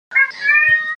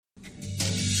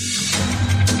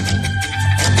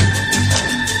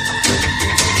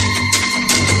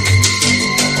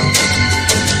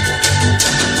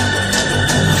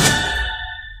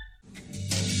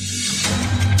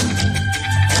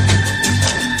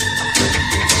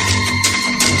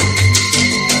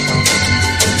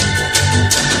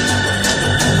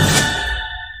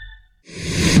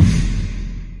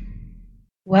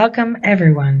Welcome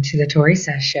everyone to the Tori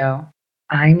Says Show.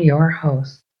 I'm your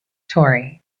host,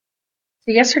 Tori.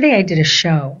 So yesterday I did a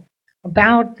show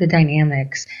about the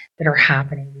dynamics that are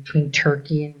happening between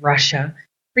Turkey and Russia,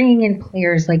 bringing in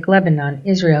players like Lebanon,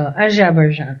 Israel,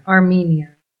 Azerbaijan,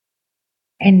 Armenia,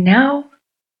 and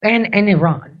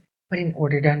Iran. But in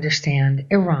order to understand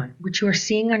Iran, which you are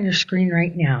seeing on your screen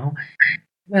right now,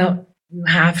 well, you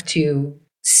have to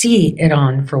see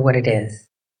Iran for what it is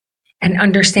and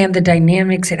understand the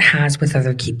dynamics it has with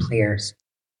other key players.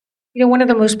 You know, one of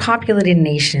the most populated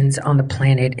nations on the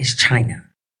planet is China.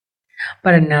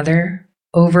 But another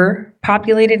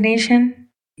overpopulated nation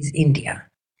is India.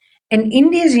 And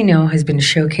India, as you know, has been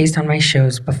showcased on my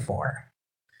shows before.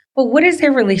 But what is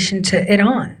their relation to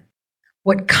Iran?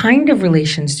 What kind of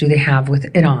relations do they have with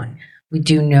Iran? We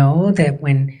do know that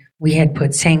when we had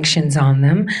put sanctions on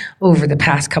them over the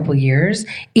past couple years,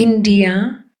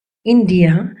 India,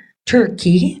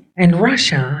 Turkey, and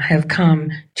Russia have come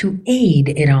to aid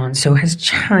Iran, so has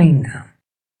China.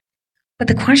 But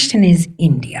the question is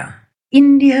India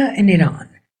and Iran.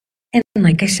 And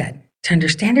like I said, to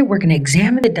understand it, we're going to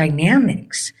examine the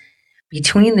dynamics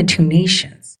between the two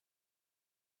nations.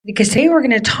 Because today we're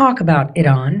going to talk about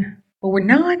Iran, but we're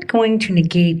not going to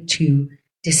negate to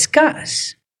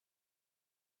discuss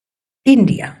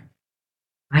India.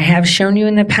 I have shown you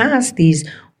in the past these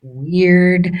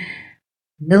weird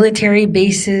military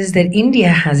bases that India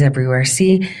has everywhere.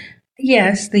 See,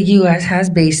 yes, the U.S. has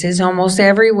bases almost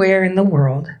everywhere in the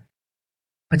world,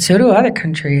 but so do other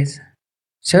countries.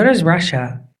 So does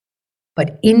Russia.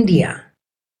 But India,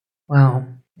 well,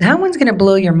 that one's going to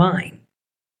blow your mind.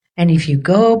 And if you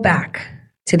go back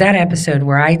to that episode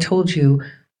where I told you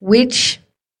which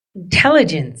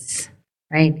intelligence,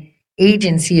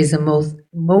 agency is the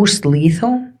most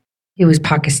lethal, it was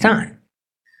Pakistan.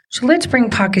 So let's bring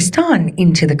Pakistan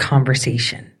into the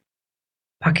conversation.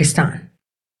 Pakistan,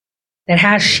 that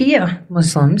has Shia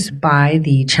Muslims by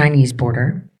the Chinese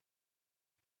border.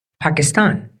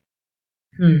 Pakistan,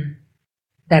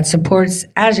 that supports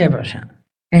Azerbaijan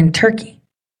and Turkey.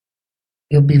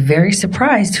 You'll be very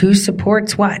surprised who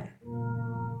supports what.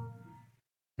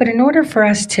 But in order for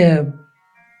us to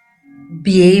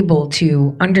be able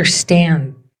to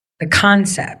understand the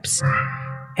concepts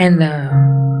and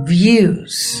the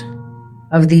views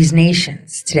of these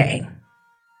nations today,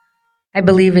 I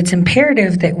believe it's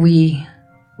imperative that we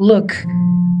look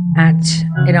at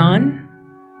Iran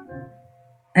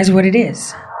as what it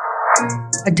is,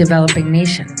 a developing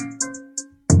nation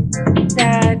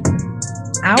that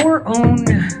our own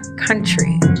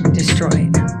country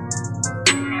destroyed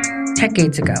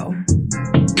decades ago.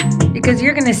 Because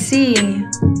you're going to see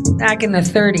back in the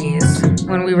 30s,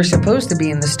 when we were supposed to be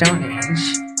in the Stone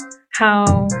Age,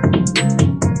 how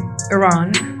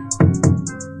Iran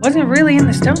wasn't really in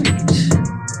the Stone Age.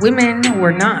 Women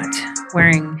were not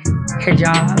wearing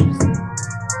hijabs.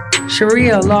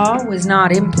 Sharia law was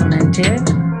not implemented.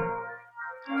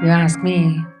 You ask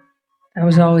me, that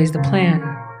was always the plan.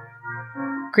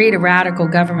 Create a radical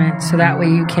government so that way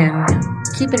you can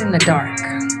keep it in the dark,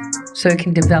 so it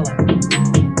can develop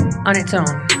on its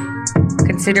own.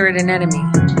 Consider it an enemy.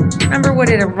 Remember what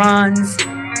Iran's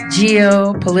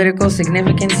geopolitical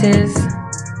significance is?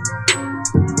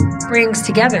 Brings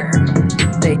together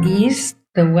the East,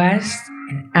 the West,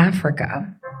 and Africa.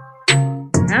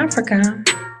 Africa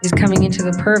is coming into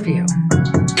the purview.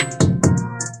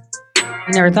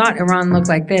 I never thought Iran looked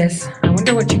like this. I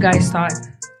wonder what you guys thought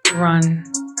Iran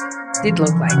did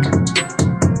look like.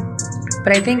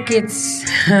 But I think it's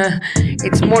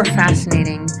more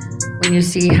fascinating when you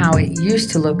see how it used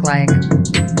to look like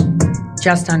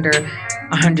just under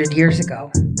 100 years ago,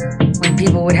 when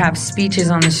people would have speeches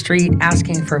on the street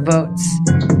asking for votes,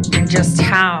 and just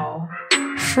how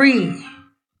free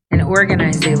and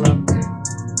organized they looked.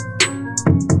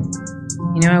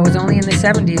 You know, it was only in the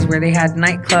 70s where they had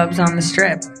nightclubs on the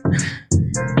strip.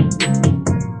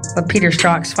 But Peter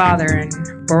Strzok's father and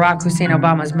Barack Hussein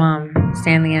Obama's mom,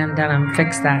 Stanley Ann Dunham,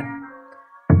 fixed that.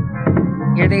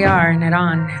 Here they are in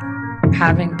Iran,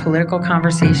 having political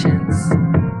conversations.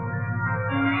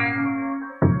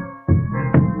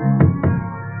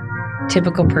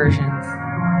 Typical Persians.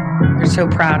 They're so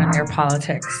proud in their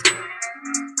politics.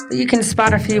 But you can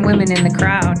spot a few women in the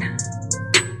crowd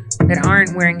that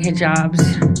aren't wearing hijabs.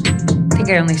 I think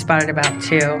I only spotted about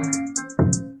 2.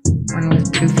 One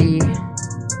with poofy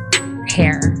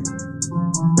hair.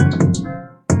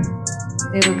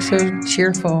 They look so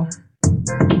cheerful.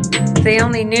 They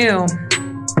only knew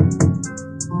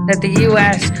that the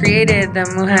U.S. created the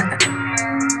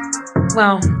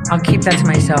Well, I'll keep that to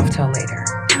myself till later.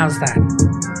 How's that?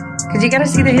 Because you got to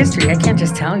see the history. I can't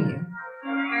just tell you.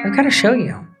 I've got to show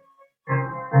you.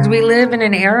 Because we live in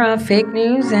an era of fake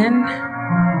news and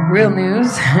real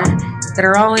news that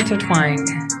are all intertwined.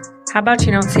 How about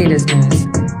you don't see it as news?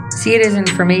 See it as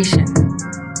information.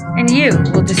 And you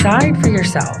will decide for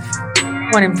yourself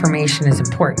what information is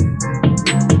important.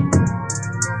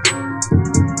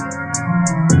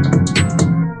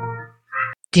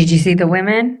 Did you see the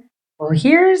women? Well,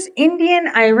 here's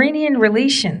Indian-Iranian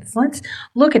relations. Let's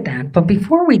look at that. But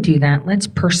before we do that, let's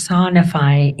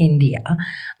personify India.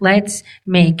 Let's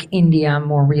make India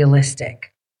more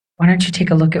realistic. Why don't you take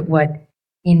a look at what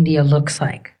India looks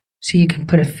like so you can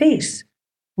put a face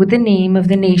with the name of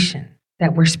the nation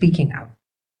that we're speaking of.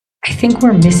 I think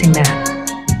we're missing that.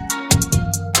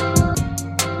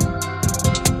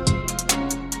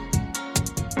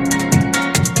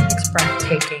 It's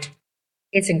breathtaking.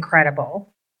 It's incredible.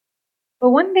 But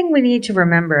one thing we need to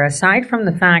remember, aside from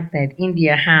the fact that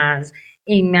India has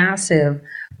a massive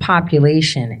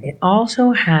population, it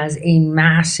also has a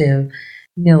massive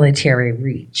military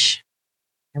reach.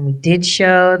 And we did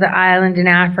show the island in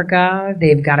Africa.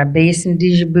 They've got a base in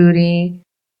Djibouti.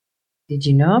 Did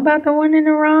you know about the one in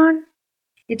Iran?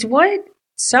 It's what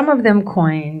some of them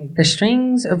coined the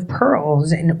strings of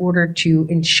pearls in order to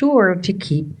ensure to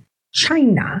keep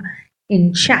China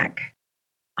in check.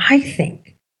 I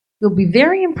think you'll be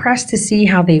very impressed to see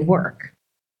how they work.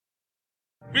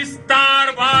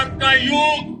 विस्तारवाद का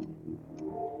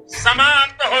युग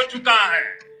समाप्त हो चुका है।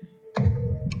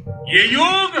 ये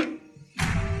युग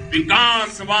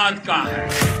विकासवाद का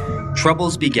है।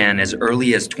 Troubles began as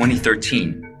early as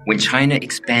 2013 when China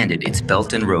expanded its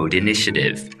Belt and Road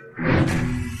Initiative.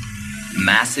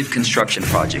 Massive construction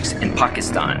projects in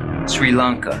Pakistan, Sri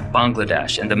Lanka,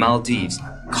 Bangladesh, and the Maldives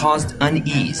caused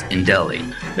unease in Delhi.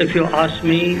 If you ask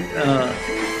me,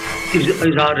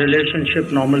 is our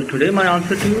relationship normal today? My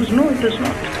answer to you is no, it is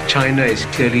not. China is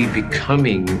clearly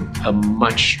becoming a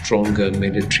much stronger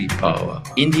military power.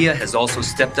 India has also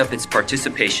stepped up its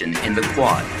participation in the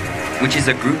Quad, which is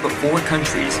a group of 4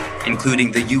 countries,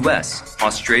 including the US,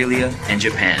 Australia, and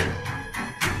Japan.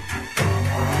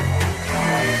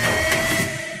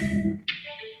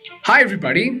 Hi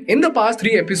everybody, in the past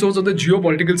 3 episodes of the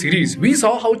geopolitical series, we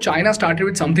saw how China started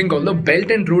with something called the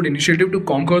Belt and Road Initiative to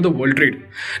conquer the world trade.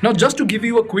 Now just to give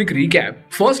you a quick recap,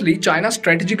 firstly, China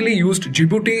strategically used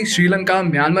Djibouti, Sri Lanka,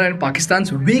 Myanmar and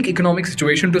Pakistan's weak economic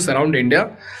situation to surround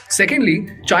India. Secondly,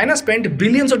 China spent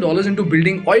billions of dollars into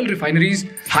building oil refineries,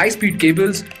 high-speed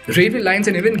cables, railway lines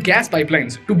and even gas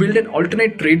pipelines to build an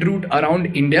alternate trade route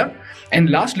around India. And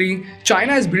lastly,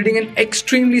 China is building an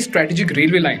extremely strategic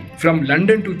railway line from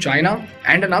London to China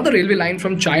and another railway line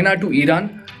from China to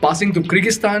Iran, passing through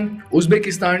Kyrgyzstan,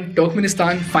 Uzbekistan,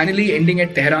 Turkmenistan, finally ending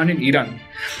at Tehran in Iran.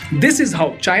 This is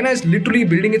how China is literally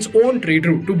building its own trade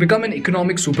route to become an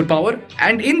economic superpower,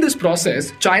 and in this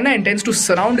process, China intends to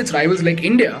surround its rivals like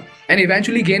India and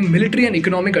eventually gain military and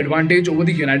economic advantage over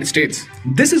the United States.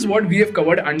 This is what we have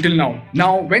covered until now.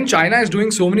 Now, when China is doing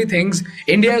so many things,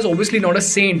 India is obviously not a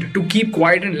saint to keep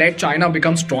quiet and let China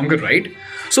become stronger, right?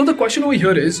 So the question over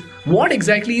here is, what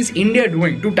exactly is India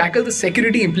doing to tackle the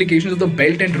security implications of the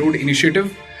Belt and Road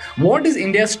Initiative? What is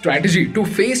India's strategy to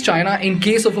face China in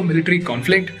case of a military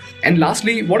conflict? And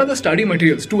lastly, what are the study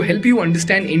materials to help you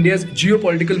understand India's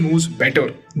geopolitical moves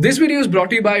better? This video is brought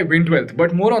to you by WintWealth,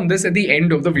 but more on this at the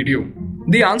end of the video.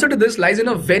 The answer to this lies in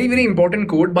a very important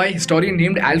quote by a historian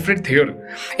named Alfred Thayer.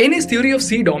 In his theory of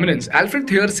sea dominance, Alfred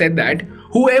Thayer said that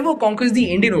whoever conquers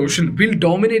the Indian Ocean will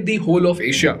dominate the whole of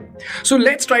Asia. So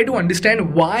let's try to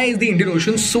understand why is the Indian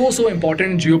Ocean so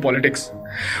important in geopolitics.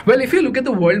 Well, if you look at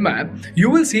the world map, you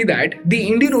will see that the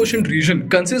Indian Ocean region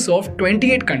consists of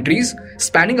 28 countries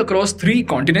spanning across 3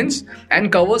 continents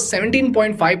and covers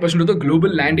 17.5% of the global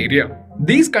land area.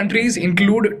 These countries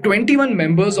include 21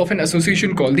 members of an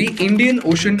association called the Indian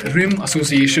Ocean Rim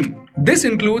Association. This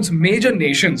includes major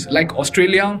nations like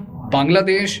Australia,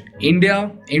 Bangladesh, India,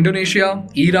 Indonesia,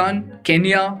 Iran,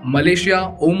 Kenya,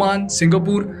 Malaysia, Oman,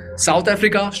 Singapore, South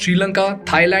Africa, Sri Lanka,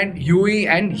 Thailand, UAE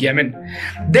and Yemen.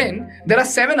 Then there are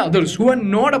 7 others who are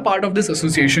not a part of this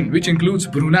association, which includes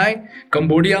Brunei,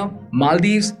 Cambodia,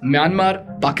 Maldives,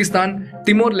 Myanmar, Pakistan,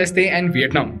 Timor-Leste and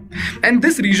Vietnam. And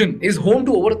this region is home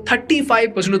to over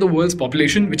 35% of the world's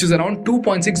population, which is around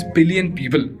 2.6 billion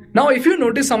people. Now, if you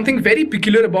notice something very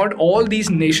peculiar about all these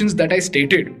nations that I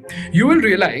stated, you will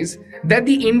realize that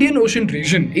the Indian Ocean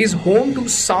region is home to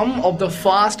some of the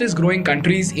fastest growing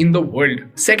countries in the world.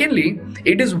 Secondly,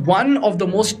 it is one of the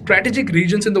most strategic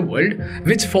regions in the world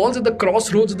which falls at the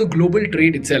crossroads of the global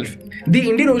trade itself. The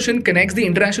Indian Ocean connects the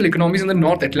international economies in the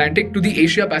North Atlantic to the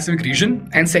Asia Pacific region,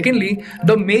 and secondly,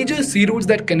 the major sea routes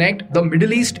that connect the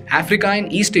Middle East, Africa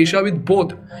and East Asia with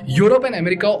both Europe and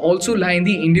America also lie in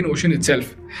the Indian Ocean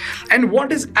itself. And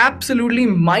what is absolutely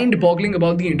mind-boggling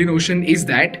about the Indian Ocean is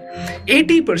that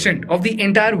 80% of the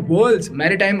entire world's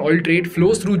maritime oil trade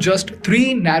flows through just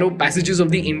 3 narrow passages of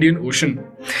the Indian Ocean.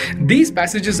 These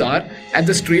passages are at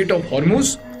the Strait of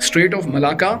Hormuz, Strait of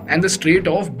Malacca and the Strait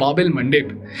of Bab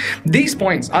el-Mandeb. These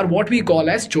points are what we call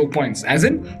as choke points, as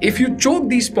in if you choke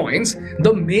these points,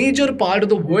 the major part of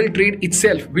the world trade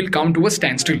itself will come to a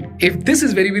standstill. If this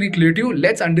is very clear to you,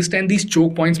 let's understand these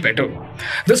choke points better.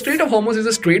 The Strait of Hormuz is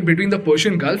a strait between the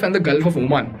Persian Gulf and the Gulf of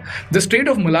Oman. The Strait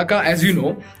of Malacca, as you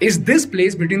know, is this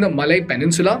place between the Malay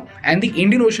Peninsula and the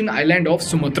Indian Ocean island of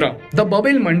Sumatra. The Bab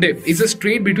el-Mandeb is a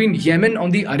strait between Yemen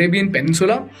on the Arabian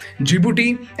Peninsula,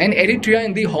 Djibouti and Eritrea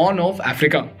in the Horn of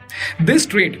Africa. This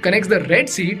strait connects the Red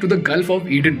Sea to the Gulf of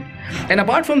Eden. And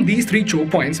apart from these 3 choke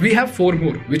points, we have 4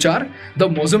 more, which are the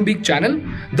Mozambique Channel,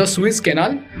 the Suez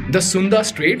Canal, the Sunda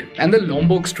Strait and the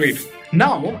Lombok Strait.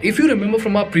 Now, if you remember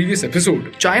from our previous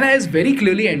episode, China has very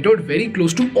clearly entered very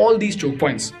close to all these choke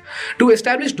points. To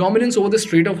establish dominance over the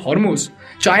Strait of Hormuz,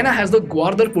 China has the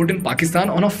Gwadar port in Pakistan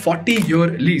on a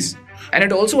 40-year lease. And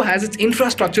it also has its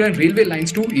infrastructure and railway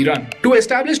lines to Iran. To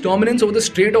establish dominance over the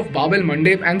Strait of Bab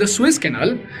el-Mandeb and the Suez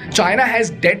Canal, China has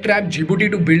debt-trapped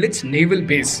Djibouti to build its naval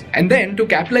base. And then, to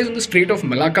capitalize on the Strait of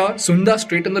Malacca, Sunda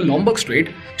Strait and the Lombok Strait,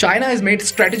 China has made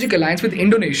strategic alliance with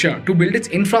Indonesia to build its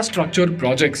infrastructure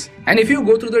projects. And if you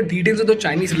go through the details of the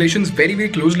Chinese relations very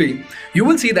closely, you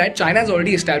will see that China has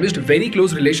already established very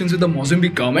close relations with the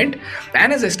Mozambique government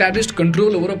and has established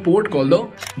control over a port called the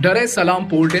Dar es Salaam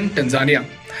port in Tanzania.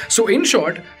 So in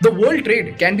short, the world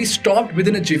trade can be stopped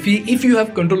within a jiffy if you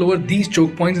have control over these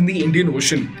choke points in the Indian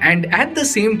Ocean. And at the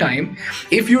same time,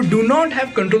 if you do not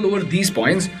have control over these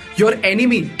points, your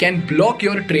enemy can block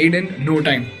your trade in no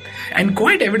time. And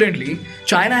quite evidently,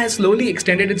 China has slowly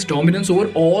extended its dominance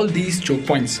over all these choke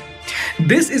points.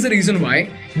 This is the reason why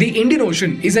the Indian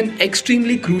Ocean is an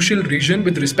extremely crucial region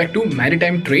with respect to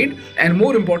maritime trade and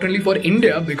more importantly for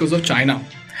India because of China.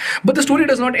 But the story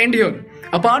does not end here.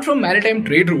 Apart from maritime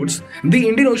trade routes, the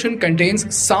Indian Ocean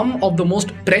contains some of the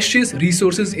most precious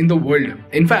resources in the world.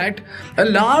 In fact, a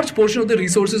large portion of the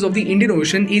resources of the Indian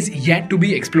Ocean is yet to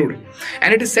be explored.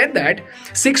 And it is said that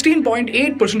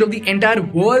 16.8% of the entire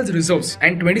world's reserves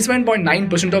and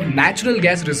 27.9% of natural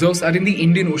gas reserves are in the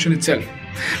Indian Ocean itself.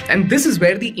 And this is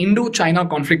where the Indo-China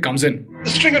conflict comes in. The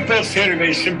string of pearls theory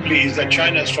very simply is that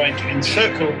China is trying to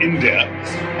encircle India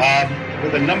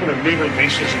with a number of naval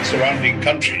bases in surrounding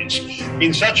countries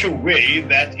in such a way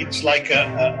that it's like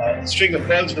a string of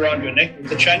pearls around your neck.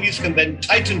 The Chinese can then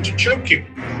tighten to choke you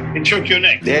and choke your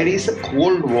neck. There is a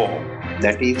Cold War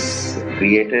that is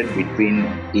created between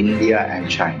India and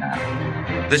China.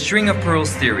 The string of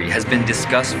pearls theory has been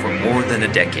discussed for more than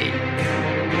a decade,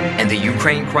 and the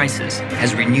Ukraine crisis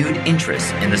has renewed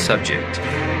interest in the subject.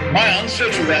 My answer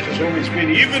to that has always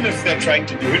been, even if they're trying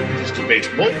to do it, which is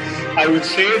debatable, I would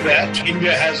say that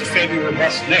India has a fairly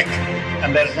robust neck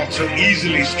and that is not so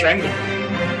easily strangled.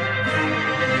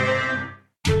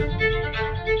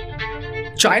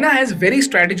 China has very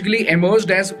strategically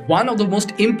emerged as one of the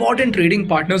most important trading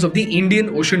partners of the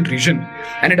Indian Ocean region,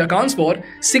 and it accounts for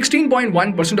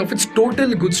 16.1% of its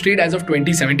total goods trade as of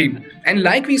 2017. And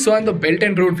like we saw in the Belt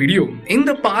and Road video, in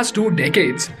the past 2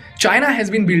 decades, China has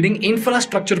been building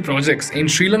infrastructure projects in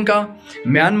Sri Lanka,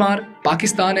 Myanmar,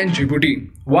 Pakistan and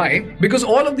Djibouti. Why? Because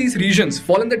all of these regions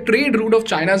fall in the trade route of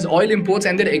China's oil imports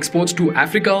and their exports to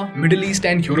Africa, Middle East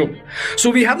and Europe. So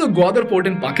we have the Gwadar port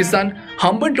in Pakistan,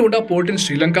 Hambantota port in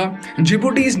Sri Lanka,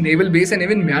 Djibouti's naval base and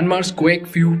even Myanmar's Quoc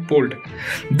Phu port.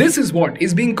 This is what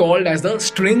is being called as the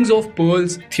strings of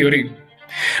pearls theory.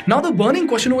 Now the burning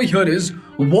question over here is,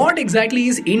 what exactly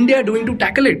is India doing to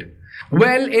tackle it?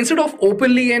 Well, instead of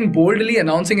openly and boldly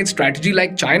announcing its strategy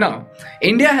like China,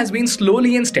 India has been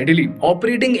slowly and steadily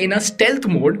operating in a stealth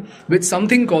mode with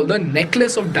something called the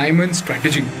necklace of diamonds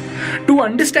strategy. To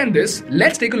understand this,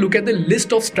 let's take a look at the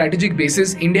list of strategic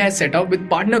bases India has set up with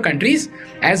partner countries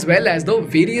as well as the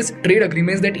various trade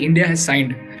agreements that India has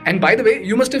signed. And by the way,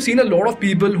 you must have seen a lot of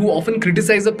people who often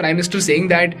criticize the Prime Minister saying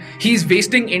that he's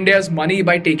wasting India's money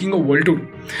by taking a world tour.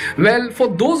 Well, for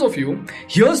those of you,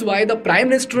 here's why the Prime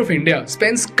Minister of India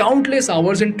spends countless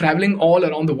hours in traveling all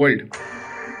around the world.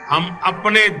 हम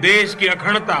अपने देश की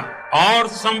अखंडता और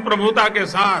संप्रभुता के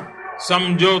साथ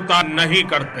समझौता नहीं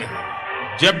करते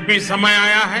हैं। जब भी समय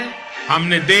आया है,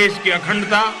 हमने देश की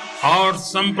अखंडता और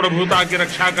संप्रभुता की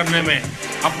रक्षा करने में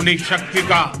अपनी शक्ति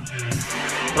का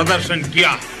प्रदर्शन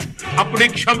किया, अपनी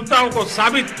क्षमताओं को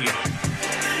साबित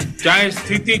किया। चाहे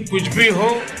स्थिति कुछ भी हो,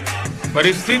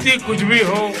 परिस्थिति कुछ भी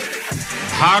हो,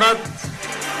 भारत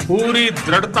पूरी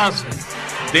दृढ़ता से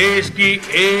देश की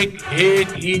एक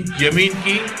एक इंच जमीन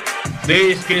की,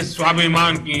 देश के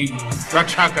स्वाभिमान की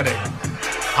रक्षा करेगा।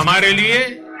 हमारे लिए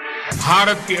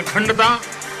भारत की अखंडता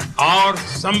और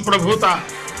संप्रभुता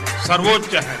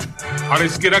सर्वोच्च है और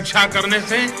इसकी रक्षा करने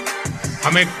से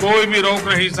हमें कोई भी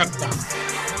रोक नहीं सकता।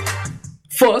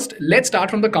 First, let's start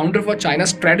from the counter for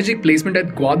China's strategic placement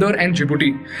at Gwadar and Djibouti.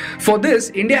 For this,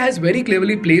 India has very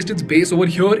cleverly placed its base over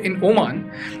here in Oman,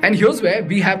 and here's where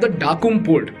we have the Dakum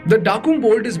port. The Dakum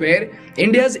port is where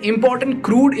India's important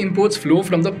crude imports flow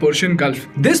from the Persian Gulf.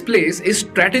 This place is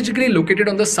strategically located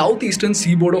on the southeastern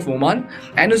seaboard of Oman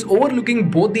and is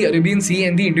overlooking both the Arabian Sea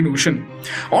and the Indian Ocean.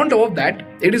 On top of that,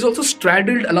 it is also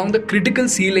straddled along the critical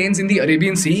sea lanes in the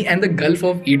Arabian Sea and the Gulf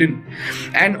of Eden.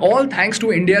 And all thanks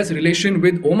to India's relation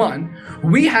with Oman,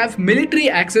 we have military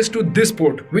access to this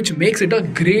port, which makes it a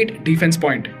great defense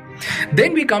point.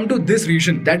 Then we come to this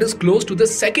region that is close to the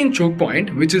second choke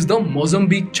point, which is the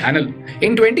Mozambique Channel.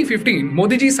 In 2015,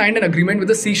 Modi ji signed an agreement with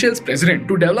the Seychelles president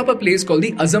to develop a place called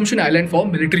the Assumption Island for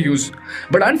military use.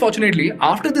 But unfortunately,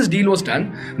 after this deal was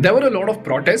done, there were a lot of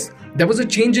protests. There was a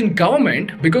change in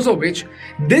government, because of which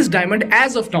this diamond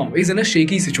as of now is in a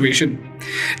shaky situation.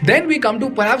 Then we come to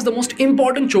perhaps the most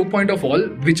important choke point of all,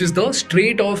 which is the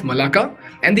Strait of Malacca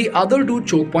and the other two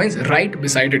choke points right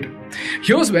beside it.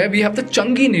 Here's where we have the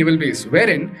Changi Naval Base,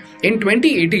 wherein in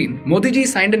 2018, Modi ji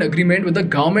signed an agreement with the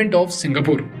government of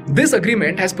Singapore. This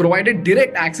agreement has provided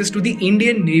direct access to the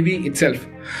Indian Navy itself.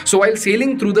 So while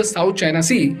sailing through the South China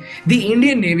Sea, the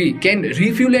Indian Navy can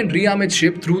refuel and rearm its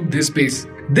ship through this base.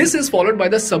 This is followed by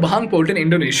the Sabang port in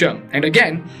Indonesia. And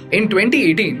again, in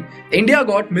 2018, India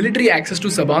got military access to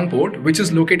Sabang port, which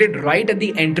is located right at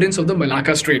the entrance of the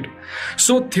Malacca Strait.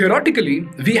 So theoretically,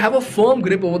 we have a firm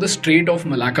grip over the Strait of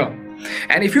Malacca.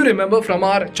 And if you remember from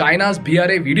our China's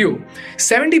BRA video,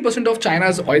 70% of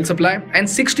China's oil supply and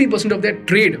 60% of their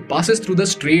trade passes through the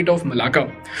Strait of Malacca.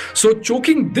 So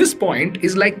choking this point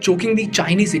is like choking the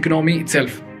Chinese economy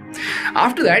itself.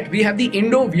 After that, we have the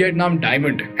Indo-Vietnam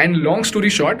Diamond, and long story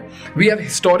short, we have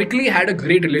historically had a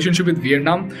great relationship with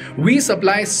Vietnam. We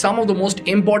supply some of the most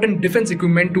important defense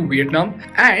equipment to Vietnam,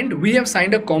 and we have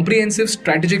signed a comprehensive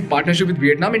strategic partnership with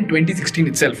Vietnam in 2016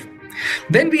 itself.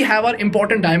 Then we have our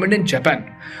important diamond in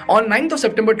Japan. On 9th of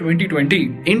September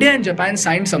 2020, India and Japan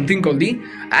signed something called the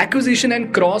Acquisition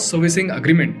and Cross-Servicing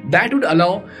Agreement that would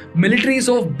allow militaries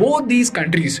of both these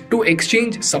countries to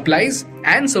exchange supplies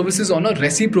and services on a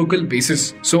reciprocal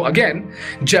basis. So again,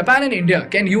 Japan and India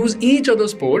can use each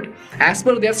other's port as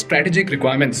per their strategic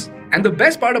requirements. And the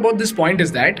best part about this point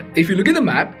is that if you look at the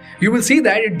map, you will see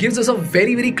that it gives us a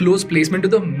very, very close placement to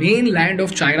the mainland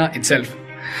of China itself.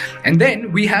 And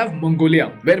then we have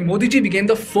Mongolia, where Modi ji became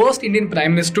the first Indian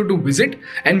Prime Minister to visit,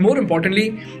 and more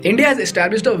importantly, India has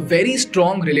established a very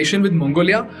strong relation with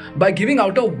Mongolia by giving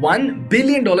out a $1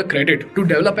 billion credit to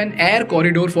develop an air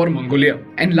corridor for Mongolia.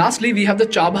 And lastly, we have the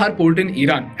Chabahar port in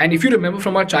Iran. And if you remember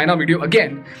from our China video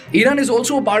again, Iran is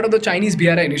also a part of the Chinese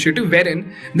BRI initiative,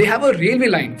 wherein they have a railway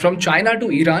line from China to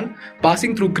Iran,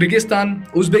 passing through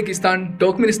Kyrgyzstan, Uzbekistan,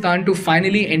 Turkmenistan to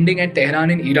finally ending at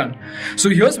Tehran in Iran. So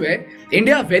here's where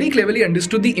India very cleverly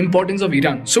understood the importance of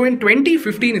Iran. So in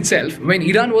 2015 itself, when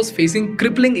Iran was facing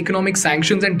crippling economic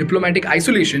sanctions and diplomatic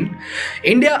isolation,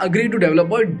 India agreed to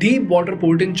develop a deep water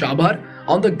port in Chabahar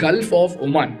on the Gulf of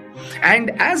Oman.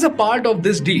 And as a part of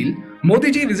this deal,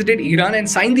 Modi ji visited Iran and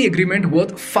signed the agreement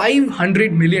worth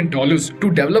 $500 million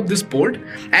to develop this port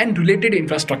and related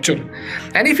infrastructure.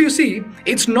 And if you see,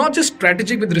 it's not just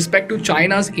strategic with respect to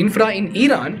China's infra in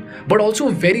Iran, but also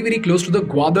very, very close to the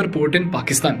Gwadar port in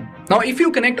Pakistan. Now, if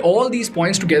you connect all these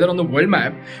points together on the world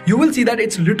map, you will see that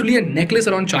it's literally a necklace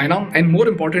around China, and more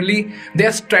importantly, they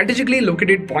are strategically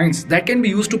located points that can be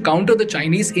used to counter the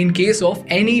Chinese in case of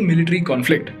any military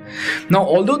conflict. Now,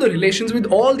 although the relations with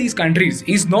all these countries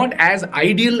is not as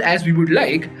ideal as we would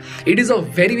like, it is a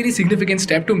very, very significant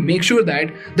step to make sure that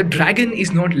the dragon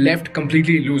is not left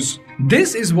completely loose.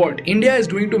 This is what India is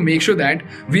doing to make sure that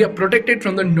we are protected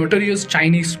from the notorious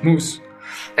Chinese moves.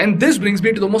 And this brings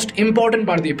me to the most important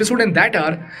part of the episode, and that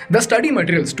are the study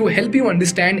materials to help you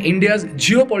understand India's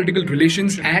geopolitical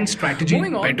relations and strategy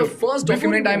better. The first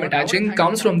document I am attaching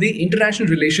comes from the International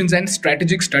Relations and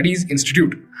Strategic Studies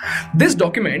Institute. This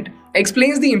document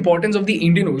explains the importance of the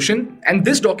Indian Ocean, and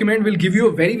this document will give you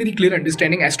a very, very clear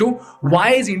understanding as to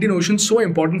why is Indian Ocean so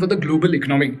important for the global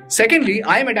economy. Secondly,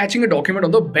 I am attaching a document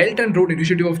on the Belt and Road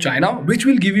Initiative of China, which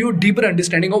will give you a deeper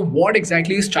understanding of what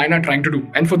exactly is China trying to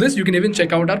do. And for this, you can even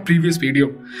check out our previous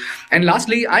video. And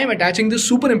lastly, I am attaching the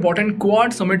super important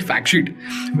Quad Summit fact sheet,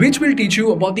 which will teach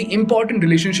you about the important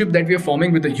relationship that we are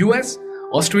forming with the US,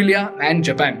 Australia and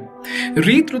Japan.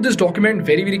 Read through this document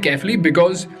very, very carefully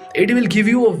because it will give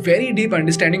you a very deep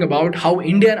understanding about how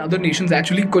India and other nations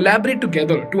actually collaborate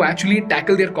together to actually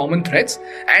tackle their common threats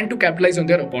and to capitalize on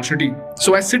their opportunity.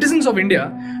 So as citizens of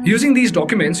India, using these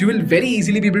documents, you will very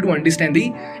easily be able to understand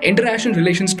the international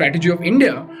relations strategy of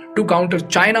India to counter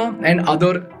China and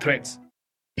other threats.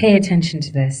 Pay attention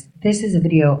to this. This is a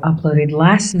video uploaded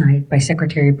last night by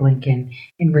Secretary Blinken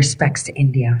in respects to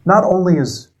India. Not only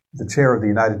is the chair of the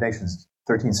United Nations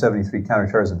 1373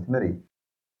 Counterterrorism Committee,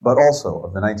 but also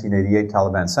of the 1988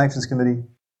 Taliban Sanctions Committee,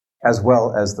 as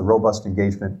well as the robust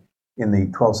engagement in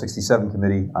the 1267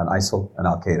 Committee on ISIL and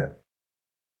Al-Qaeda.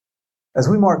 As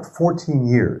we marked 14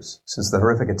 years since the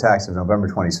horrific attacks of November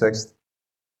 26th,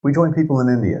 we join people in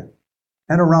India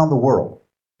and around the world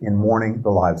in mourning the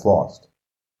lives lost.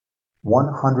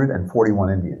 141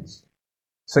 Indians,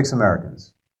 6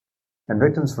 Americans, and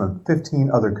victims from 15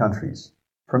 other countries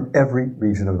from every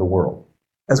region of the world,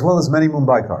 as well as many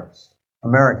Mumbaikars,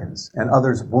 Americans, and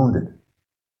others wounded,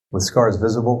 with scars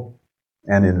visible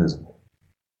and invisible.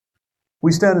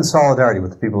 We stand in solidarity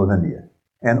with the people of India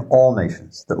and all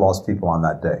nations that lost people on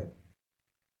that day.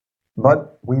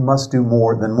 But we must do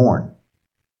more than mourn.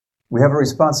 We have a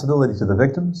responsibility to the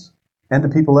victims and to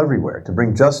people everywhere to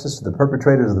bring justice to the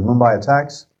perpetrators of the Mumbai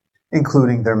attacks,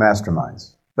 including their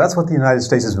masterminds. That's what the United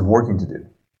States has been working to do,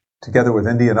 together with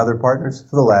India and other partners,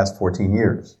 for the last 14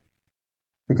 years.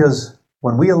 Because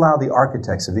when we allow the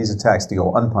architects of these attacks to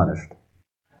go unpunished,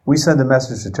 we send a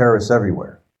message to terrorists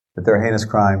everywhere that their heinous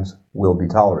crimes will be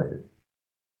tolerated.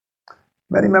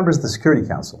 Many members of the Security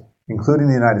Council, including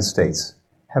the United States,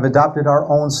 have adopted our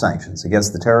own sanctions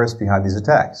against the terrorists behind these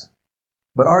attacks.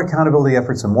 But our accountability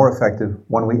efforts are more effective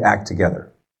when we act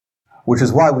together, which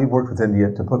is why we've worked with India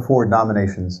to put forward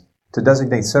nominations to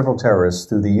designate several terrorists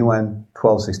through the UN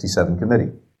 1267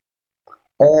 Committee.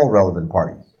 All relevant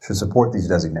parties should support these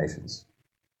designations.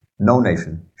 No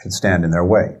nation should stand in their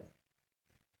way.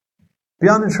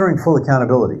 Beyond ensuring full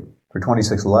accountability for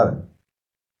 2611,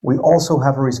 we also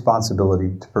have a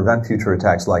responsibility to prevent future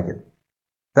attacks like it.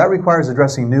 That requires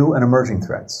addressing new and emerging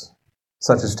threats,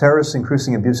 such as terrorists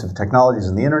increasing abuse of technologies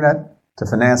in the internet to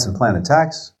finance and plan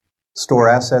attacks, store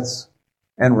assets,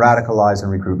 and radicalize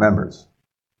and recruit members.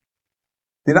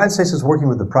 The United States is working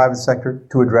with the private sector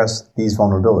to address these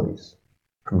vulnerabilities,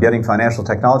 from getting financial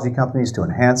technology companies to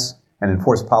enhance and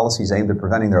enforce policies aimed at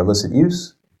preventing their illicit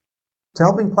use, to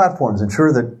helping platforms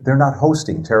ensure that they're not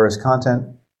hosting terrorist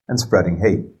content and spreading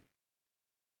hate.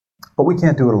 But we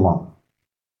can't do it alone,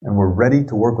 and we're ready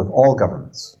to work with all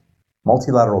governments,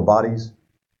 multilateral bodies,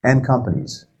 and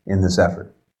companies in this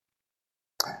effort.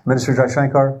 Minister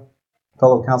Jaishankar,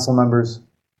 fellow council members,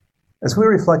 as we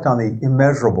reflect on the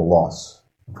immeasurable loss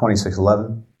of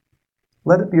 2611,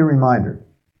 let it be a reminder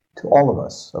to all of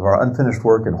us of our unfinished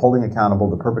work in holding accountable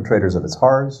the perpetrators of its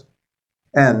horrors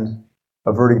and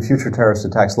averting future terrorist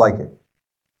attacks like it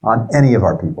on any of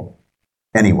our people,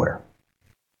 anywhere.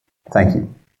 Thank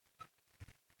you.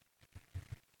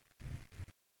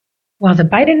 While the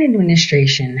Biden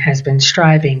administration has been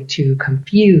striving to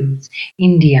confuse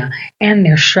India and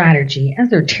their strategy as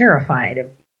they're terrified of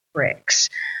BRICS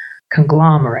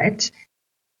conglomerate,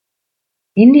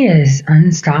 India is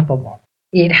unstoppable.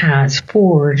 It has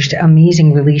forged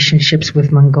amazing relationships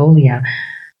with Mongolia,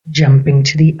 jumping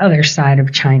to the other side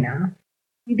of China.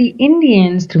 The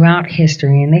Indians throughout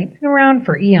history, and they've been around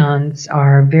for eons,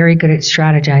 are very good at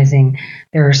strategizing.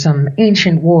 There are some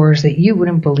ancient wars that you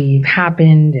wouldn't believe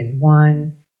happened and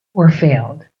won or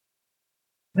failed.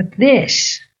 But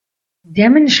this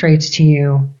demonstrates to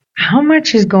you how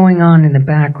much is going on in the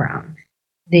background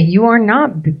that you are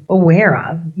not aware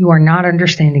of, you are not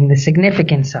understanding the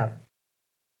significance of.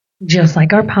 Just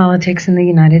like our politics in the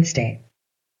United States,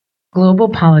 global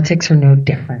politics are no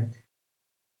different.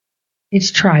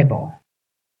 It's tribal.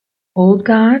 Old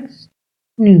gods,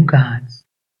 new gods.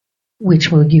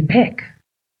 Which will you pick?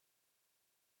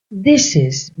 This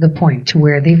is the point to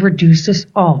where they've reduced us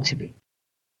all to be.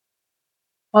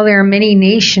 While there are many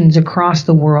nations across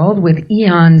the world with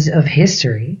eons of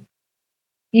history,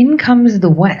 in comes the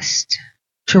West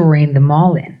to rein them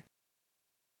all in,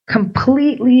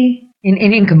 completely in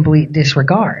incomplete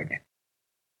disregard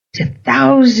to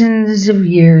thousands of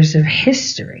years of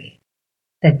history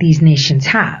that these nations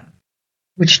have,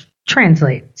 which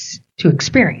translates to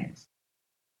experience.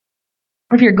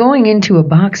 If you're going into a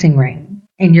boxing ring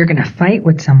and you're going to fight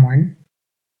with someone,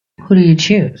 who do you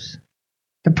choose?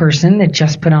 The person that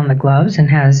just put on the gloves and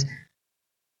has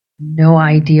no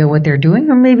idea what they're doing,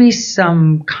 or maybe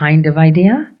some kind of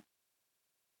idea?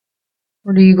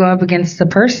 Or do you go up against the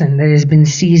person that has been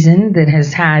seasoned, that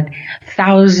has had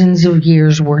thousands of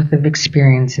years worth of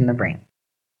experience in the ring?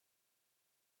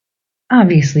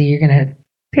 Obviously, you're going to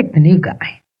pick the new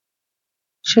guy.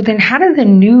 So then how do the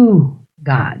new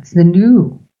gods, the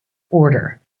new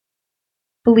order,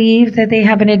 believe that they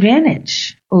have an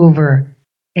advantage over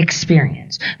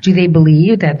experience? Do they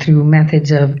believe that through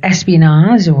methods of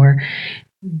espionage or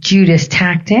Judas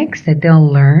tactics that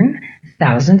they'll learn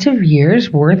thousands of years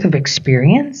worth of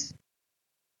experience?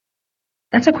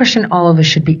 That's a question all of us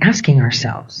should be asking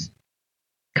ourselves,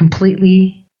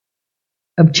 completely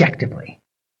objectively.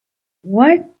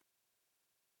 What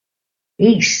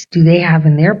ace do they have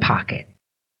in their pocket?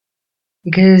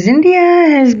 Because India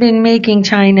has been making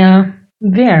China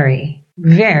very,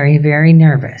 very, very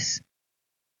nervous.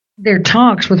 Their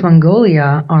talks with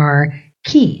Mongolia are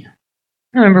key.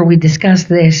 Remember, we discussed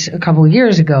this a couple of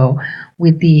years ago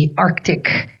with the Arctic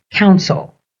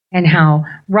Council and how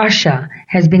Russia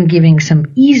has been giving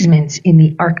some easements in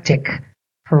the Arctic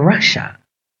for Russia.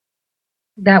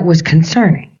 That was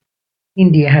concerning.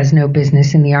 India has no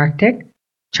business in the Arctic.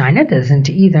 China doesn't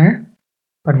either,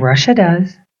 but Russia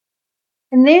does.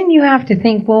 And then you have to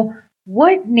think, well,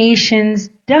 what nations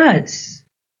does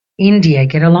India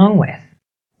get along with?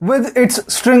 With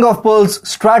its string of pearls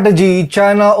strategy,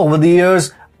 China over the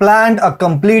years planned a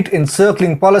complete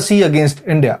encircling policy against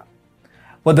India.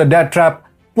 With the death trap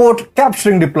port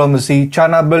capturing diplomacy,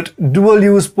 China built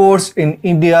dual-use ports in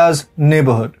India's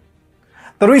neighborhood.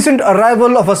 The recent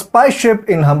arrival of a spy ship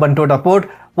in Hambantota port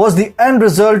was the end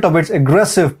result of its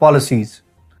aggressive policies.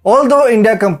 Although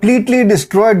India completely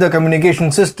destroyed the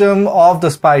communication system of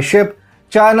the spy ship,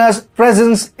 China's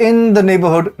presence in the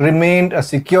neighborhood remained a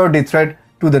security threat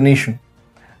to the nation.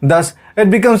 Thus, it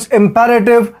becomes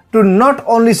imperative to not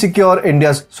only secure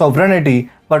India's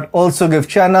sovereignty, but also give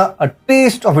China a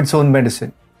taste of its own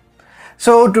medicine.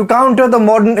 So, to counter the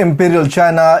modern imperial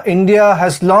China, India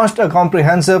has launched a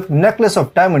comprehensive necklace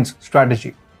of diamonds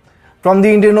strategy. From the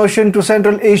Indian Ocean to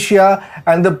Central Asia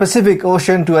and the Pacific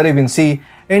Ocean to Arabian Sea,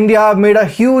 India made a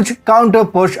huge counter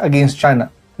push against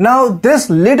China. Now, this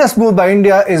latest move by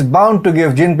India is bound to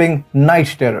give Jinping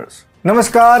night terrors.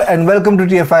 Namaskar and welcome to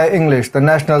TFI English, the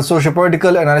national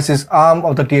socio-political analysis arm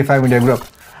of the TFI Media Group.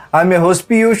 I'm your host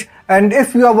Piyush, and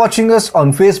if you are watching us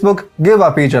on Facebook, give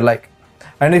our page a like.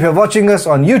 And if you're watching us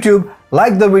on YouTube,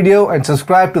 like the video and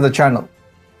subscribe to the channel.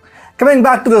 Coming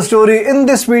back to the story, in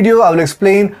this video I will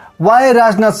explain why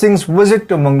Rajnath Singh's visit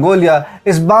to Mongolia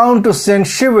is bound to send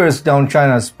shivers down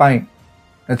China's spine.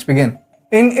 Let's begin.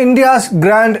 In India's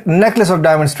grand necklace of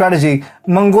diamonds strategy,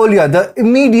 Mongolia, the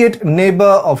immediate neighbor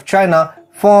of China,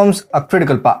 forms a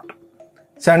critical part.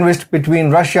 Sandwiched between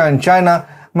Russia and China,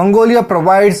 Mongolia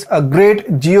provides a great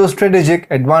geostrategic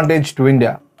advantage to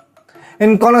India.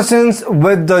 In connoissance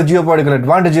with the geopolitical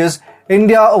advantages,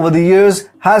 India over the years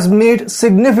has made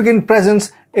significant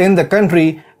presence in the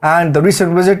country, and the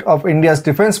recent visit of India's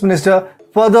defense minister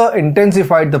further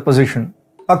intensified the position.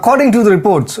 According to the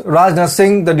reports, Rajnath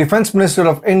Singh, the defense minister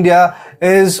of India,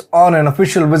 is on an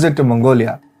official visit to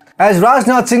Mongolia. As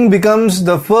Rajnath Singh becomes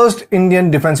the first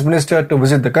Indian defense minister to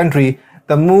visit the country,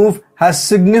 the move has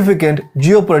significant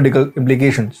geopolitical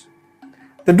implications.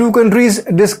 The two countries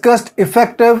discussed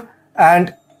effective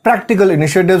and practical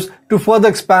initiatives to further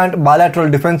expand bilateral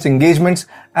defense engagements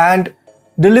and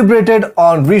deliberated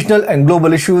on regional and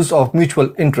global issues of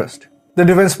mutual interest. The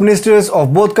defense ministers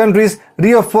of both countries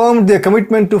reaffirmed their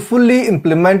commitment to fully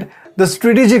implement the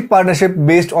strategic partnership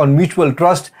based on mutual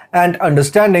trust and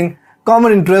understanding,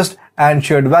 common interest and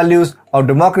shared values of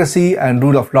democracy and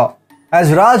rule of law. As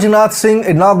Rajnath Singh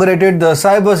inaugurated the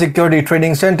Cyber Security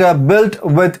Training Center built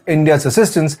with India's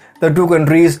assistance, the two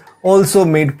countries also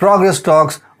made progress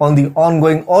talks on the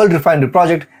ongoing oil refinery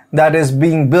project that is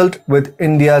being built with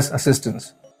India's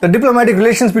assistance. The diplomatic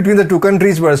relations between the two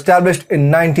countries were established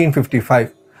in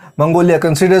 1955. Mongolia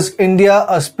considers India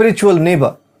a spiritual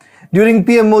neighbor. During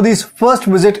PM Modi's first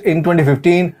visit in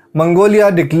 2015,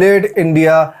 Mongolia declared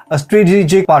India a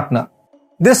strategic partner.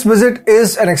 This visit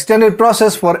is an extended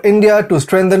process for India to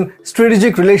strengthen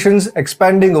strategic relations,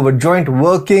 expanding over joint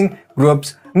working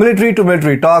groups,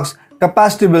 military-to-military talks,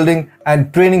 capacity building,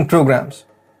 and training programs.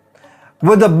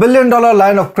 With a $1 billion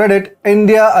line of credit,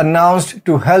 India announced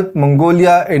to help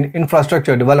Mongolia in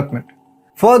infrastructure development.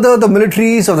 Further, the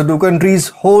militaries of the two countries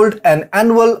hold an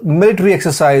annual military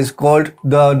exercise called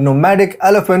the Nomadic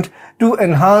Elephant to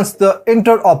enhance the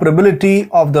interoperability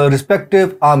of the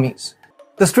respective armies.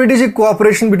 The strategic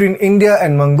cooperation between India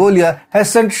and Mongolia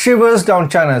has sent shivers down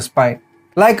China's spine.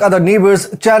 Like other neighbors,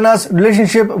 China's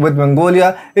relationship with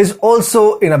Mongolia is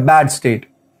also in a bad state.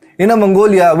 Inner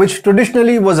Mongolia, which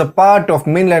traditionally was a part of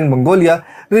mainland Mongolia,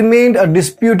 remained a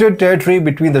disputed territory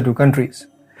between the two countries.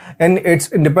 In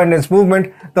its independence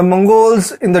movement, the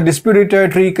Mongols in the disputed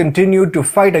territory continued to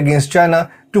fight against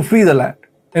China to free the land.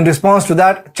 In response to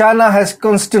that, China has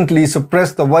constantly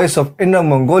suppressed the voice of Inner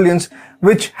Mongolians,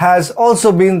 which has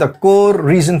also been the core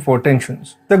reason for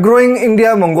tensions. The growing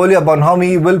India-Mongolia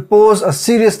bonhomie will pose a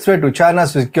serious threat to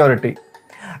China's security.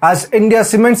 As India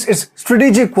cements its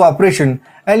strategic cooperation,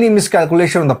 any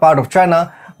miscalculation on the part of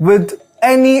China with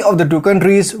any of the two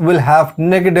countries will have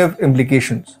negative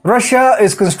implications. Russia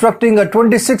is constructing a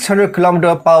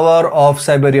 2,600-kilometer power of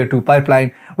Siberia 2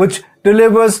 pipeline, which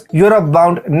delivers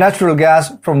Europe-bound natural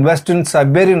gas from western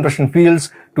Siberian Russian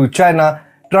fields to China,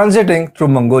 transiting through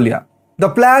Mongolia. The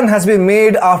plan has been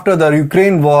made after the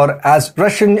Ukraine war as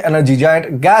Russian energy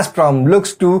giant Gazprom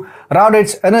looks to route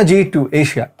its energy to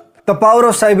Asia. The power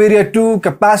of Siberia 2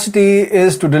 capacity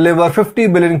is to deliver 50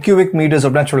 billion cubic meters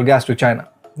of natural gas to China.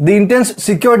 The intense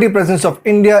security presence of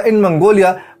India in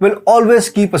Mongolia will always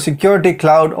keep a security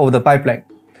cloud over the pipeline.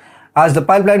 As the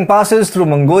pipeline passes through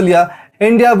Mongolia,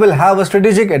 India will have a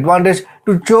strategic advantage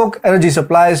to choke energy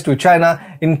supplies to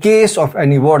China in case of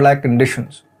any warlike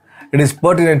conditions. It is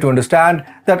pertinent to understand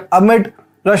that amid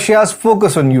Russia's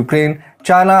focus on Ukraine,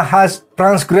 China has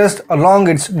transgressed along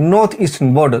its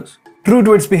northeastern borders. True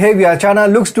to its behavior, China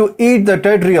looks to eat the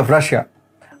territory of Russia.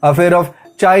 Afraid of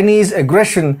Chinese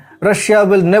aggression, Russia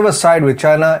will never side with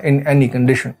China in any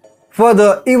condition.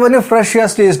 Further, even if Russia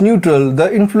stays neutral,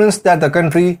 the influence that the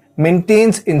country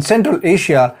maintains in Central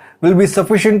Asia will be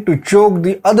sufficient to choke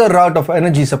the other route of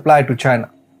energy supply to China.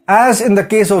 As in the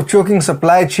case of choking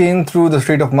supply chain through the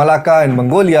Strait of Malacca in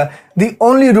Mongolia, the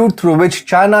only route through which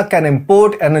China can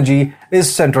import energy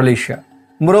is Central Asia.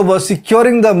 Moreover,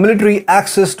 securing the military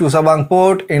access to Sabang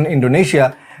port in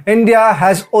Indonesia, India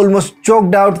has almost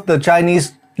choked out the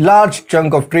Chinese large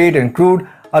chunk of trade and crude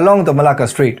along the Malacca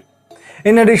Strait.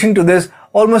 In addition to this,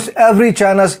 almost every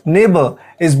China's neighbor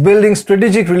is building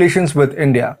strategic relations with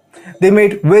India. They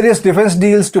made various defense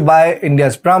deals to buy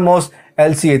India's BrahMos,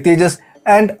 LCA Tejas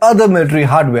and other military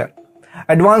hardware.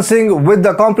 Advancing with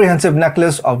the comprehensive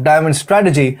necklace of diamond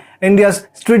strategy, India's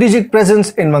strategic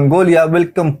presence in Mongolia will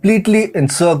completely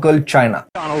encircle China.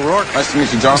 John O'Rourke. Nice to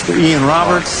meet you, John. Mr. Ian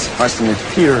Roberts. Nice to meet you.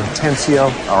 Peter Tencio.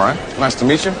 All right. Nice to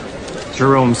meet you.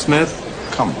 Jerome Smith.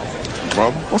 Come on,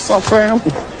 brother. What's up, fam?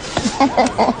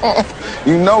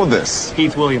 You know this.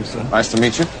 Keith Williamson. Nice to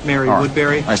meet you. Mary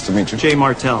Woodbury. Nice to meet you. Jay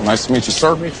Martell. Nice to meet you,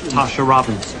 sir. Tasha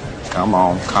Robbins. Come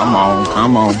on, come on,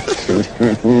 come on.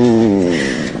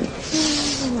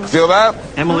 Feel that?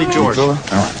 Emily George. All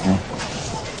right.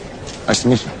 Nice to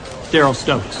meet you. Daryl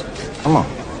Stokes. Come on.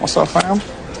 What's up, fam?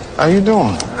 How you doing?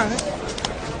 All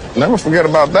right. Never forget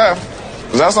about that,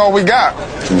 because that's all we got.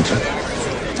 Nice to meet you.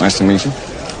 Nice to meet you.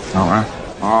 All right.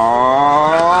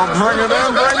 Oh, bring it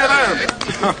in, bring it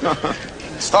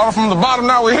in. Started from the bottom,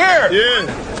 now we're here.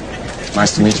 Yeah.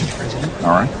 Nice to meet you.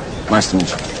 All right. Nice to meet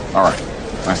you. All right.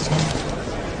 Nice to meet you.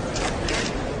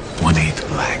 1/8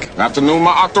 black. Afternoon,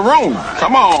 my octoroon.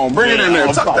 Come on, bring it in there.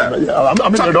 Tuck that. Yeah,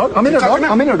 I'm in there, dog. I'm in there, dog.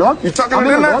 I'm in there, dog. You tucking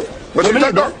it in there? But you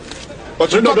tuck, dog.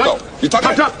 But you tuck, though. You tuck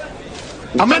it.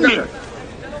 I'm in there.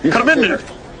 I'm in there.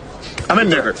 I'm in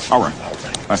there. All right.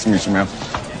 Nice to meet you, man.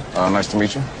 Nice to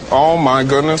meet you. Oh, my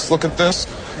goodness. Look at this.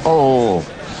 Oh,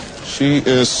 she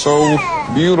is so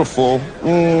beautiful.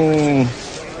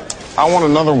 I want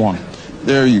another one.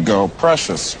 There you go.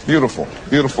 Precious. Beautiful.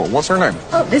 Beautiful. What's her name?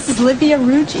 Oh, this is Livia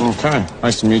Ruggi. Okay.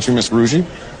 Nice to meet you, Miss Ruggi.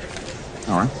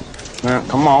 All right. Yeah,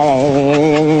 come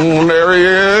on. There he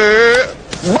is.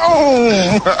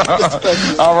 Boom.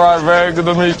 All right, very good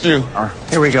to meet you. All right.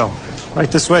 Here we go. Right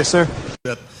this way, sir.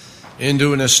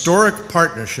 Into an historic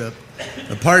partnership,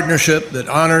 a partnership that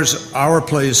honors our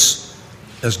place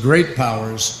as great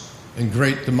powers and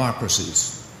great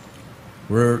democracies.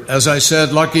 We're, as I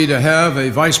said, lucky to have a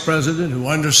vice president who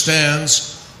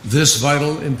understands this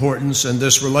vital importance and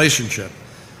this relationship,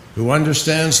 who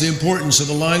understands the importance of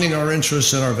aligning our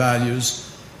interests and our values,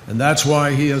 and that's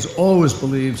why he has always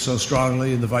believed so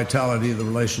strongly in the vitality of the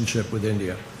relationship with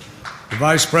India. The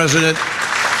vice president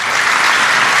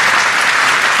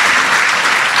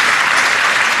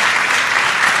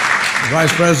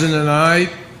and I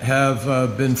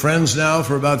have been friends now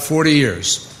for about 40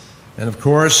 years. And of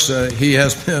course, he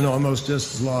has been almost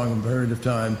just as long a period of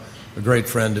time a great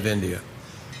friend of India.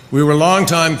 We were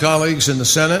longtime colleagues in the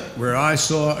Senate, where I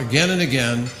saw again and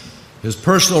again his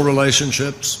personal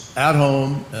relationships at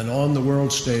home and on the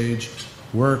world stage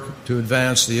work to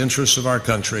advance the interests of our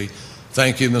country.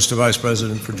 Thank you, Mr. Vice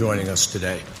President, for joining us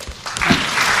today.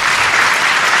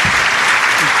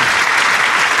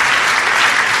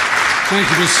 Thank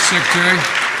you, Mr. Secretary.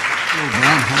 Oh,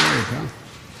 Bob, how are you, pal?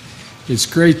 It's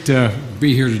great to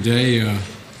be here today.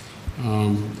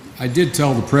 I did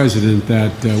tell the president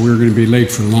that we were going to be late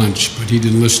for lunch, but he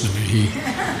didn't listen to me.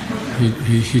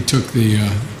 He took the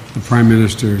prime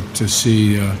minister to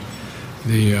see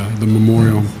the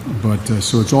memorial, but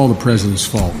so it's all the president's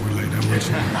fault we're late. I want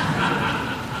you.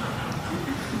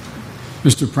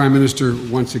 Mr. Prime Minister,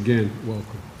 once again,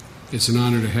 welcome. It's an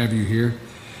honor to have you here.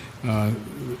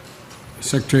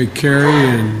 Secretary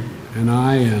Kerry and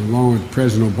I, along with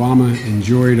President Obama,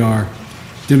 enjoyed our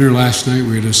dinner last night.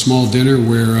 We had a small dinner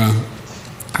where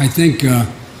I think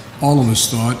all of us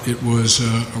thought it was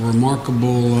a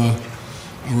remarkable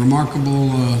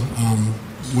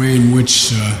way in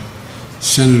which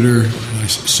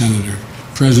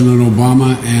President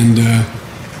Obama and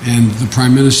the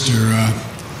Prime Minister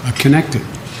connected,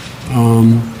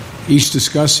 each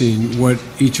discussing what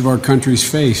each of our countries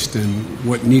faced and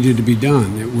what needed to be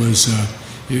done. It was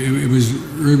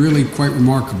really quite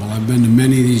remarkable. I've been to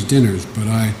many of these dinners, but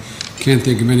I can't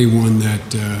think of anyone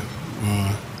that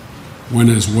went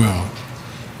as well.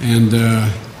 And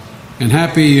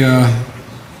happy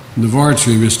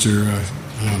Navratri, Mr.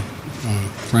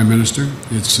 Prime Minister.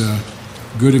 It's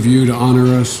good of you to honor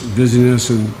us, visiting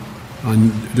us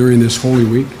during this Holy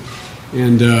Week.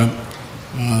 And the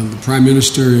Prime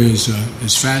Minister is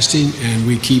fasting, and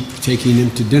we keep taking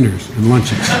him to dinners and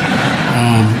lunches.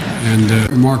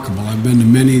 Remarkable. I've been to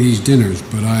many of these dinners,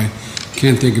 but I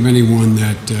can't think of anyone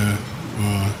that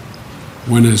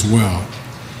went as well.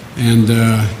 And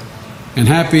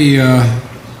happy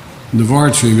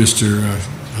Navratri, Mr.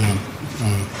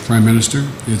 Prime Minister.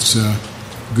 It's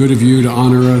good of you to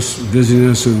honor us, visiting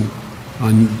us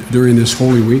during this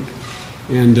Holy Week.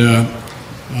 And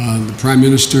the Prime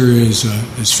Minister is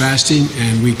fasting,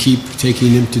 and we keep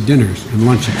taking him to dinners and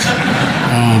lunches.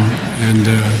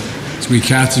 As we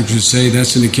Catholics would say,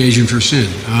 that's an occasion for sin.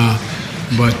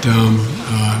 But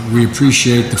we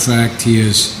appreciate the fact he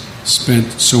has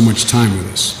spent so much time with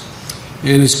us.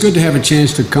 And it's good to have a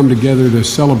chance to come together to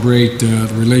celebrate the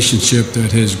relationship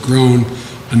that has grown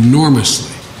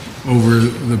enormously over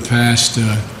the past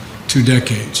 2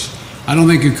 decades. I don't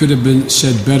think it could have been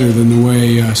said better than the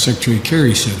way Secretary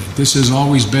Kerry said it. This has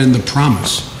always been the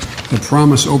promise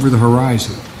over the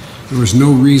horizon. There was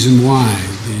no reason why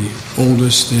the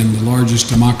oldest and the largest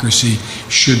democracy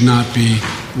should not be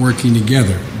working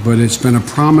together. But it's been a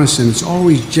promise, and it's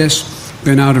always just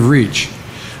been out of reach.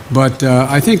 But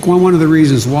I think one of the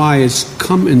reasons why it's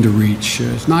come into reach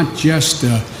is not just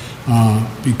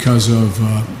because of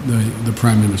the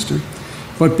Prime Minister,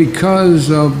 but because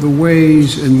of the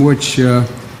ways in which the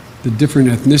different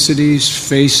ethnicities,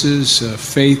 faces,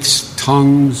 faiths,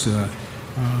 tongues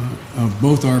of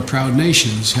both our proud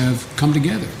nations have come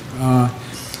together.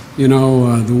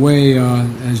 The way,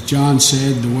 as John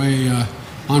said, the way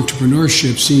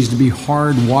entrepreneurship seems to be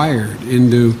hardwired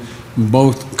into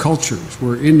both cultures,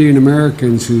 where Indian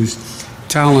Americans whose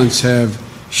talents have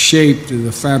shaped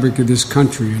the fabric of this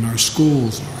country, and our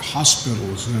schools, our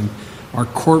hospitals, and our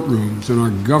courtrooms, and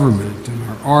our government, and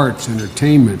our arts,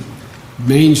 entertainment,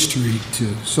 Main Street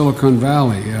to Silicon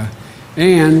Valley,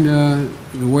 and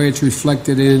the way it's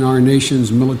reflected in our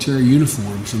nation's military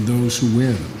uniforms and those who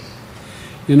wear them.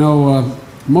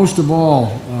 Most of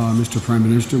all, Mr. Prime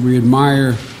Minister, we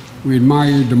admire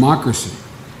your democracy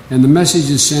and the message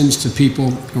it sends to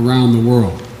people around the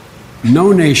world.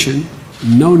 No nation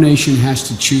has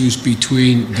to choose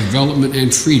between development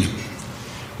and freedom.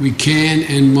 We can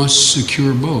and must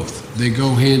secure both. They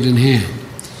go hand in hand.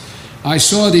 I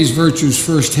saw these virtues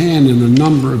firsthand in a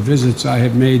number of visits I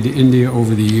have made to India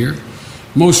over the year.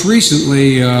 Most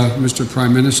recently, Mr.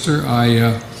 Prime Minister,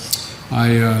 I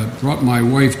brought my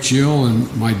wife Jill and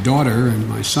my daughter and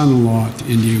my son-in-law to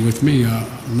India with me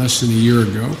less than a year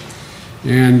ago.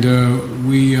 And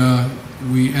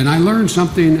I learned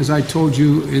something, as I told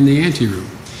you, in the anteroom.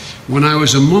 When I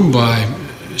was in Mumbai,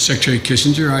 Secretary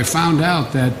Kissinger, I found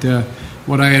out that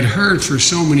what I had heard for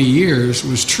so many years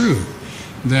was true,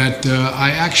 that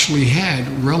I actually had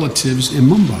relatives in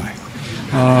Mumbai,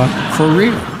 for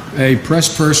real. A press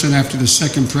person, after the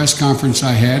second press conference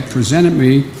I had, presented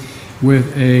me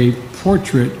with a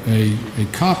portrait, a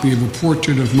copy of a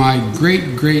portrait of my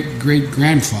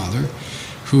great-great-great-grandfather,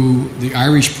 who the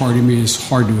Irish part of me is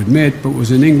hard to admit, but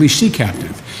was an English sea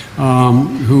captain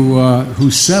who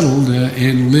settled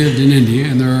and lived in India,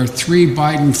 and there are 3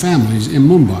 Biden families in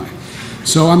Mumbai.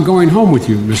 So I'm going home with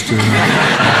you, Mr.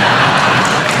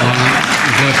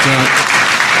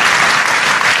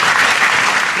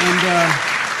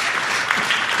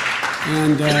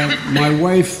 My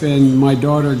wife and my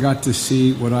daughter got to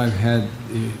see what I've had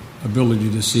the ability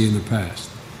to see in the past.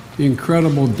 The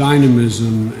incredible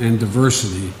dynamism and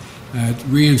diversity that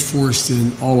reinforced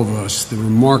in all of us the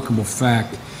remarkable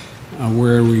fact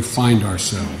where we find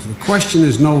ourselves. The question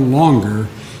is no longer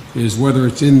is whether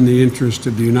it's in the interest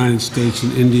of the United States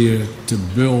and India to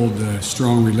build a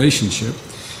strong relationship.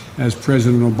 As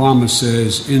President Obama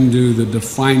says, into the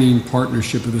defining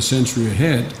partnership of the century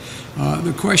ahead.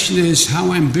 The question is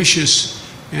how ambitious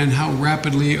and how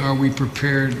rapidly are we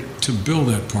prepared to build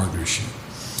that partnership?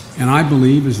 And I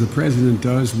believe, as the President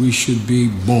does, we should be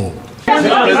bold.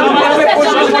 Mr.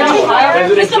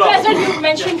 President, you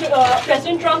mentioned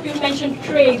President Trump. You mentioned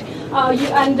trade,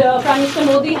 and Prime Minister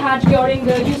Modi had during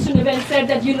the Houston event said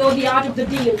that you know the art of the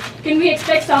deal. Can we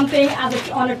expect something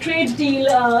on a trade deal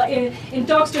in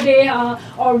talks today,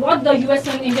 or what the U.S.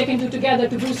 and India can do together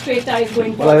to boost trade ties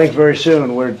going forward? Well, I think very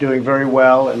soon. We're doing very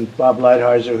well, and Bob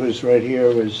Lighthizer, who's right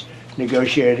here, was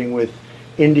negotiating with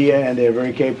India, and they're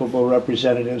very capable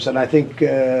representatives. And I think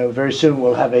very soon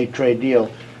we'll have a trade deal.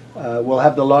 We'll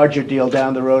have the larger deal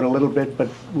down the road a little bit, but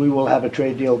we will have a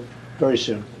trade deal very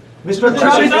soon. Mr.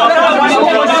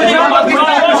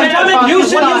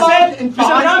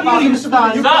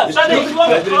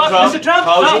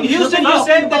 Trump, Houston, you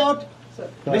said that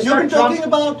you've been talking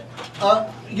about,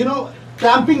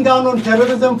 clamping down on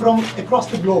terrorism from across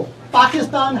the globe.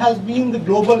 Pakistan has been the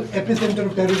global epicenter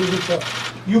of terrorism, sir.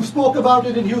 You've spoke about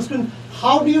it in Houston.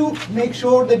 How do you make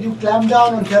sure that you clamp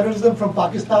down on terrorism from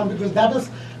Pakistan? Because that is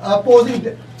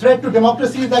posing threat to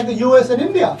democracies like the US and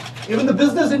India. Even the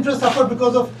business interests suffer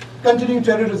because of continuing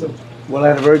terrorism. Well, I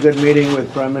had a very good meeting with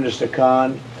Prime Minister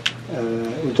Khan.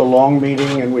 It was a long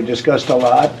meeting, and we discussed a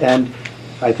lot. And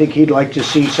I think he'd like to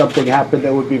see something happen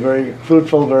that would be very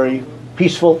fruitful, very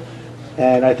peaceful.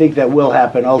 And I think that will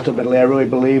happen ultimately. I really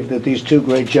believe that these 2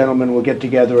 great gentlemen will get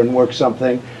together and work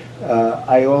something.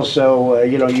 I also,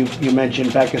 you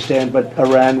mentioned Pakistan, but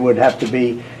Iran would have to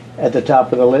be at the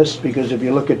top of the list, because if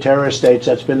you look at terrorist states,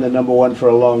 that's been the number 1 for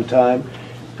a long time.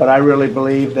 But I really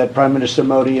believe that Prime Minister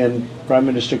Modi and Prime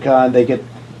Minister Khan, they get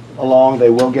along, they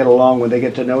will get along when they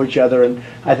get to know each other, and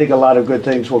I think a lot of good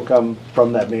things will come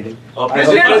from that meeting.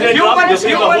 President Trump, this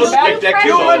is the most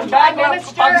spectacular.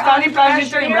 Pakistani Prime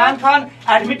Minister Imran Khan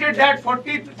admitted that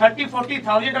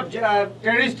 40,000 of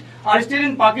terrorists are still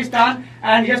in Pakistan,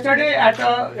 and yesterday at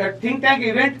a think tank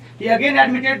event, he again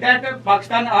admitted that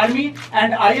Pakistan Army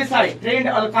and ISI trained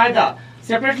Al-Qaeda.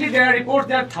 Separately, there are reports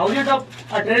that thousands of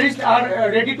terrorists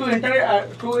are ready to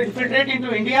infiltrate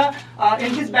into India.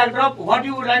 In this backdrop, what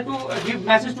you would like to give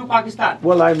message to Pakistan?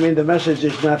 Well, I mean, the message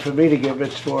is not for me to give;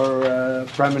 it's for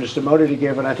Prime Minister Modi to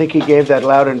give, and I think he gave that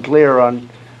loud and clear on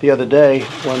the other day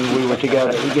when we were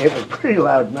together. He gave a pretty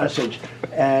loud message,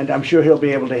 and I'm sure he'll be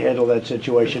able to handle that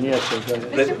situation. Yes, sir. Go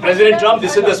ahead. President Trump,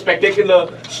 this is the spectacular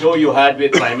show you had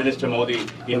with Prime Minister Modi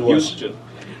in Houston.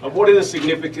 What is the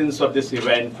significance of this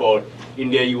event for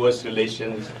India-US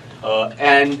relations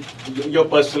and your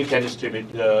personal chemistry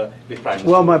with Prime Minister?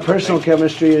 Well, my personal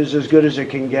chemistry is as good as it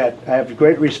can get. I have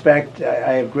great respect,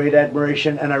 I have great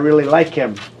admiration, and I really like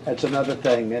him. That's another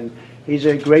thing. And he's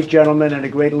a great gentleman and a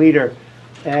great leader.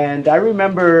 And I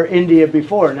remember India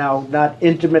before, now not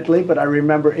intimately, but I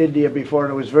remember India before,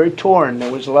 and it was very torn.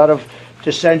 There was a lot of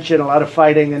dissension, a lot of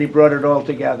fighting, and he brought it all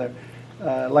together.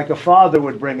 Like a father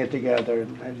would bring it together.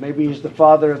 And maybe he's the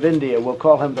father of India. We'll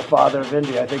call him the father of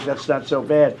India. I think that's not so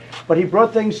bad. But he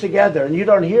brought things together, and you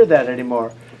don't hear that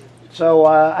anymore. So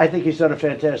I think he's done a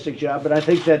fantastic job. And I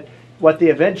think that what the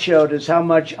event showed is how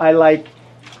much I like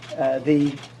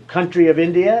the country of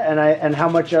India, and how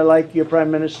much I like your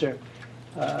Prime Minister.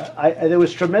 There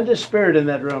was tremendous spirit in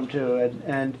that room, too.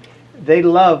 And they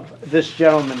love this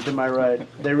gentleman to my right.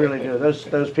 They really do.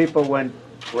 Those people went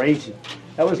crazy.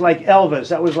 That was like Elvis.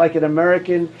 That was like an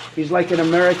American. He's like an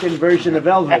American version of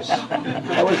Elvis.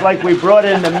 That was like we brought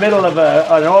in the middle of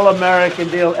an all-American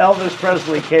deal. Elvis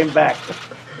Presley came back.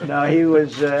 No, he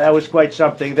was. That was quite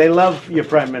something. They love your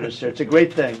Prime Minister. It's a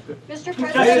great thing. Mr.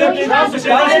 President, in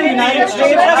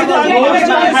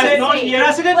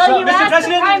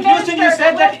Houston, you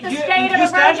said that you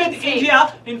stand with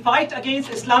India in fight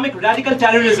against Islamic radical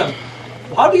terrorism.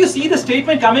 How do you see the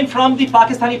statement coming from the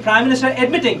Pakistani Prime Minister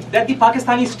admitting that the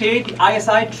Pakistani state, the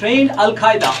ISI, trained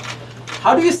Al-Qaeda?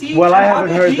 How do you see? Well, I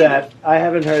haven't heard that. I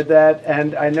haven't heard that,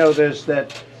 and I know this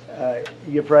that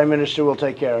your prime minister will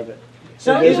take care of it.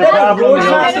 So if there's a problem,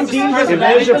 he'll take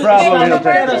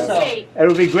care of it. It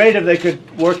would be great if they could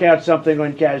work out something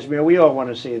on Kashmir. We all want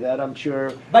to see that, I'm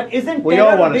sure. But isn't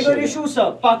terror a bigger issue,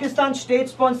 sir? Pakistan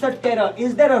state-sponsored terror.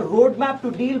 Is there a roadmap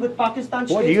to deal with Pakistan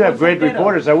state-sponsored terror? You have great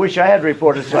reporters. I wish I had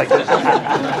reporters like this.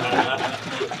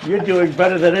 You're doing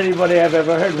better than anybody I've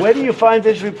ever heard. Where do you find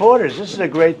these reporters? This is a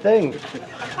great thing.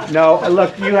 No,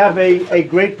 look, you have a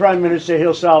great prime minister.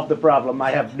 He'll solve the problem.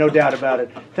 I have no doubt about it.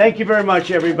 Thank you very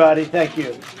much, everybody. Thank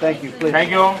you. Thank you. Please.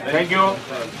 Thank you. Thank you.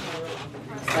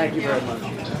 Thank you very much.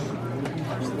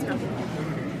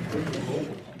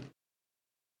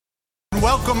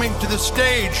 Welcoming to the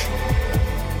stage,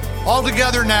 all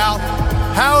together now,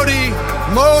 Howdy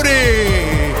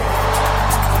Modi.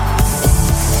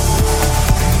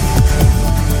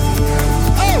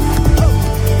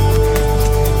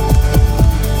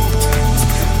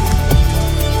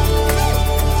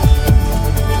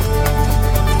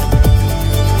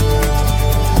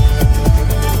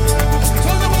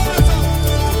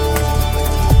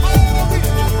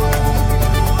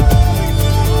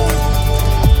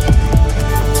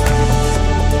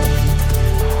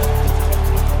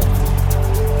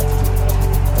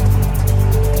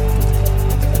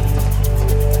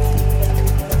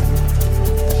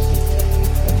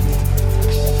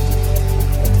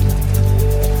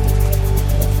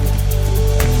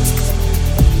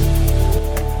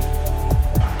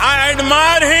 I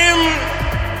admire him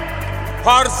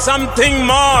for something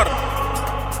more.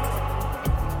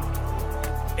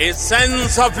 A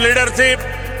sense of leadership,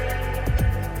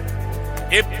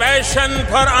 a passion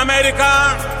for America,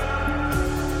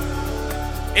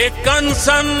 a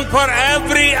concern for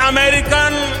every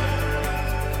American,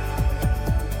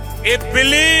 a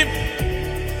belief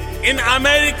in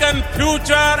American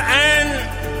future and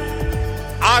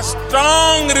a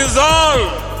strong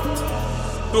resolve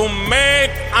to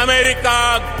make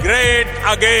America great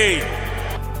again.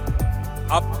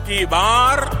 अब की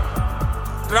बार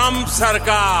Trump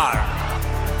सरकार.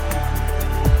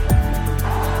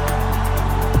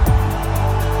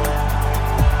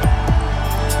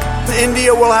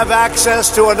 India will have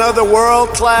access to another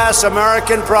world-class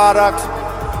American product,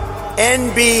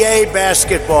 NBA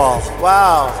basketball.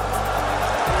 Wow.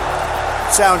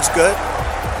 Sounds good.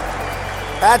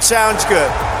 That sounds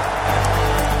good.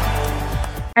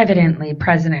 Evidently,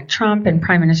 President Trump and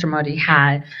Prime Minister Modi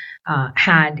had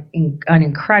an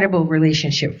incredible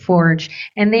relationship forged,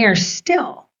 and they are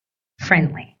still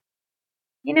friendly.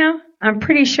 You know, I'm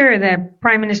pretty sure that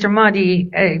Prime Minister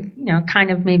Modi, kind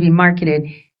of maybe marketed,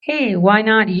 hey, why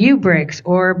not you BRICS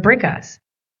or BRICS?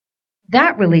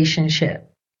 That relationship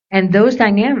and those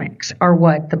dynamics are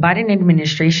what the Biden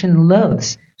administration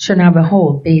loathes. So now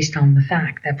behold, based on the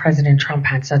fact that President Trump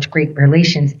had such great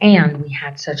relations and we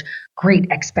had such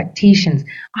great expectations,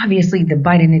 obviously the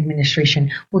Biden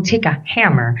administration will take a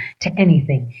hammer to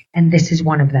anything, and this is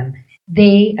one of them.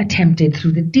 They attempted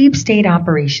through the deep state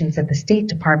operations that the State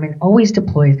Department always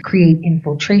deploys, create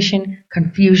infiltration,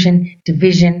 confusion,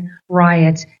 division,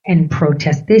 riots, and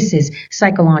protests. This is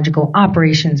psychological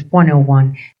operations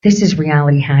 101. This is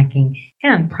reality hacking.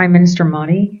 And Prime Minister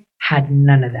Modi had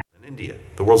none of that. India,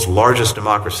 the world's largest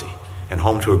democracy and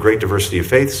home to a great diversity of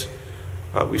faiths,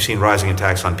 we've seen rising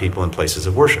attacks on people in places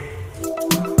of worship.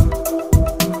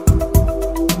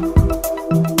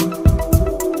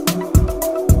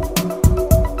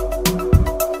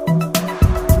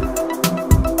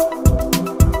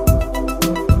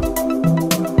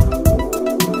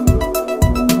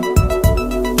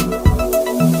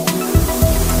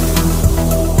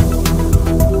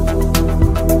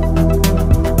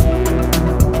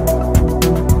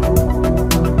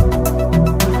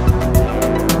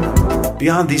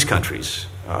 Beyond these countries,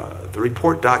 the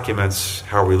report documents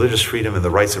how religious freedom and the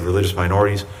rights of religious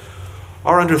minorities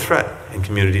are under threat in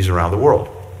communities around the world.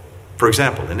 For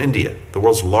example, in India, the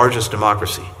world's largest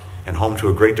democracy and home to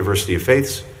a great diversity of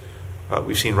faiths,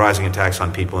 we've seen rising attacks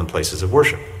on people in places of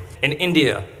worship. In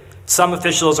India, some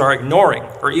officials are ignoring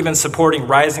or even supporting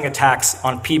rising attacks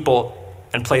on people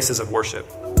and places of worship.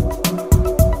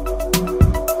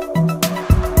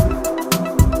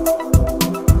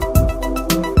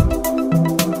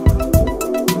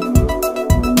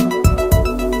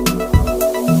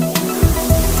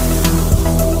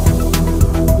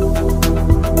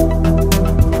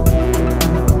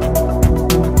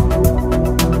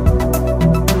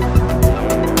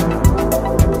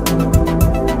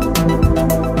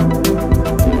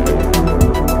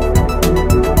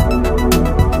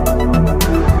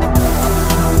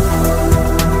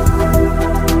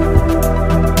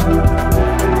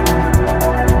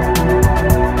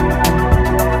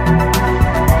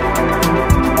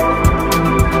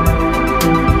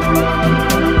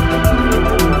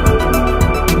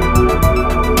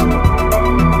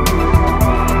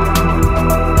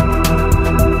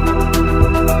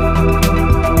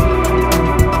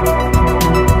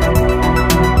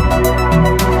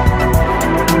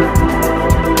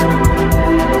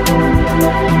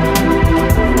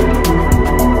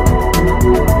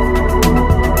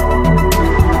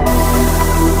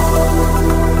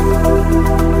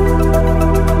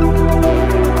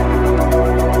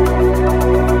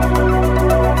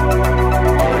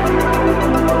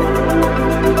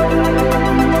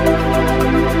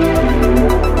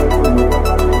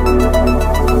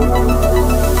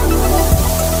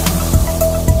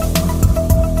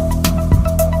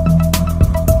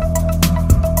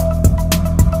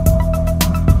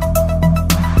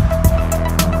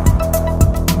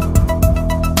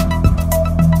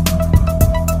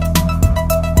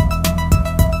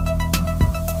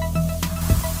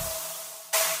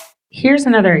 Here's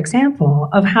another example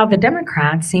of how the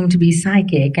Democrats seem to be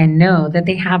psychic and know that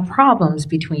they have problems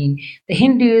between the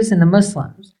Hindus and the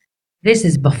Muslims. This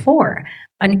is before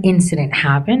an incident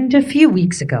happened a few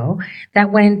weeks ago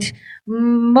that went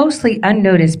mostly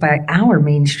unnoticed by our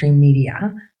mainstream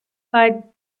media. But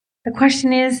the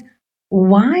question is,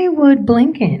 why would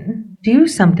Blinken do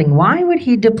something? Why would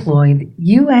he deploy the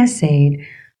U.S. aid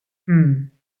and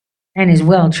his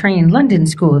well-trained London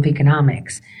School of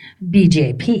Economics,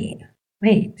 BJP?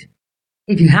 Wait,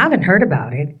 if you haven't heard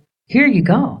about it, here you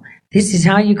go. This is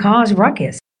how you cause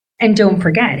ruckus. And don't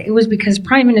forget, it was because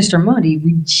Prime Minister Modi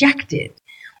rejected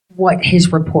what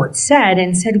his report said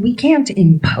and said we can't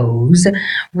impose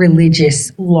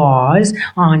religious laws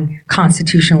on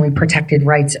constitutionally protected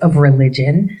rights of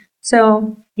religion.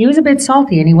 So he was a bit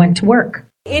salty and he went to work.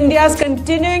 India is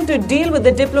continuing to deal with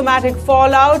the diplomatic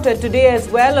fallout today as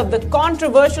well of the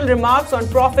controversial remarks on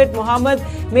Prophet Muhammad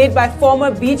made by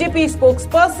former BJP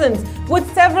spokespersons,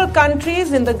 with several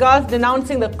countries in the Gulf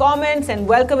denouncing the comments and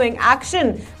welcoming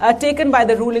action taken by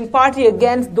the ruling party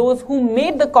against those who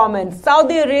made the comments.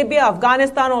 Saudi Arabia,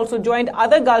 Afghanistan also joined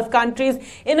other Gulf countries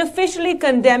in officially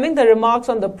condemning the remarks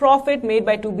on the Prophet made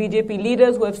by two BJP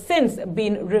leaders who have since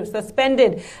been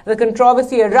suspended. The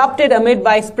controversy erupted amid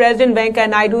Vice President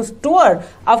Venkaiah Naidu's tour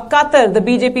of Qatar. The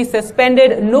BJP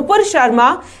suspended Nupur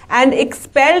Sharma and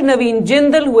expelled Naveen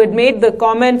Jindal, who had made the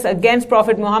comments against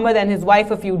Prophet Muhammad and his wife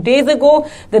a few days ago.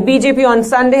 The BJP on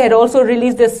Sunday had also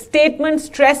released a statement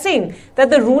stressing that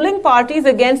the ruling party is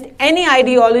against any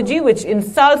ideology which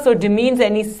insults or demeans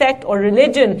any sect or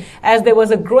religion, as there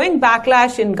was a growing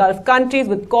backlash in Gulf countries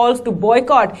with calls to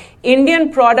boycott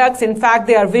Indian products. In fact,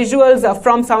 there are visuals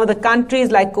from some of the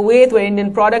countries like Kuwait where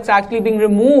Indian products are actually being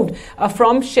removed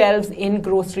from shelves in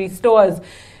grocery stores.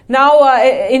 Now,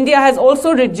 India has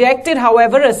also rejected,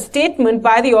 however, a statement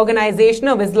by the Organization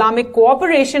of Islamic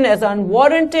Cooperation as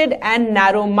unwarranted and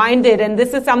narrow-minded. And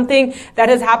this is something that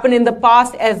has happened in the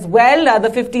past as well. The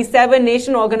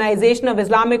 57-nation Organization of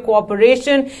Islamic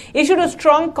Cooperation issued a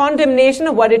strong condemnation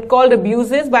of what it called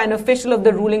abuses by an official of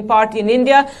the ruling party in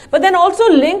India, but then also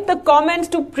linked the comments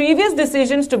to previous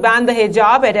decisions to ban the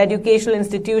hijab at educational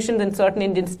institutions in certain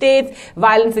Indian states,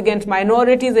 violence against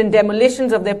minorities, and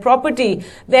demolitions of their property.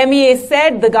 The MEA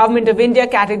said the government of India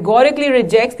categorically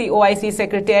rejects the OIC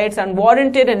Secretariat's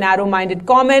unwarranted and narrow-minded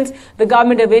comments. The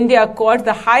government of India accords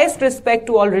the highest respect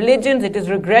to all religions. It is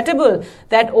regrettable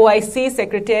that OIC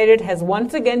Secretariat has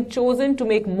once again chosen to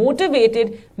make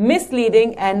motivated,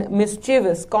 misleading and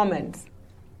mischievous comments.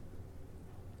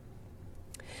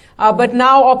 But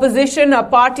now opposition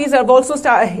parties have also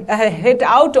hit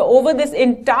out over this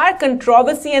entire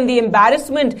controversy and the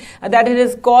embarrassment that it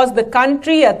has caused the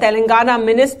country. Telangana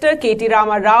Minister K.T.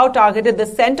 Rama Rao targeted the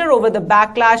centre over the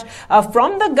backlash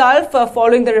from the Gulf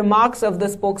following the remarks of the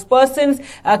spokespersons.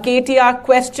 KTR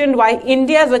questioned why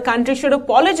India as a country should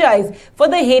apologize for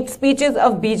the hate speeches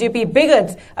of BJP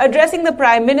bigots. Addressing the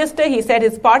Prime Minister, he said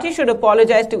his party should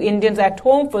apologize to Indians at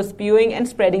home for spewing and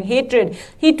spreading hatred.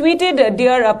 He tweeted,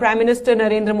 "Dear Prime Minister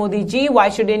Narendra Modi ji, why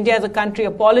should India as a country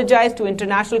apologize to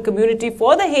international community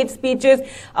for the hate speeches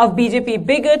of BJP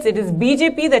bigots? It is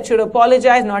BJP that should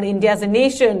apologize, not India as a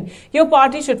nation. Your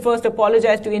party should first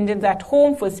apologize to Indians at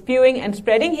home for spewing and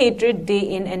spreading hatred day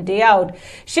in and day out."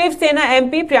 Shiv Sena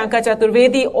MP Priyanka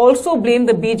Chaturvedi also blamed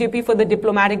the BJP for the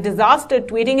diplomatic disaster,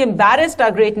 tweeting, "Embarrassed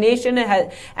our great nation,"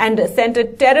 and sent a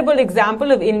terrible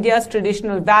example of India's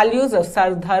traditional values of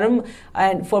Sardharm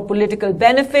and for political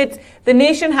benefits. The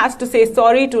nation has to say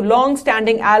sorry to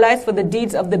long-standing allies for the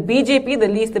deeds of the BJP. The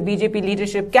least the BJP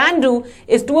leadership can do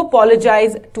is to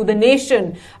apologize to the nation.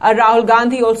 Rahul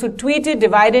Gandhi also tweeted,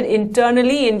 "Divided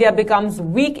internally, India becomes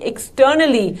weak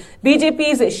externally.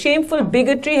 BJP's shameful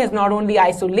bigotry has not only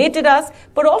isolated us,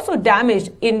 but also damaged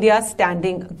India's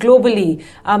standing globally."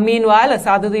 Meanwhile,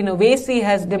 Asaduddin Owaisi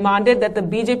has demanded that the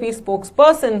BJP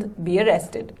spokesperson be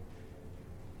arrested.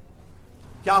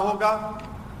 क्या होगा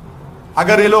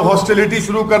अगर ये लोग hostility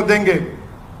शुरू कर देंगे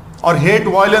और hate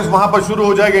violence वहां पर शुरू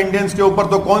हो जाएगा इंडियंस के ऊपर,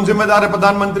 तो कौन जिम्मेदार है?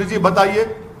 प्रधानमंत्री जी बताइए।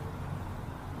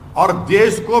 और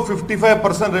देश को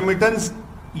 55% रेमिटेंस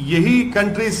यही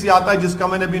कंट्रीज से आता है जिसका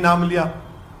मैंने भी नाम लिया।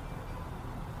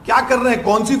 क्या कर रहे हैं?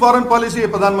 कौन सी फॉरेन पॉलिसी है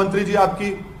प्रधानमंत्री जी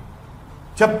आपकी?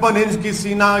 56 इंच की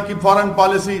सीना की फॉरेन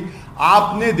पॉलिसी।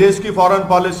 आपने देश की फॉरेन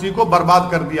पॉलिसी को बर्बाद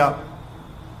कर दिया।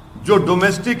 जो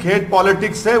डोमेस्टिक हेट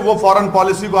पॉलिटिक्स है वो फॉरेन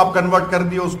पॉलिसी को आप कन्वर्ट कर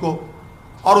दिए उसको,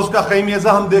 और उसका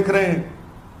खैमियाजा हम देख रहे हैं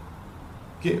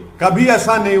कि कभी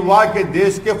ऐसा नहीं हुआ कि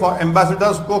देश के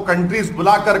एम्बेसडर्स को कंट्रीज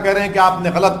बुलाकर कह रहे हैं कि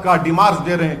आपने गलत कहा, डिमार्च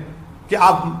दे रहे हैं कि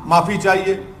आप माफी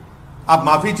चाहिए, आप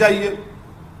माफी चाहिए।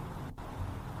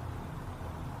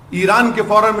 ईरान के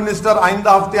फॉरेन मिनिस्टर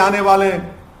आइंदा हफ्ते आने वाले हैं।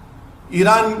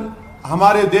 ईरान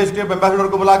हमारे देश के एम्बेसडर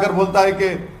को बुलाकर बोलता है कि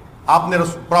आपने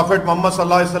प्रॉफेट मोहम्मद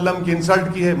सल्लल्लाहु अलैहि वसल्लम की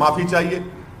इंसल्ट की है, माफी चाहिए।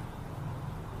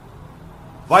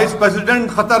 वाइस प्रेसिडेंट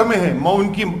खतर में है,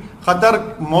 उनकी खतर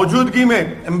मौजूदगी में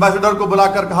एम्बेसडर को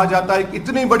बुलाकर कहा जाता है कि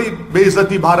इतनी बड़ी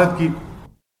बेइज्जती भारत की।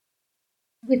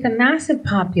 With a massive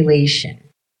population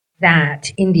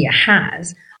that India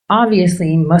has,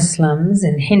 obviously Muslims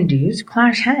and Hindus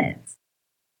clash heads.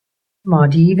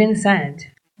 Modi even said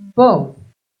both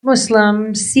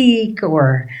Muslim, Sikh,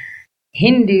 or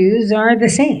Hindus are the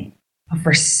same. But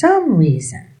for some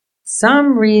reason,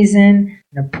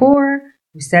 Nupur,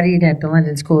 who studied at the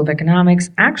London School of Economics,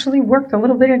 actually worked a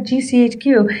little bit at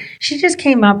GCHQ. She just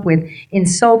came up with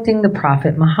insulting the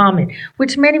Prophet Muhammad,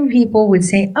 which many people would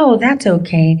say, oh, that's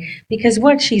okay, because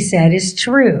what she said is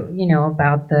true,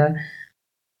 about the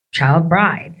child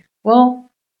bride. Well,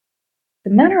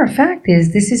 the matter of fact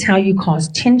is, this is how you cause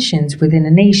tensions within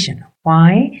a nation.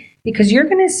 Why? Because you're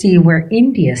going to see where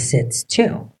India sits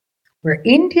too. Where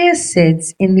India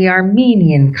sits in the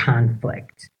Armenian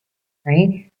conflict,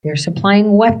 right? They're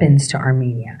supplying weapons to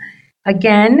Armenia.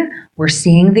 Again, we're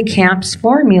seeing the camps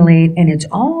formulate, and it's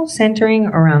all centering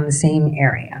around the same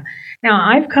area. Now,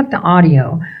 I've cut the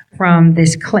audio from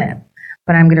this clip,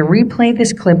 but I'm going to replay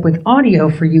this clip with audio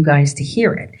for you guys to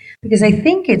hear it, because I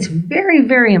think it's very,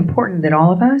 very important that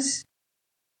all of us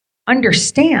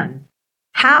understand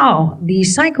how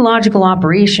these psychological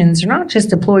operations are not just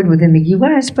deployed within the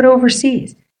U.S., but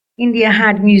overseas. India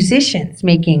had musicians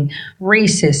making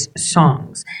racist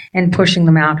songs and pushing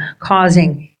them out,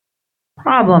 causing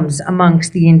problems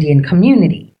amongst the Indian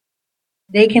community.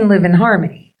 They can live in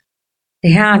harmony.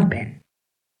 They have been.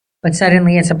 But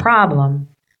suddenly it's a problem.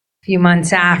 A few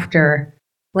months after,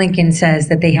 Blinken says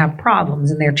that they have problems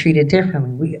and they're treated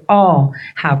differently. We all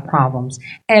have problems.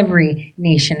 Every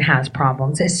nation has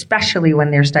problems, especially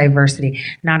when there's diversity,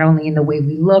 not only in the way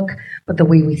we look, but the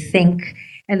way we think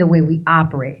and the way we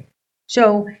operate.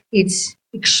 So it's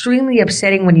extremely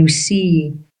upsetting when you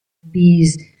see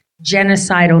these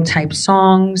genocidal type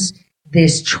songs,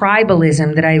 this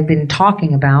tribalism that I've been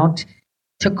talking about,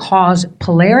 to cause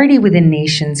polarity within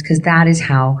nations, because that is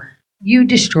how you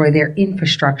destroy their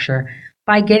infrastructure,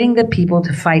 by getting the people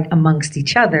to fight amongst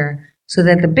each other so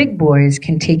that the big boys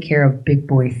can take care of big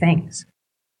boy things.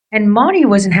 And Modi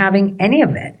wasn't having any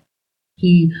of it.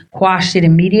 He quashed it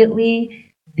immediately.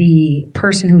 The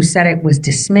person who said it was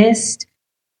dismissed,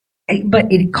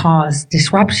 but it caused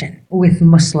disruption with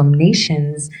Muslim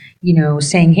nations,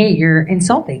 saying, hey, you're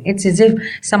insulting. It's as if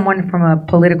someone from a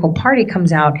political party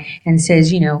comes out and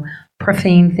says,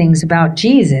 profane things about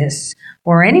Jesus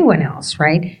or anyone else,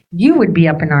 right? You would be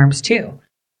up in arms too.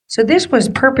 So this was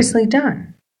purposely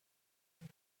done.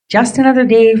 Just another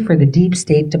day for the Deep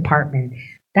State Department.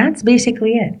 That's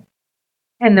basically it.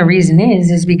 And the reason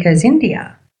is because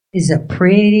India is a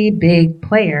pretty big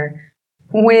player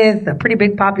with a pretty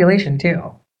big population too.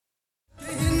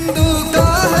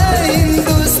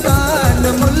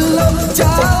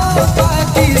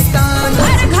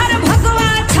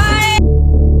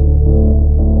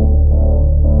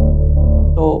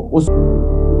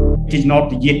 It is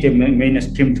not yet a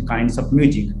mainstream kinds of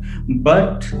music,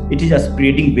 but it is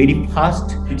spreading very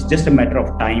fast. It's just a matter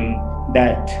of time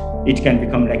that it can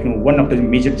become like one of the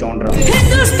major genres.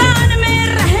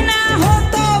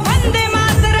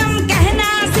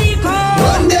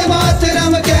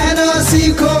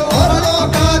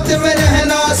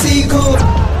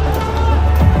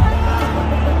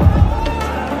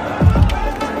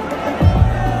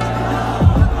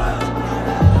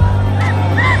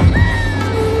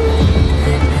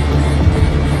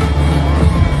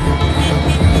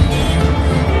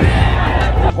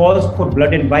 Calls for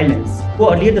blood and violence.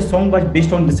 So earlier the song was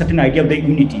based on the certain idea of the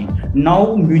unity.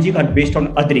 Now music are based on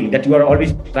othering, that you are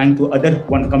always trying to other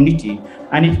one community,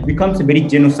 and it becomes a very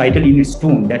genocidal in its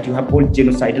tone, that you have whole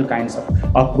genocidal kinds of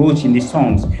approach in these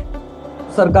songs.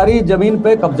 सरकारी जमीन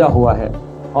पे कब्जा हुआ है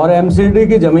और MCD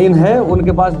की जमीन है,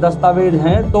 उनके पास दस्तावेज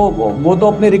हैं, तो वो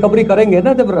तो अपनी रिकवरी करेंगे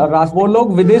ना। जब वो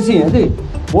लोग विदेशी हैं जी,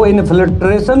 वो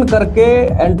इन्फिल्ट्रेशन करके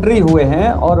एंट्री हुए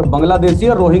हैं, और बांग्लादेशी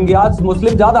और रोहिंग्याज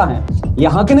मुस्लिम ज्यादा हैं,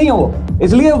 यहाँ के नहीं है वो,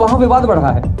 इसलिए वहां विवाद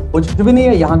बढ़ा है। कुछ भी नहीं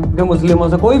है, यहाँ के मुस्लिमों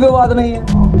से कोई विवाद नहीं है।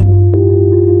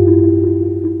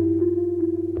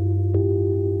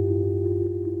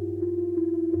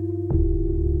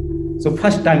 So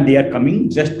first time they are coming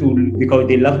just because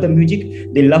they love the music,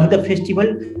 they love the festival,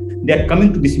 they are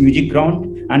coming to this music ground,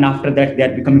 and after that they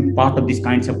are becoming part of these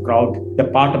kinds of crowd, the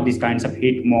part of these kinds of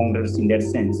hate mongers in their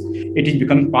sense. It is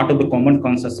becoming part of the common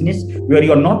consciousness where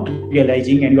you are not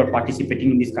realizing and you are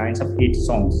participating in these kinds of hate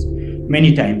songs.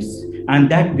 Many times And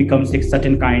that becomes a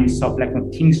certain kinds of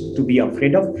things to be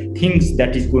afraid of, things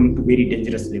that is going to very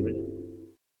dangerous level.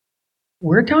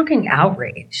 We're talking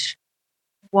outrage.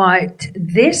 What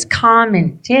this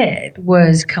comment did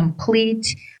was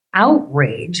complete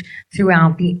outrage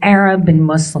throughout the Arab and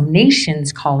Muslim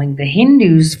nations, calling the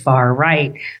Hindus far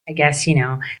right. I guess, you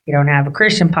don't have a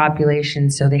Christian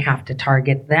population, so they have to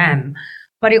target them.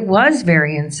 But it was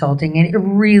very insulting, and it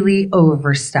really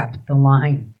overstepped the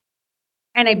line.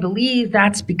 And I believe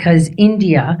that's because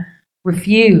India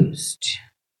refused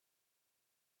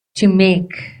to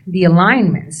make the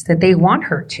alignments that they want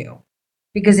her to.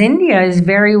 Because India is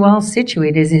very well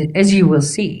situated, as you will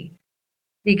see.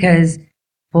 Because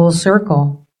full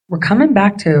circle, we're coming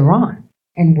back to Iran.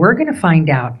 And we're going to find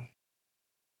out,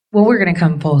 we're going to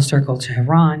come full circle to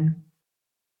Iran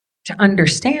to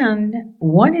understand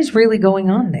what is really going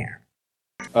on there.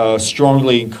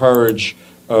 Strongly encourage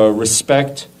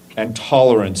respect and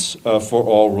tolerance for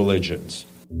all religions.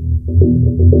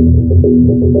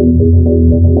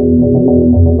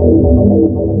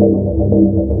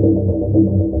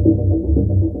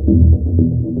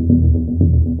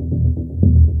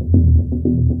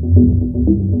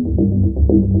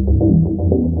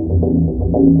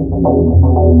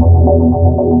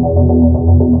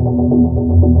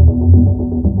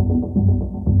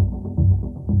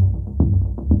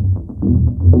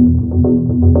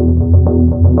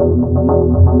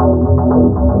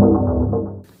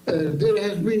 There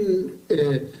has been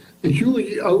a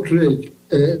huge outrage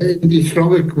in the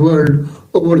Islamic world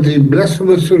over the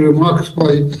blasphemous remarks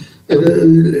by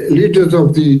leaders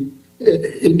of the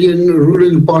Indian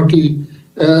ruling party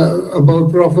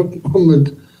about Prophet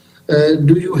Muhammad.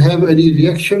 Do you have any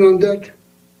reaction on that?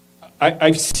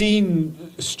 I've seen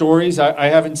stories. I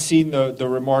haven't seen the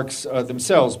remarks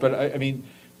themselves, but I mean,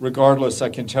 regardless, I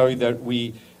can tell you that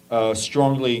we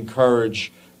strongly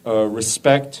encourage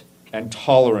respect and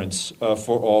tolerance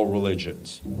for all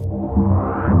religions.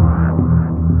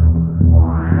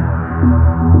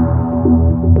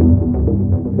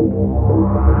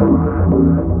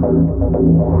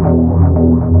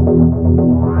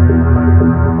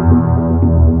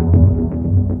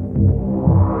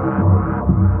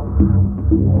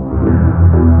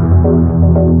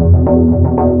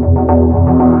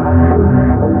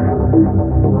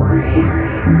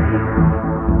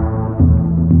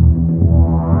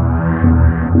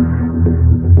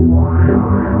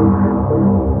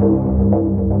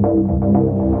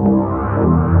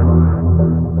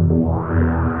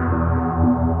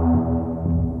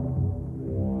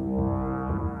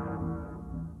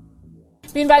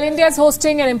 Meanwhile, India is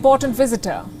hosting an important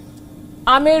visitor,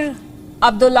 Amir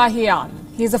Abdullahian.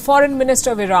 He's a foreign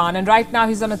minister of Iran, and right now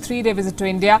he's on a 3-day visit to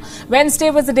India. Wednesday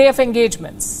was the day of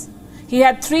engagements. He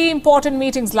had 3 important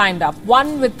meetings lined up,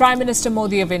 one with Prime Minister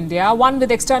Modi of India, one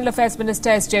with External Affairs Minister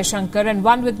S. Jaishankar, and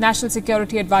one with National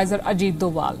Security Advisor Ajit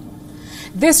Doval.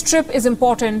 This trip is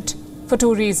important for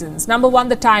 2 reasons. Number one,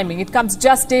 the timing. It comes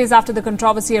just days after the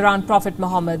controversy around Prophet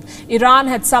Muhammad. Iran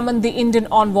had summoned the Indian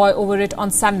envoy over it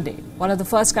on Sunday, one of the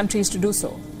first countries to do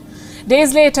so.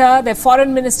 Days later, their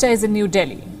foreign minister is in New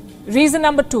Delhi. Reason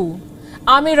number 2,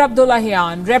 Amir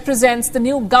Abdullahian represents the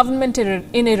new government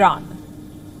in Iran,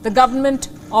 the government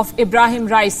of Ibrahim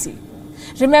Raisi.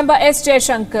 Remember, S.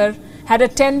 Jaishankar had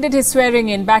attended his swearing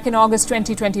in back in August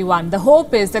 2021. The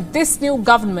hope is that this new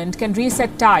government can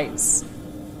reset ties.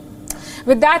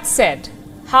 With that said,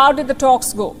 how did the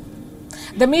talks go?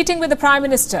 The meeting with the Prime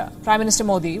Minister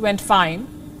Modi, went fine.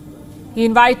 The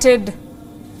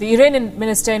Iranian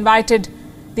minister invited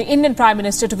the Indian Prime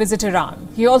Minister to visit Iran.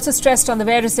 He also stressed on the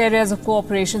various areas of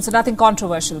cooperation, so nothing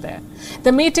controversial there.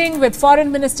 The meeting with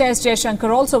Foreign Minister S. Jaishankar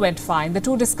also went fine. The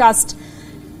two discussed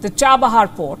the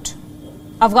Chabahar port,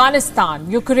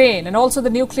 Afghanistan, Ukraine, and also the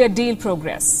nuclear deal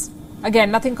progress.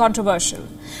 Again, nothing controversial.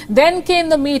 Then came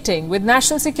the meeting with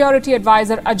National Security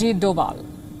Advisor Ajit Doval.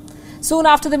 Soon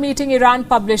after the meeting, Iran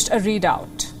published a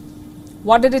readout.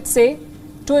 What did it say?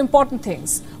 2 important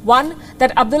things. 1,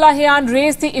 that Abdullahian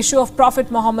raised the issue of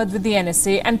Prophet Muhammad with the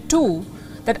NSA, and 2,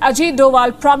 that Ajit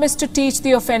Doval promised to teach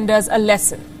the offenders a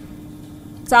lesson.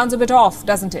 Sounds a bit off,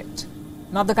 doesn't it?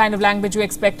 Not the kind of language you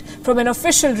expect from an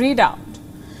official readout.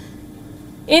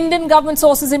 Indian government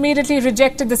sources immediately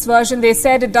rejected this version. They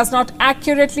said it does not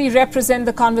accurately represent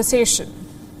the conversation.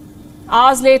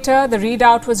 Hours later, the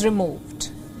readout was removed.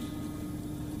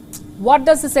 What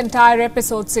does this entire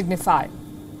episode signify?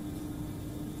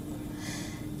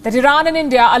 That Iran and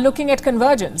India are looking at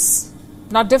convergence,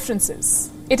 not differences.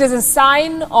 It is a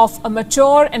sign of a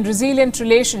mature and resilient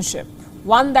relationship,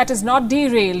 one that is not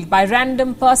derailed by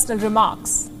random personal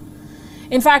remarks.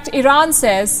 In fact, Iran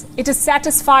says it is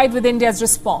satisfied with India's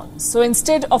response. So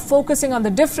instead of focusing on the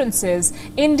differences,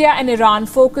 India and Iran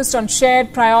focused on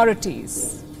shared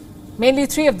priorities. Mainly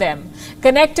three of them: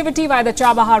 connectivity via the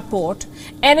Chabahar port,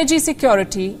 energy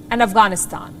security, and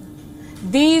Afghanistan.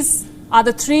 These are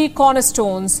the three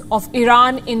cornerstones of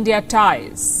Iran-India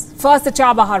ties. First, the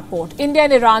Chabahar port. India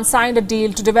and Iran signed a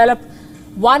deal to develop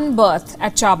one berth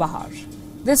at Chabahar.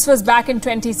 This was back in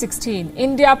 2016.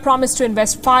 India promised to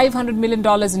invest $500 million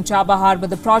in Chabahar, but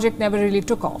the project never really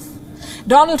took off.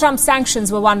 Donald Trump's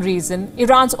sanctions were one reason.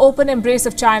 Iran's open embrace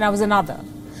of China was another.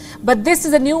 But this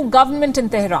is a new government in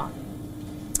Tehran,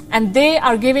 and they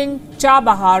are giving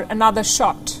Chabahar another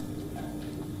shot.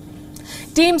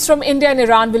 Teams from India and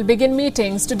Iran will begin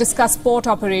meetings to discuss port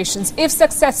operations. If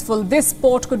successful, this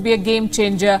port could be a game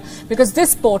changer because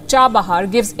this port,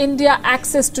 Chabahar, gives India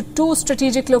access to two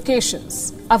strategic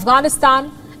locations,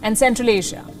 Afghanistan and Central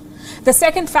Asia. The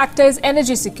second factor is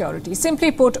energy security.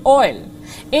 Simply put, oil.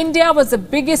 India was the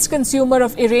biggest consumer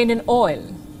of Iranian oil.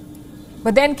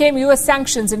 But then came US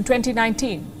sanctions in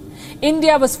 2019.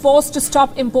 India was forced to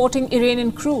stop importing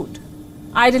Iranian crude.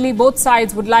 Ideally, both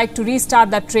sides would like to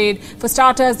restart that trade. For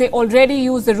starters, they already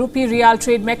use the rupee-rial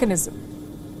trade mechanism.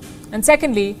 And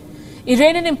secondly,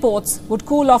 Iranian imports would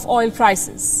cool off oil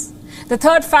prices. The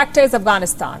third factor is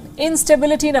Afghanistan.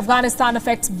 Instability in Afghanistan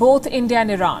affects both India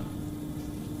and Iran.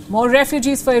 More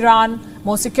refugees for Iran,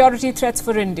 more security threats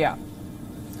for India.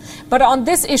 But on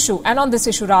this issue,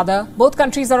 both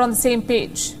countries are on the same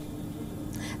page.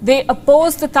 They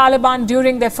opposed the Taliban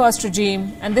during their first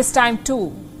regime, and this time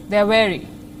too, they are wary.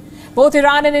 Both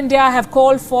Iran and India have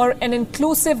called for an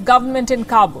inclusive government in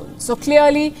Kabul. So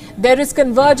clearly, there is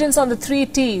convergence on the three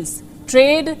T's: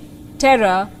 trade,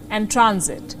 terror, and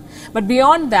transit. But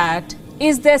beyond that,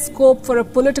 is there scope for a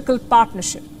political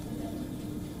partnership?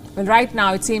 Well, right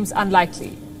now, it seems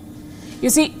unlikely. You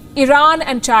see, Iran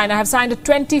and China have signed a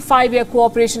 25-year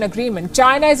cooperation agreement.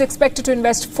 China is expected to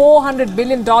invest $400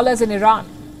 billion in Iran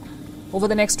over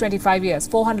the next 25 years.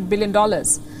 $400 billion.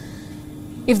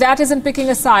 If that isn't picking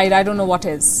a side, I don't know what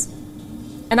is.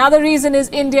 Another reason is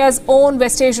India's own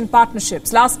West Asian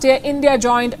partnerships. Last year, India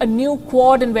joined a new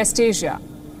Quad in West Asia.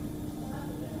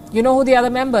 You know who the other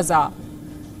members are?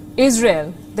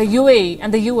 Israel, the UAE,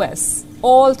 and the US.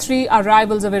 All three are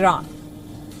rivals of Iran.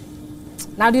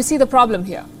 Now, do you see the problem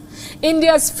here?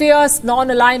 India's fierce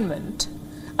non-alignment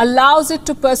allows it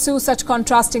to pursue such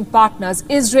contrasting partners,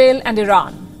 Israel and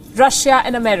Iran, Russia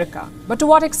and America. But to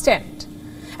what extent?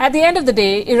 At the end of the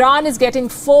day, Iran is getting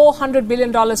 $400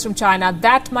 billion from China.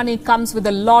 That money comes with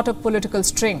a lot of political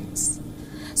strings.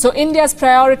 So India's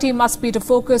priority must be to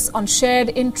focus on shared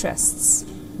interests,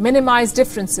 minimize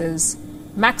differences,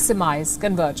 maximize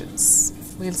convergence.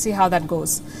 We'll see how that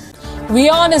goes.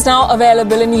 WION is now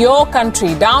available in your country.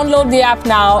 Download the app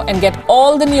now and get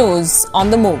all the news on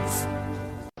the move.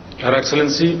 Your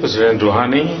Excellency, President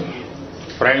Rouhani,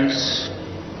 friends,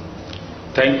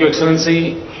 thank you,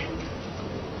 Excellency,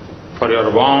 for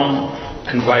your warm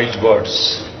and wise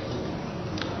words.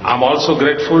 I'm also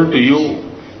grateful to you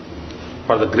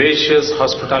for the gracious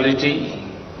hospitality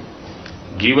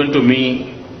given to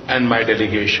me and my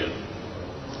delegation.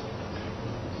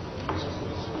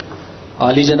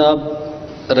 عالی جناب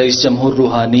رئیس جمهور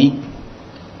روحانی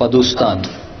و دوستان،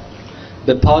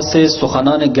 به پاس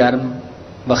سخنان گرم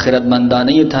و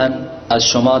خردمندانه تان از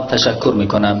شما تشکر می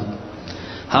کنم.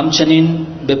 همچنین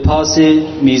به پاس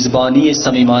میزبانی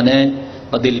صمیمانه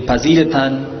و دلپذیر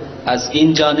تان از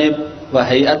این جانب و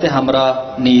هیئت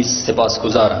همراه نیز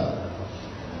سپاسگزارم.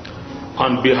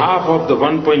 On behalf of the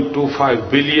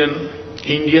 1.25 billion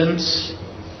Indians,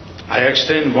 I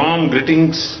extend warm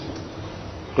greetings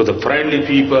to the friendly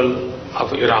people of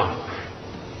Iran.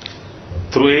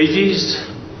 Through ages,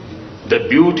 the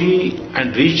beauty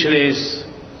and richness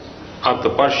of the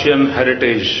Persian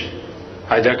heritage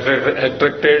has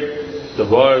attracted the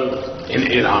world in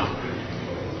Iran.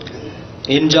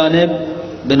 این جانب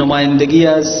به نمایندگی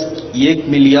از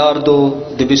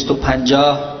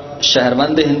 1,250,000,000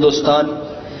 شهروند هندوستان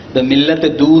به ملت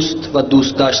دوست و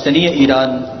دوست داشتنی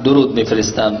ایران درود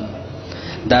می‌فرستم.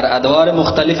 در ادوار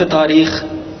مختلف تاریخ،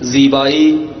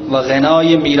 زیبایی و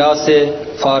غنای میراث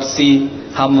فارسی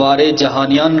همواره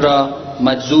جهانیان را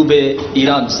مجذوب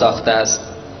ایران ساخته است.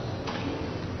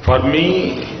 For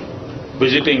me,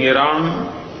 visiting Iran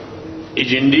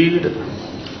is indeed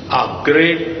a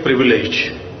great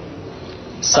privilege.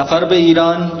 سفر به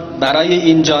ایران برای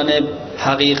این جانب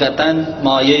حقیقتاً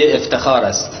مایه افتخار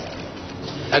است.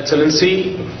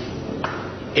 Excellency,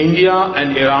 India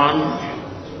and Iran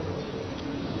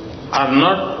are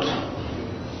not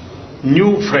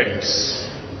new friends.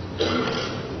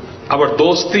 Our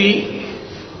dosti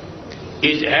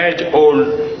is as old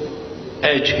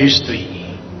as history.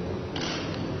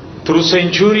 Through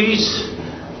centuries,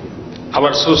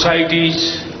 our societies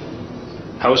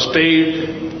have stayed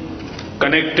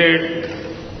connected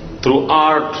through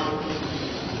art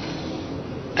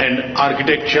and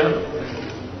architecture,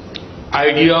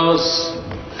 ideas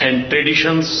and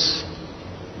traditions,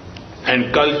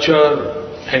 and culture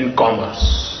and commerce.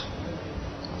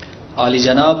 عالی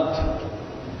جناب،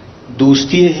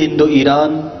 دوستی هند و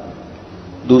ایران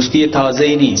دوستی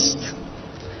تازه‌ای نیست.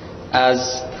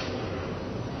 از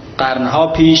قرنها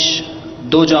پیش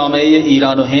دو جامعه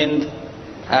ایران و هند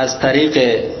از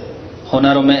طریق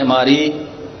هنر و معماری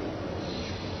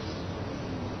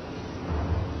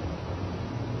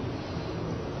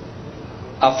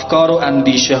افکار و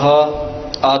اندیشه ها،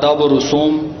 آداب و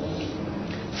رسوم،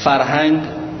 فرهنگ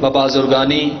و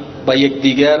بازرگانی با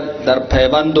یکدیگر در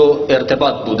پیوند و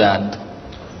ارتباط بودند.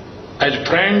 As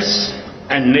friends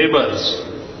and neighbors,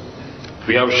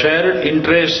 we have shared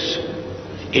interests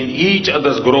in each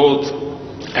other's growth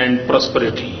and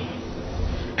prosperity,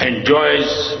 and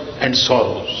joys and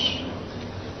sorrows.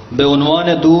 به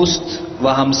عنوان دوست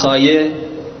و همسایه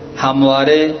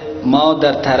همواره ما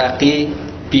در ترقی،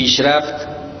 پیشرفت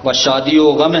و شادی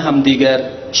و غم همدیگر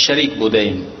شریک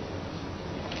بودیم.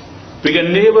 We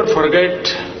can never forget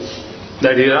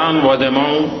that Iran was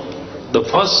among the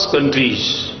first countries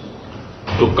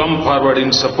to come forward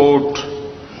in support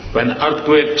when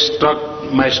earthquake struck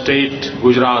my state,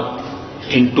 Gujarat,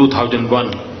 in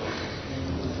 2001.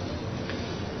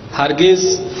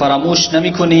 هرگز فراموش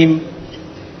نمی کنیم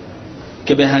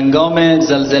که به هنگام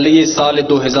زلزله سال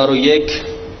 2001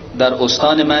 در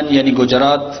استان من یعنی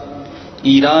گجرات،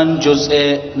 ایران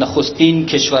جزء نخستین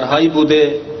کشورهایی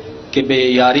بوده که به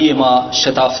یاری ما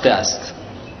شتافته است.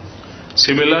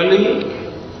 Similarly,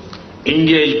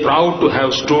 India is proud to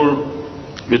have stood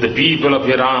with the people of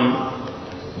Iran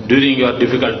during your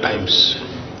difficult times.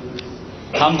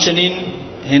 همچنین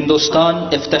هندوستان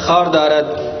افتخار دارد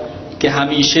که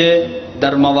همیشه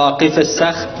در مواقف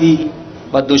سختی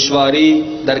و دشواری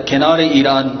در کنار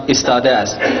ایران ایستاده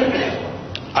است.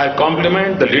 I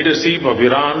compliment the leadership of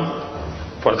Iran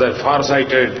for their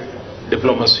far-sighted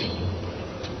diplomacy.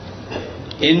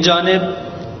 این جانب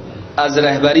از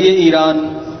رهبری ایران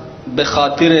به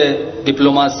خاطر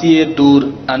دیپلماسی دور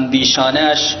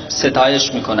اندیشانه‌اش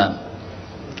ستایش می‌کنم.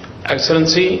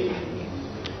 Excellency,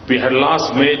 we had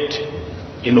last met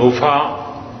in Ufa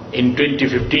in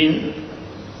 2015.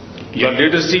 Your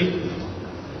leadership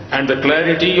and the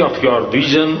clarity of your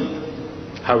vision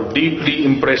have deeply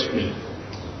impressed me.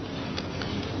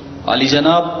 عالی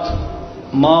جناب،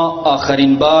 ما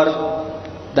آخرین بار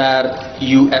در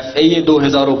UFA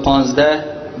 2015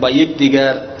 با یک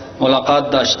دیگر ملاقات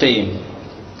داشته ایم.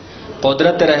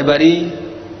 قدرت رهبری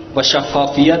و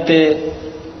شفافیت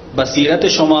بصیرت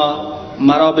شما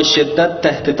مرا به شدت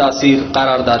تحت تاثیر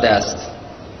قرار داده است.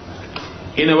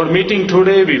 In our meeting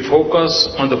today, we focus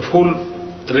on the full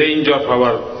range of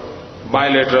our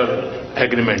bilateral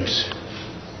agreements.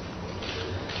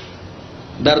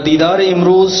 در دیدار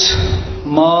امروز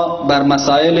ما بر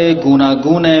مسائل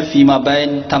گوناگون فیما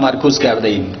بین تمرکز کرده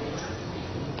ایم.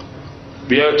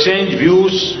 We have changed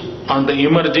views on the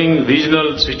emerging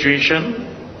regional situation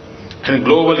and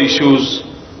global issues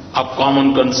of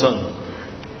common concern.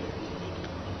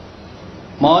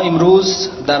 ما امروز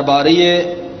درباره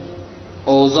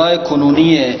اوضاع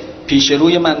کنونی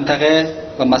پیشروی منطقه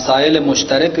و مسائل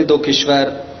مشترک دو کشور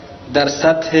در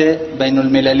سطح بین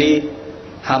المللی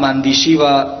هماندیشی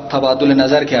و تبادل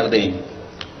نظر کرده ایم.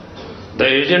 The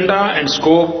agenda and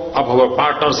scope of our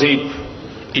partnership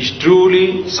is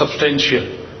truly substantial.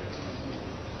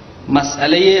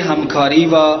 مسئله همکاری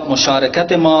و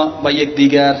مشارکت ما با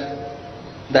یکدیگر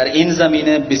در این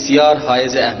زمینه بسیار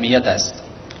حائز اهمیت است.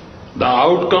 The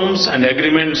outcomes and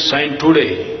agreements signed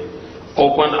today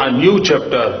open a new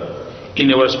chapter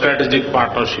in our strategic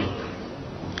partnership.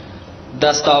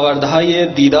 دستاوردهای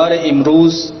دیدار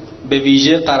امروز به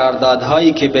ویژه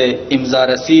قراردادهایی که به امضا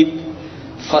رسید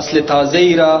فصل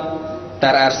تازه‌ای را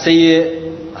در عرصه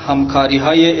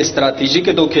همکاری‌های استراتژیک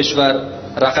دو کشور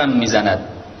رقم می‌زند.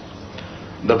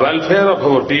 The welfare of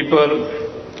our people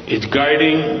is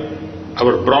guiding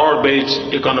our broad-based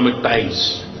economic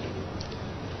ties.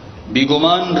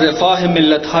 بیگمان رفاه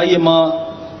ملت‌های ما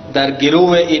در گرو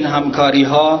این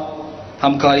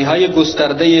همکاری‌های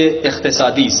گسترده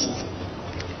اقتصادی است.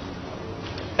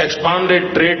 Expanded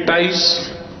trade ties,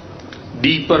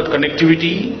 deeper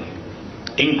connectivity,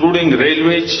 including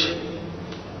railways,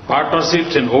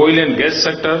 partnerships in oil and gas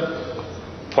sector,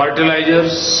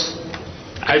 fertilizers,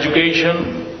 education,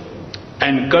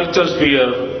 and culture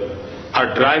sphere are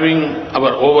driving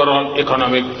our overall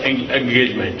economic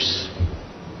engagements.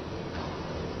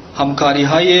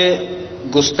 همکاری‌های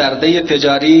گسترده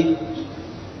تجاری،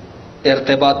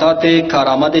 ارتباطات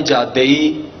کارآمد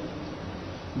جاده‌ای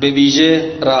به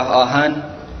ویژه راه آهن،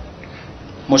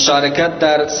 مشارکت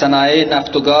در صنایع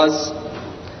نفت و گاز،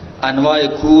 انواع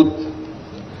کود،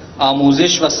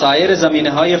 آموزش و سایر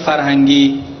زمینه‌های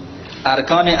فرهنگی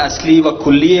ارکان اصلی و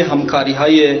کلی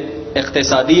همکاری‌های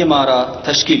اقتصادی ما را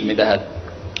تشکیل می‌دهد.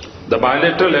 The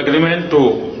bilateral agreement to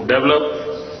develop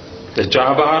the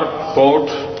Chabahar port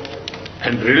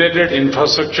and related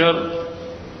infrastructure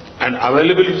and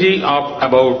availability of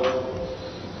about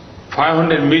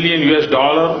 $500 million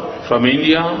from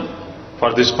India for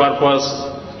this purpose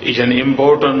is an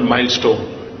important milestone.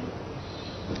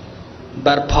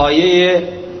 بر پایه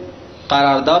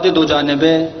قرارداد دو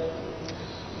جانبه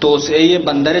توسعه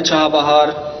بندر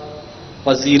چابهار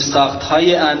و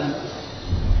زیرساخت‌های آن،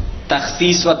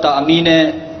 تخصیص و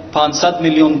تأمین $500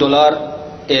 میلیون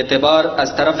اعتبار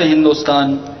از طرف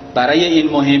هندوستان برای این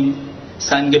مهم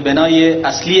سنگ بنای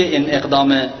اصلی این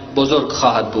اقدام بزرگ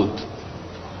خواهد بود.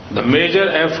 The major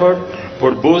effort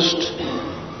would boost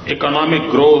economic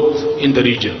growth in the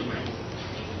region.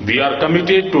 We are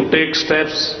committed to take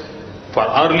steps for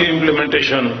early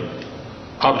implementation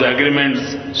of the agreements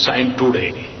signed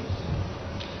today.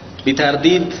 بی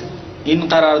تردید این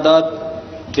قرارداد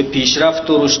به پیشرفت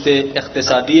و رشد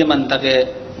اقتصادی منطقه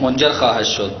منجر خواهد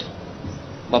شد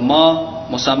و ما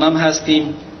مصمم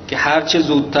هستیم که هرچه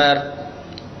زودتر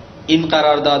این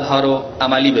قراردادها رو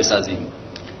عملی بسازیم.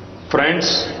 Friends,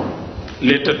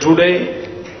 later today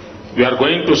we are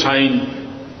going to sign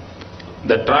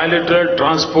the trilateral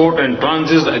transport and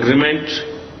transit agreement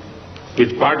with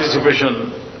participation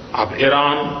of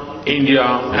Iran, India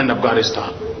and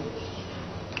Afghanistan.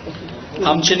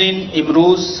 همچنین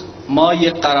امروز ما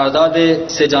یک قرارداد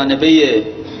سه جانبه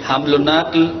حمل و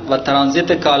نقل و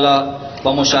ترانزیت کالا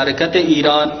با مشارکت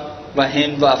ایران و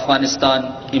هند و افغانستان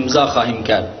امضا خواهیم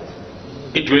کرد.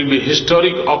 It will be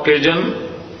historic occasion.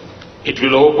 It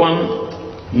will open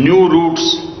new routes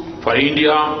for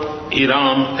India,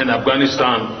 Iran and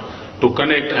Afghanistan to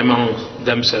connect among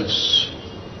themselves.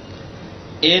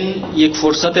 این یک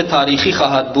فرصت تاریخی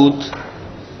خواهد بود.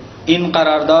 این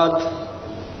قرارداد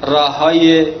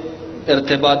راه‌های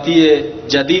ارتباطی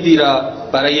جدیدی را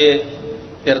برای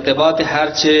ارتباط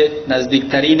هرچه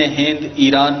نزدیکترین هند،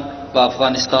 ایران و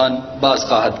افغانستان باز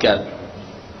خواهد کرد.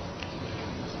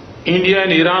 India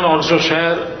and Iran also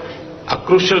share a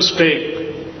crucial stake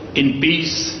in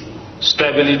peace,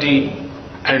 stability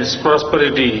and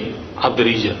prosperity of the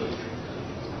region.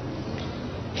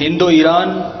 هند و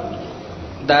ایران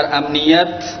در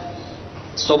امنیت،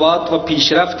 ثبات و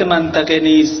پیشرفت منطقه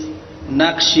نیز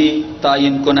نقشی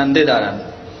تعیین کننده دارند.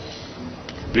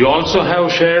 We also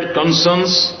have shared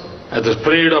concerns at the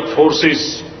spread of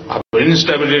forces of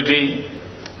instability,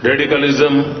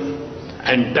 radicalism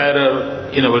and terror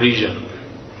in our region.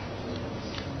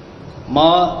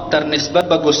 ما در نسبت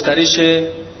به گسترش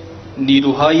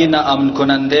نیروهای ناامن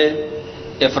کننده،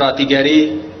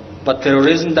 افراطیگری و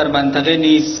تروریسم در منطقه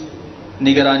نیز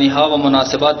نگرانی‌ها و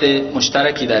مناسبات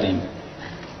مشترکی داریم.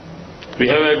 We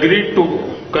have agreed to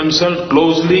consult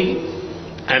closely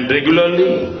and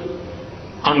regularly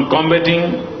on combating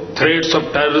threats of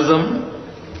terrorism,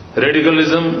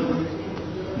 radicalism,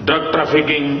 drug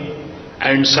trafficking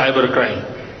and cybercrime.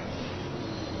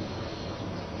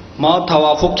 ما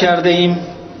توافق کرده ایم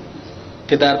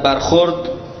که در برخورد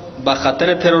با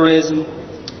خطر تروریسم،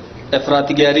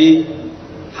 افراطیگری،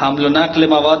 حمل و نقل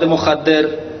مواد مخدر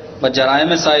و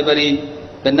جرایم سایبری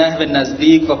به نحو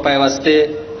نزدیک و پیوسته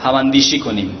هماندیشی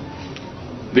کنیم.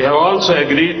 We have also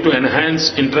agreed to enhance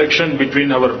interaction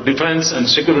between our defense and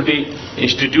security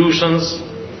institutions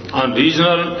on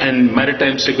regional and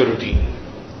maritime security.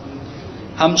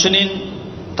 همچنین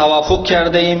توافق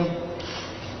کرده ایم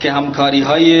که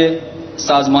همکاری‌های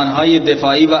سازمان‌های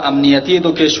دفاعی و امنیتی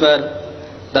دو کشور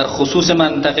در خصوص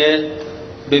منطقه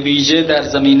به ویژه در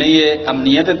زمینه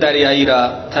امنیت دریایی را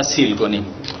تسهیل کنیم.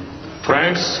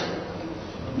 Friends,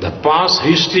 the past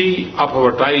history of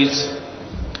our ties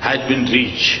has been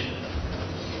rich.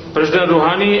 President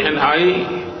Rouhani and I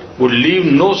would leave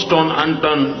no stone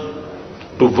unturned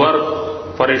to work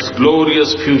for its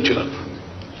glorious future.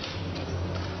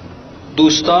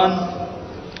 دوستان،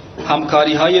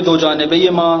 همکاری‌های دو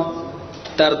جانبه ما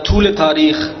در طول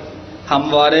تاریخ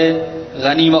همواره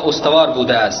غنی و استوار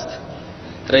بوده است.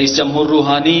 رئیس جمهور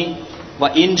روحانی و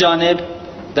این جانب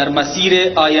در مسیر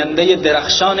آینده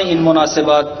درخشان این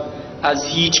مناسبات از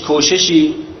هیچ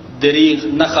کوششی دریغ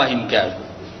نخواهیم کرد.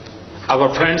 Our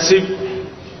friendship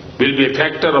will be a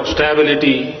factor of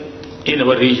stability in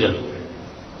our region.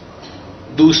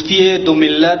 دوستی دو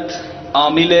ملت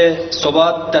عامل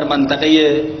ثبات در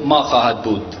منطقه ما خواهد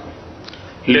بود.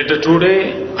 Later today,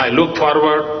 I look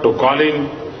forward to calling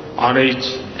on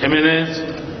His Eminence,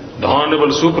 the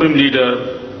Honorable Supreme Leader,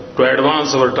 to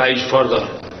advance our ties further.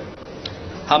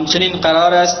 همچنین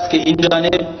قرار است که این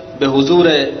جانب به حضور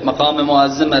مقام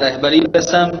معظم رهبری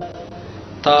برسم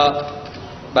تا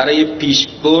برای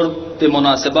پیشبرد به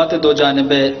مناسبات دو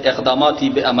جانبه اقداماتی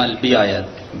به عمل بیاید.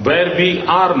 Where we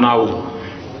are now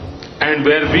and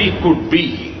where we could be,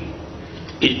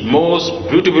 it most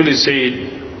beautifully said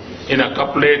in a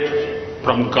couplet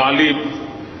from Ghalib.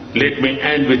 Let me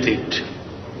end with it.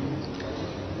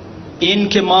 این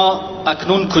که ما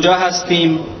اکنون کجا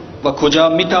هستیم و کجا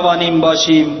می توانیم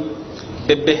باشیم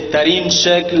به بهترین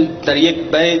شکل در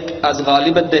یک بیت از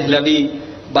غالب دهلوی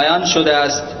بیان شده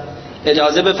است.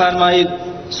 اجازه بفرمایید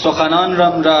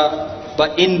سخنانم را با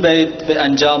این بیت به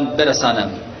انجام برسانم.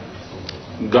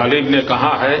 غالب نے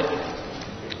کہا ہے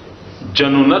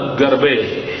جنونت گربے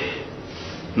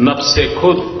نفس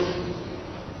خود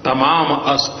تمام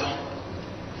است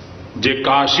जे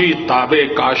काशी ताबे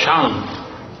Kashan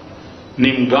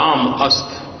nimgam ast,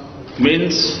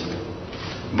 means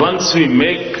once we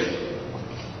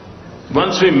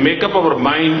make up our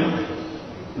mind,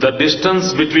 the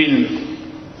distance between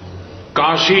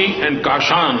Kashi and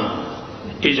Kashan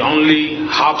is only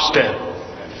half step.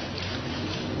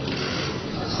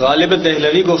 غالب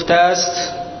دهلوی گفته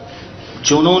است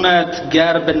جنونت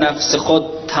گر به نفس خود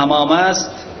تمام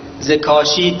است ز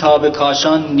کاشی تا به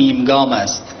کاشان نیمگام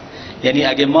است. یعنی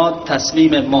اگه ما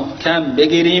تصمیم محکم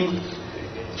بگیریم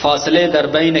فاصله در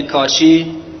بین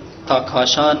کاشی تا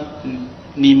کاشان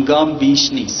نیمگام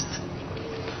بیش نیست.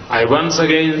 I once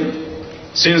again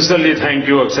sincerely thank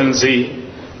you, Excellency,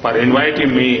 for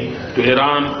inviting me to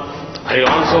Iran. I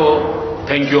also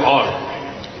thank you all.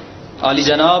 عالی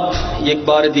جناب، یک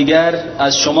بار دیگر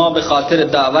از شما به خاطر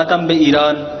دعوتم به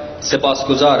ایران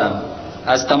سپاسگزارم.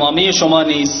 از تمامی شما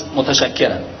نیز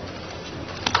متشکرم.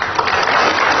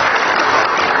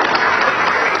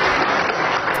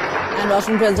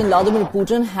 Russian President Vladimir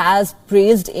Putin has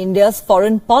praised India's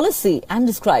foreign policy and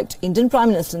described Indian Prime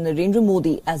Minister Narendra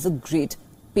Modi as a great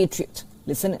patriot.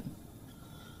 Listen in.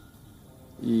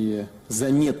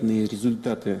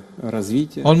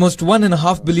 Almost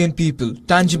 1.5 billion people,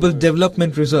 tangible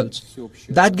development results.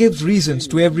 That gives reasons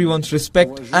to everyone's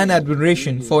respect and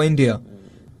admiration for India.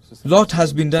 Lot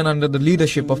has been done under the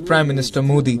leadership of Prime Minister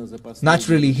Modi.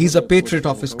 Naturally, he's a patriot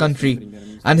of his country,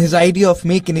 and his idea of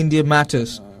Make in India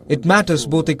matters. It matters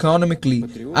both economically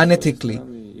and ethically.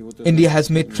 India has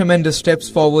made tremendous steps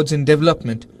forwards in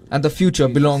development, and the future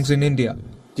belongs in India.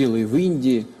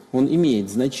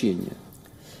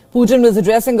 Putin was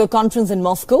addressing a conference in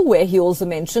Moscow where he also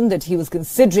mentioned that he was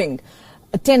considering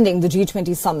attending the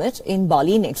G20 summit in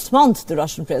Bali next month. The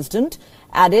Russian president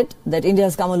added that India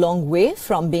has come a long way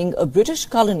from being a British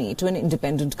colony to an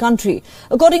independent country.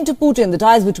 According to Putin, the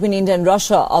ties between India and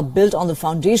Russia are built on the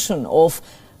foundation of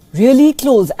really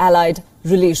close allied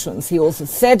relations. He also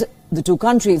said the two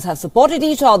countries have supported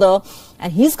each other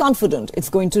and he's confident it's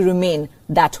going to remain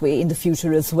that way in the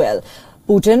future as well.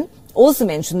 Putin also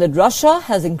mentioned that Russia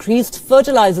has increased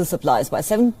fertilizer supplies by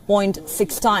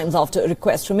 7.6 times after a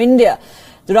request from India.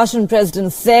 The Russian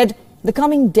president said the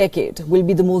coming decade will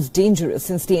be the most dangerous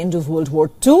since the end of World War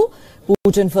II.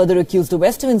 Putin further accused the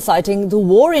West of inciting the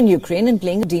war in Ukraine and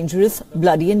playing a dangerous,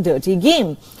 bloody and dirty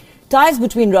game. Ties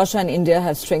between Russia and India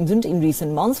have strengthened in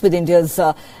recent months, with India's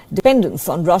dependence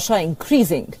on Russia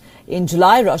increasing. In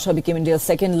July, Russia became India's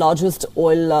second largest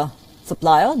oil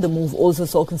supplier. The move also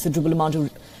saw considerable amount of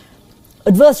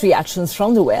adverse reactions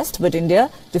from the West, but India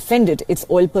defended its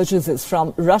oil purchases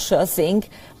from Russia, saying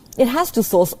it has to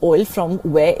source oil from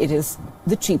where it is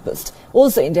the cheapest.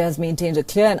 Also, India has maintained a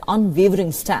clear and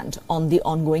unwavering stand on the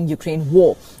ongoing Ukraine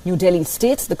war. New Delhi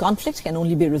states the conflict can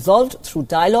only be resolved through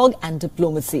dialogue and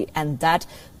diplomacy, and that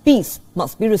peace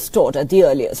must be restored at the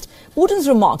earliest. Putin's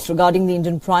remarks regarding the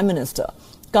Indian Prime Minister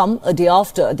come a day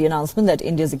after the announcement that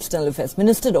India's External Affairs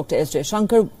Minister Dr. S.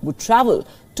 Jaishankar would travel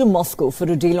to Moscow for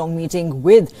a day-long meeting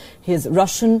with his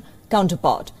Russian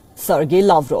counterpart, Sergei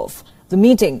Lavrov. The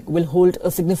meeting will hold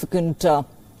a significant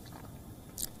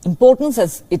importance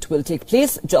as it will take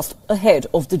place just ahead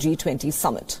of the G20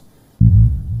 summit.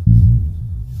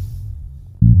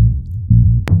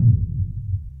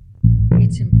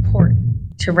 It's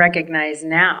important to recognize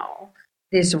now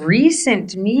this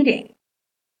recent meeting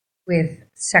with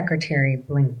Secretary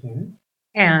Blinken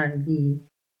and the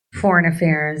Foreign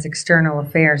Affairs, External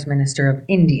Affairs Minister of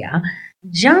India,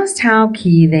 just how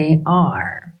key they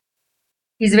are.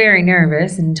 He's very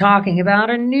nervous and talking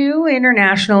about a new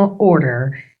international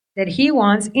order that he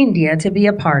wants India to be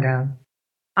a part of.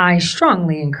 I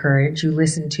strongly encourage you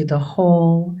listen to the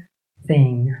whole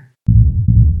thing.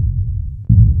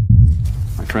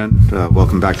 My friend,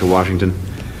 welcome back to Washington.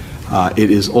 It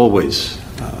is always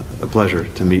a pleasure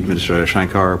to meet Minister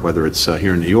Shankar, whether it's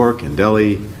here in New York, in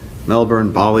Delhi,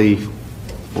 Melbourne, Bali,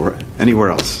 or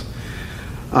anywhere else.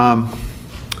 And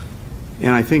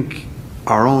I think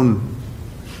our own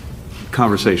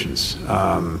conversations,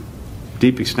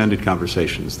 deep extended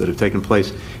conversations that have taken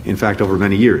place, in fact, over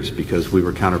many years, because we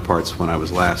were counterparts when I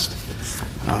was last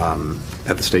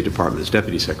at the State Department as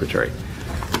Deputy Secretary.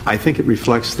 I think it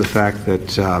reflects the fact that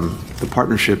the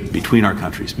partnership between our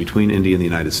countries, between India and the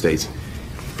United States,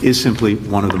 is simply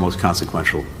one of the most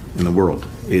consequential in the world.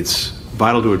 It's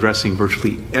vital to addressing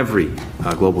virtually every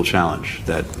global challenge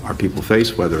that our people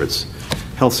face, whether it's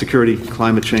health security,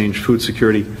 climate change, food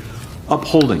security,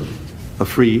 upholding a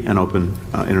free and open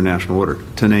international order,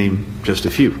 to name just a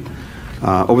few.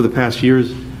 Over the past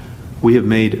years, we have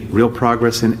made real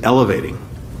progress in elevating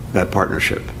that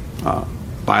partnership,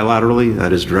 bilaterally,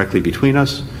 that is directly between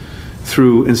us,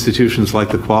 through institutions like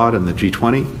the Quad and the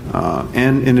G20,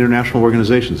 and in international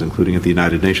organizations, including at the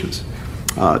United Nations.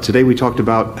 Today we talked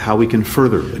about how we can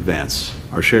further advance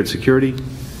our shared security,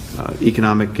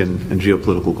 economic and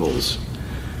geopolitical goals.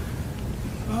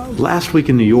 Last week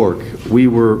in New York, we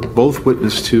were both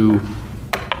witness to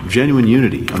genuine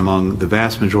unity among the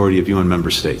vast majority of UN member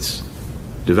states,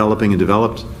 developing and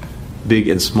developed, big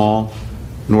and small,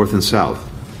 north and south,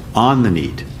 on the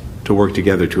need to work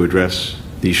together to address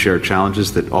these shared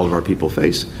challenges that all of our people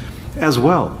face, as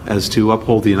well as to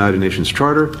uphold the United Nations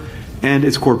Charter and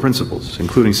its core principles,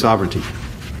 including sovereignty,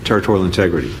 territorial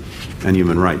integrity, and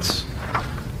human rights.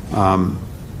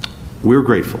 We're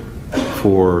grateful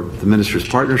for the Minister's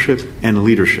partnership and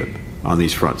leadership on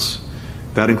these fronts.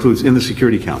 That includes in the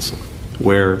Security Council,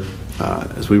 where,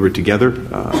 as we were together,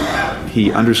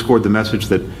 he underscored the message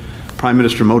that Prime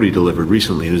Minister Modi delivered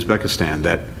recently in Uzbekistan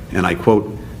that, and I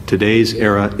quote, "Today's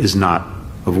era is not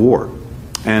of war."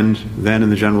 And then in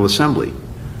the General Assembly,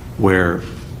 where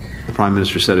the Prime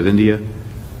Minister said of India,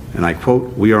 and I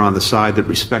quote, "We are on the side that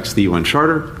respects the UN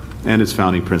Charter and its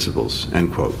founding principles,"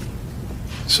 end quote.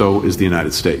 So is the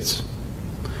United States.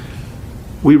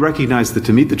 We recognize that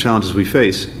to meet the challenges we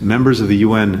face, members of the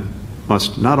UN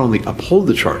must not only uphold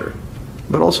the Charter,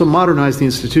 but also modernize the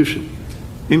institution,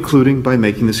 including by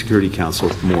making the Security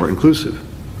Council more inclusive.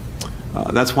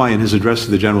 That's why in his address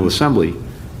to the General Assembly,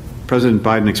 President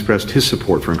Biden expressed his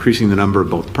support for increasing the number of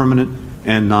both permanent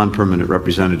and non-permanent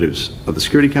representatives of the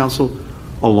Security Council,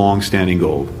 a long-standing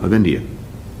goal of India.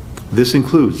 This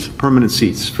includes permanent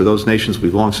seats for those nations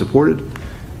we've long supported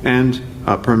and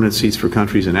permanent seats for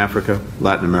countries in Africa,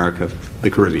 Latin America, the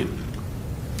Caribbean.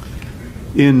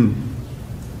 In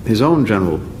his own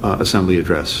General Assembly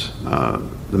address,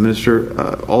 the Minister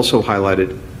also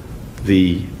highlighted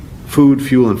the food,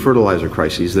 fuel, and fertilizer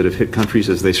crises that have hit countries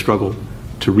as they struggle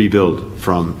to rebuild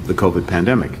from the COVID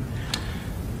pandemic.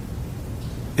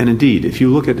 And indeed, if you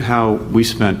look at how we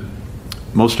spent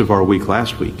most of our week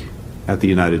last week at the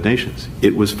United Nations,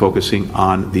 it was focusing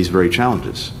on these very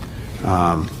challenges.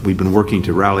 We've been working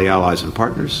to rally allies and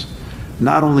partners,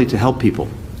 not only to help people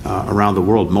around the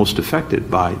world most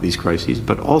affected by these crises,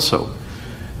 but also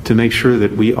to make sure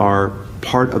that we are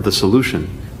part of the solution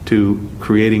to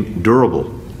creating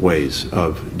durable ways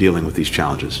of dealing with these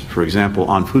challenges. For example,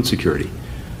 on food security,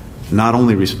 not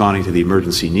only responding to the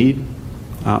emergency need,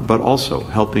 but also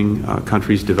helping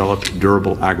countries develop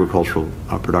durable agricultural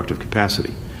productive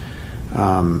capacity.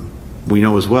 We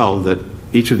know as well that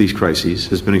each of these crises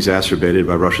has been exacerbated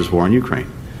by Russia's war in Ukraine,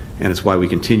 and it's why we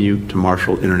continue to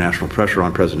marshal international pressure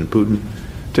on President Putin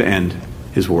to end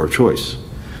his war of choice.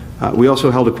 We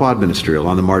also held a Quad ministerial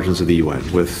on the margins of the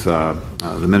UN, with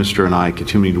the Minister and I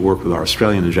continuing to work with our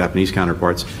Australian and Japanese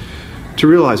counterparts to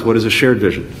realize what is a shared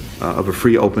vision of a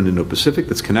free, open Indo-Pacific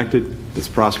that's connected, that's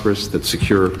prosperous, that's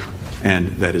secure, and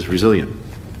that is resilient.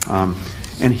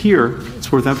 And here,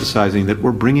 it's worth emphasizing that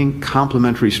we're bringing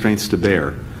complementary strengths to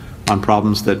bear on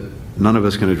problems that none of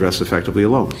us can address effectively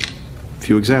alone. A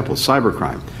few examples: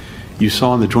 cybercrime. You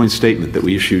saw in the joint statement that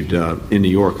we issued in New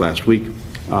York last week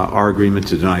our agreement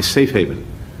to deny safe haven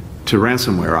to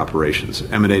ransomware operations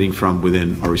emanating from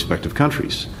within our respective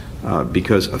countries,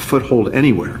 because a foothold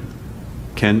anywhere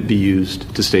can be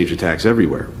used to stage attacks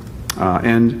everywhere,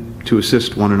 and to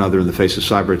assist one another in the face of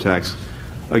cyber attacks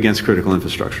against critical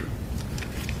infrastructure.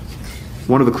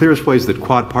 One of the clearest ways that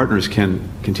Quad partners can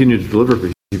continue to deliver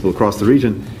for people across the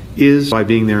region is by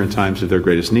being there in times of their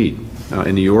greatest need.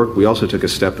 In New York, we also took a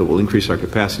step that will increase our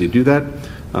capacity to do that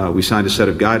we signed a set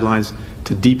of guidelines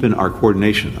to deepen our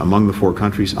coordination among the four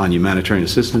countries on humanitarian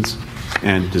assistance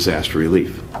and disaster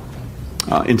relief.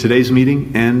 In today's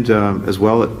meeting and as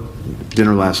well at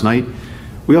dinner last night,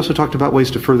 we also talked about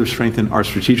ways to further strengthen our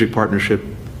strategic partnership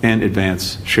and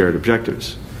advance shared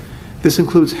objectives. This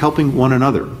includes helping one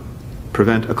another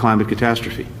prevent a climate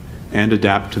catastrophe and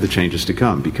adapt to the changes to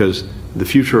come, because the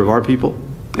future of our people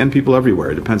and people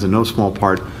everywhere depends in no small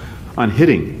part on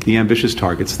hitting the ambitious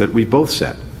targets that we both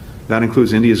set. That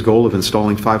includes India's goal of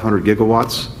installing 500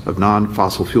 gigawatts of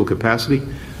non-fossil fuel capacity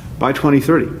by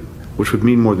 2030, which would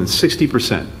mean more than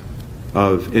 60%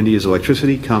 of India's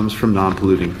electricity comes from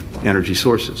non-polluting energy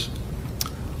sources.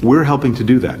 We're helping to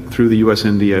do that through the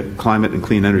U.S.-India Climate and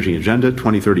Clean Energy Agenda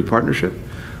 2030 Partnership,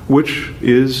 which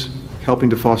is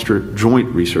helping to foster joint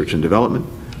research and development,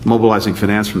 mobilizing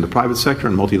finance from the private sector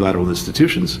and multilateral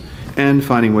institutions, and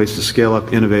finding ways to scale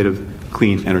up innovative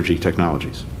clean energy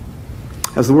technologies.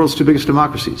 As the world's two biggest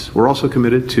democracies, we're also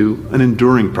committed to an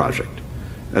enduring project,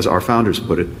 as our founders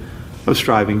put it, of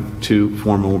striving to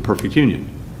form a more perfect union.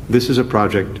 This is a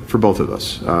project for both of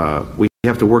us. We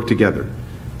have to work together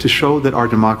to show that our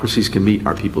democracies can meet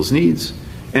our people's needs,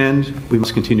 and we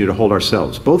must continue to hold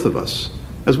ourselves, both of us,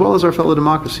 as well as our fellow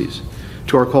democracies,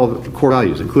 to our core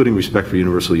values, including respect for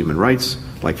universal human rights,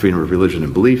 like freedom of religion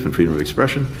and belief and freedom of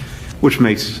expression, which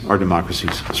makes our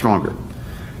democracies stronger.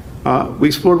 We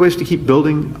explored ways to keep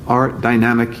building our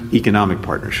dynamic economic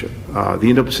partnership. The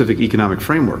Indo-Pacific Economic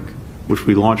Framework, which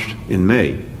we launched in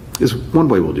May, is one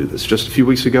way we'll do this. Just a few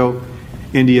weeks ago,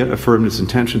 India affirmed its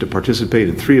intention to participate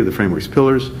in 3 of the framework's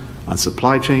pillars on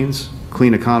supply chains,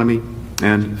 clean economy,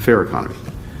 and fair economy.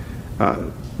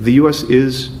 The U.S.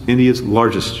 is India's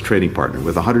largest trading partner,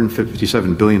 with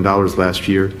 $157 billion last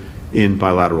year in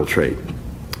bilateral trade.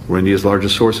 We're India's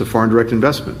largest source of foreign direct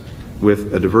investment,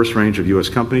 with a diverse range of U.S.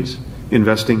 companies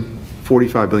investing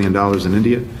 $45 billion in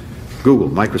India: Google,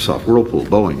 Microsoft, Whirlpool,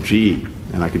 Boeing, GE,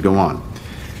 and I could go on.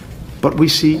 But we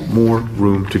see more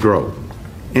room to grow,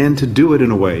 and to do it in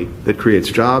a way that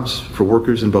creates jobs for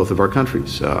workers in both of our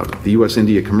countries. The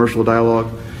U.S.-India Commercial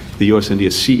Dialogue, the U.S.-India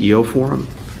CEO Forum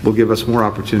will give us more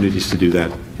opportunities to do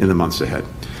that in the months ahead.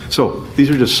 So these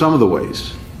are just some of the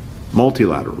ways,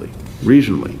 multilaterally,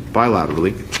 regionally,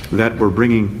 bilaterally, that we're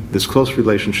bringing this close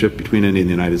relationship between India and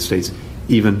the United States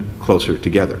even closer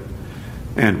together.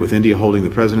 And with India holding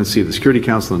the presidency of the Security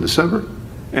Council in December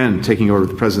and taking over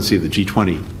the presidency of the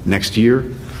G20 next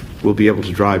year, we'll be able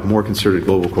to drive more concerted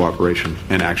global cooperation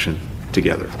and action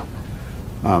together.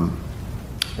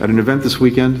 At an event this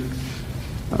weekend,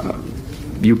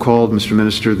 you called, Mr.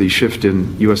 Minister, the shift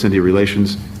in U.S.-India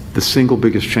relations the single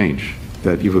biggest change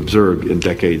that you've observed in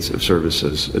decades of service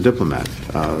as a diplomat.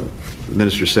 The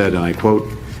minister said, and I quote,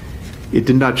 "It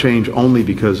did not change only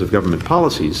because of government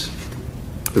policies.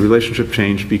 The relationship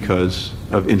changed because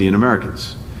of Indian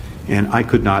Americans." And I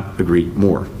could not agree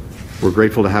more. We're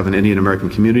grateful to have an Indian American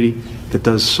community that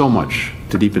does so much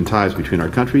to deepen ties between our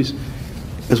countries,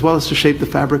 as well as to shape the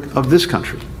fabric of this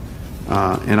country.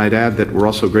 And I'd add that we're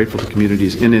also grateful to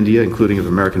communities in India, including of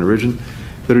American origin,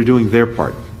 that are doing their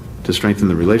part to strengthen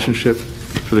the relationship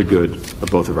for the good of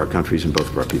both of our countries and both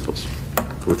of our peoples.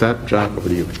 With that, John, over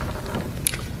to you.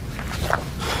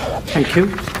 Thank you.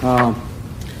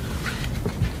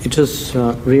 It is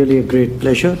really a great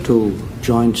pleasure to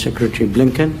join Secretary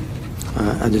Blinken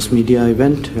at this media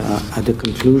event at the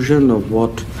conclusion of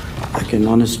what I can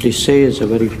honestly say is a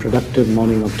very productive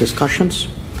morning of discussions.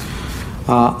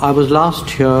 I was last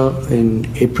here in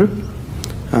April,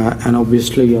 and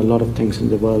obviously a lot of things in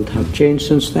the world have changed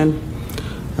since then.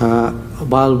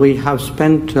 While we have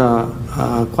spent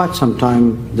quite some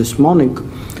time this morning,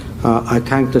 I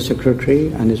thank the Secretary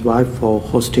and his wife for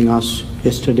hosting us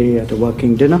yesterday at a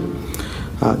working dinner.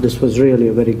 This was really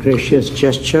a very gracious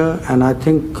gesture, and I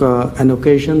think an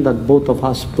occasion that both of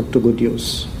us put to good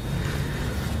use.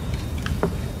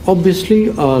 Obviously,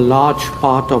 a large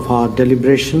part of our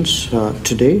deliberations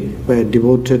today were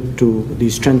devoted to the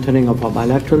strengthening of our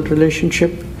bilateral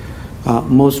relationship.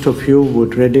 Most of you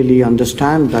would readily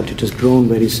understand that it has grown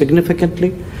very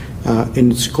significantly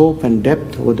in scope and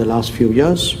depth over the last few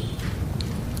years.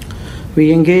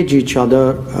 We engage each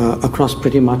other across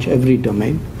pretty much every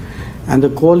domain, and the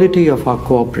quality of our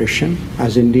cooperation,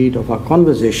 as indeed of our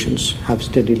conversations, have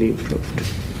steadily improved.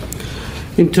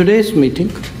 In today's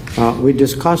meeting, we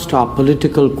discussed our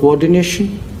political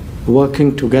coordination,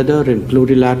 working together in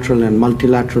plurilateral and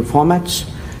multilateral formats,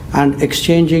 and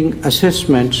exchanging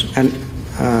assessments and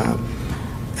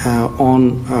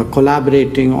on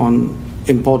collaborating on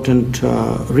important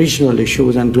regional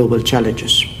issues and global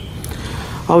challenges.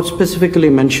 I would specifically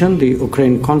mention the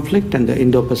Ukraine conflict and the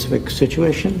Indo-Pacific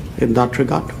situation in that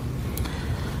regard.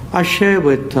 I shared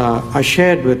with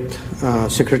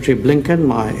Secretary Blinken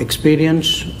my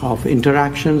experience of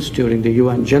interactions during the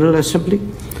UN General Assembly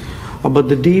about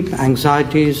the deep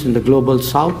anxieties in the global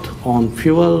south on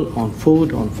fuel, on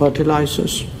food, on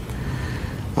fertilizers.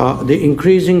 The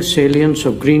increasing salience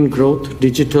of green growth,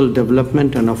 digital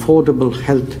development, and affordable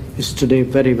health is today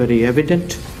very, very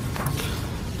evident.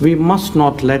 We must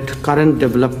not let current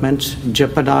developments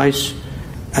jeopardize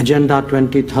Agenda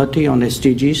 2030 on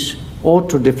SDGs or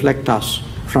to deflect us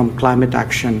from climate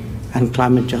action and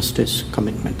climate justice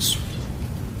commitments.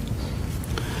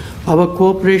 Our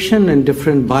cooperation in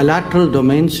different bilateral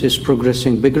domains is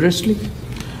progressing vigorously.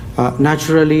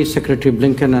 Naturally, Secretary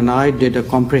Blinken and I did a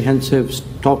comprehensive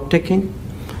stock-taking,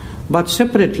 but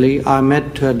separately I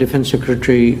met Defense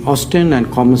Secretary Austin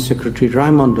and Commerce Secretary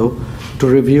Raimondo to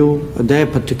review their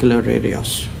particular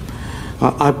areas.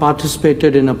 I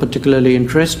participated in a particularly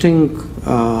interesting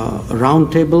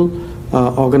roundtable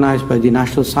organized by the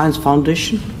National Science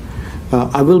Foundation.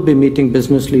 I will be meeting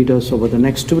business leaders over the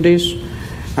next 2 days,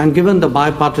 and given the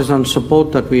bipartisan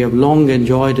support that we have long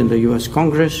enjoyed in the US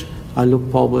Congress, I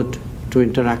look forward to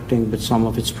interacting with some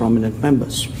of its prominent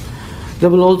members. There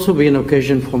will also be an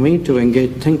occasion for me to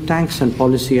engage think tanks and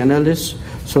policy analysts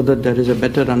so that there is a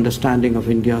better understanding of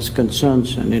India's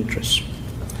concerns and interests.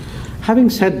 Having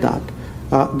said that,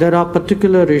 there are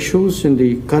particular issues in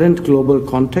the current global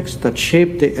context that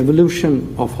shape the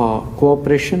evolution of our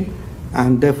cooperation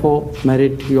and therefore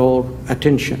merit your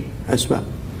attention as well.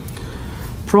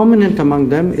 Prominent among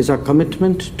them is our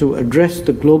commitment to address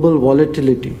the global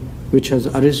volatility which has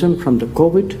arisen from the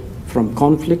COVID, from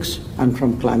conflicts, and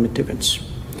from climate events.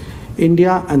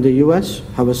 India and the US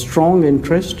have a strong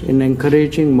interest in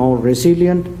encouraging more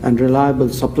resilient and reliable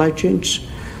supply chains.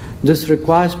 This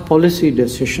requires policy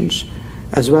decisions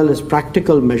as well as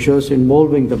practical measures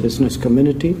involving the business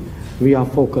community. We are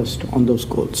focused on those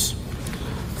goals.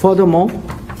 Furthermore,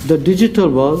 the digital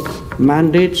world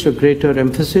mandates a greater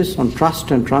emphasis on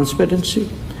trust and transparency.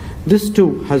 This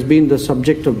too has been the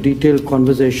subject of detailed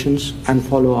conversations and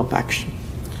follow-up action.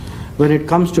 When it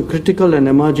comes to critical and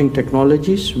emerging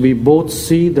technologies, we both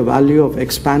see the value of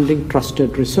expanding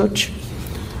trusted research.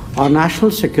 Our national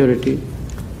security,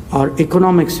 our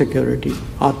economic security,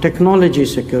 our technology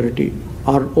security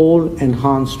are all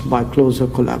enhanced by closer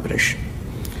collaboration.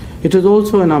 It is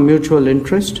also in our mutual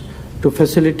interest to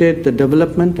facilitate the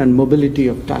development and mobility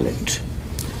of talent.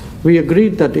 We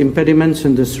agreed that impediments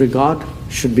in this regard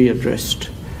should be addressed.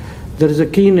 There is a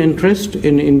keen interest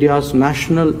in India's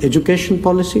national education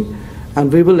policy,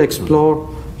 and we will explore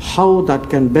how that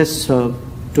can best serve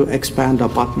to expand our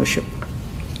partnership.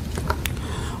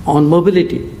 On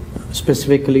mobility,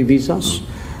 specifically visas,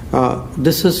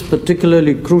 this is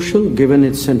particularly crucial given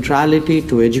its centrality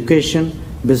to education,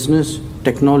 business,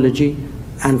 technology,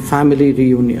 and family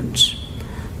reunions.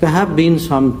 There have been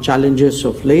some challenges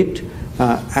of late,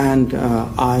 and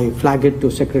I flag it to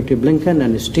Secretary Blinken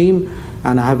and his team,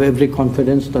 and I have every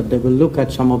confidence that they will look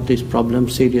at some of these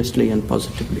problems seriously and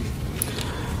positively.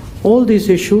 All these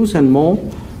issues and more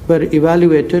were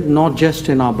evaluated not just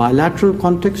in our bilateral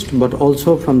context, but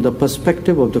also from the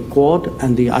perspective of the Quad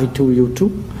and the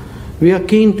I2U2. We are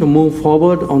keen to move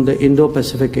forward on the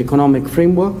Indo-Pacific Economic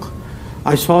Framework.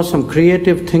 I saw some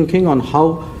creative thinking on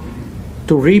how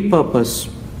to repurpose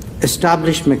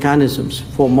established mechanisms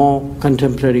for more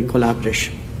contemporary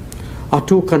collaboration. Our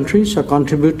two countries are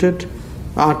committed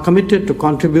to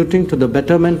contributing to the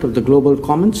betterment of the global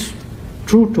commons.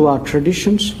 True to our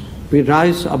traditions, we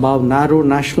rise above narrow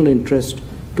national interest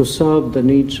to serve the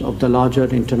needs of the larger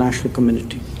international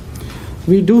community.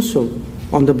 We do so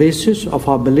on the basis of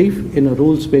our belief in a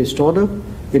rules-based order,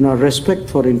 in our respect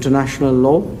for international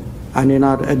law, and in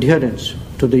our adherence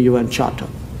to the UN Charter.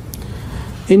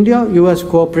 India-US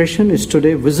cooperation is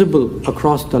today visible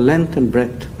across the length and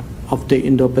breadth of the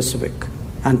Indo-Pacific,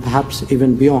 and perhaps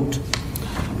even beyond.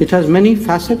 It has many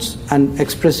facets and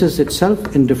expresses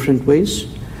itself in different ways.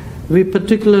 We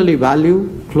particularly value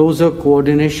closer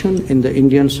coordination in the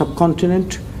Indian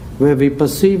subcontinent, where we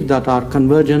perceive that our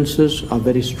convergences are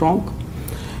very strong.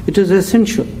 It is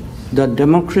essential that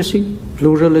democracy,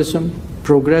 pluralism,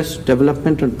 progress,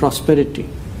 development, and prosperity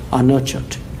are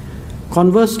nurtured.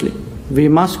 Conversely, we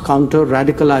must counter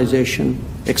radicalization,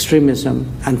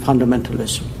 extremism, and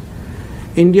fundamentalism.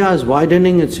 India is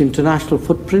widening its international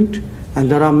footprint, and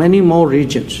there are many more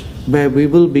regions where we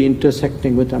will be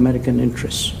intersecting with American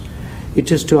interests. It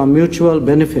is to our mutual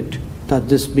benefit that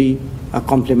this be a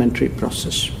complementary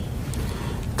process.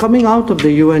 Coming out of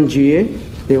the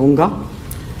UNGA, the UNGA,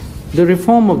 The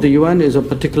reform of the UN is a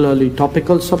particularly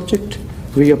topical subject.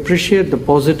 We appreciate the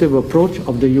positive approach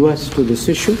of the US to this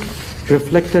issue,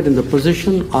 reflected in the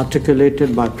position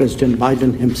articulated by President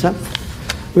Biden himself.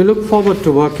 We look forward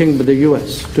to working with the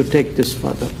US to take this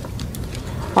further.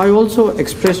 I also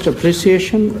expressed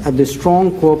appreciation at the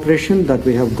strong cooperation that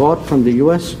we have got from the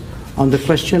US on the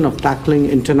question of tackling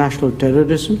international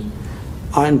terrorism.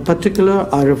 In particular,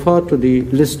 I refer to the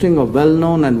listing of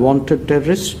well-known and wanted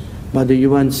terrorists by the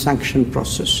UN sanction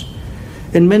process.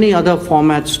 In many other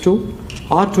formats too,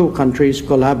 our two countries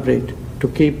collaborate to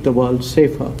keep the world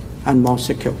safer and more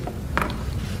secure.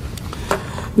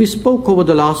 We spoke over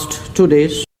the last 2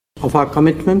 days of our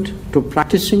commitment to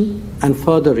practicing and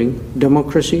furthering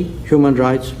democracy, human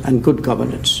rights, and good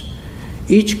governance.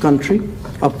 Each country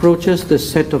approaches this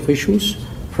set of issues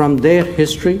from their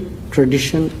history,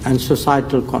 tradition, and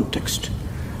societal context.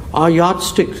 Our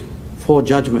yardstick for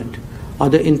judgment are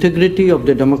the integrity of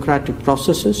the democratic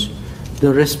processes,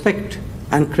 the respect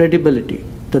and credibility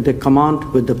that they command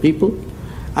with the people,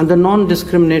 and the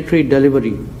non-discriminatory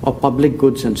delivery of public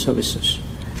goods and services.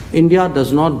 India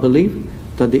does not believe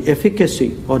that the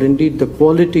efficacy or indeed the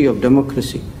quality of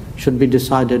democracy should be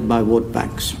decided by vote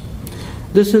banks.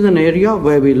 This is an area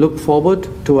where we look forward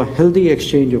to a healthy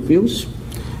exchange of views.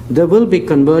 There will be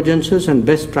convergences and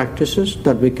best practices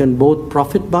that we can both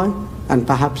profit by and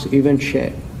perhaps even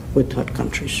share with third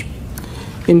countries.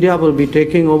 India will be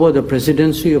taking over the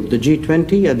presidency of the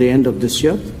G20 at the end of this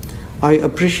year. I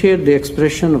appreciate the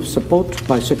expression of support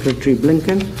by Secretary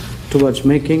Blinken towards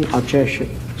making our chairship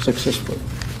successful.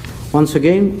 Once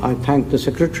again, I thank the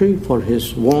Secretary for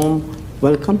his warm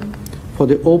welcome, for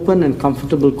the open and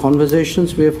comfortable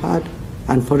conversations we have had,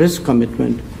 and for his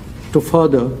commitment to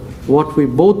further what we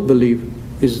both believe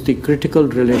is the critical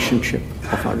relationship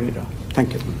of our era.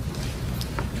 Thank you.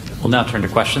 We'll now turn to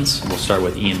questions. We'll start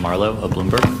with Ian Marlowe of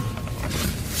Bloomberg.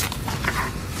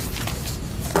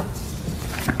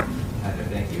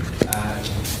 Thank you.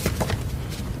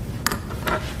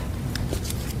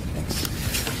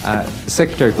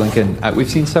 Secretary Blinken, we've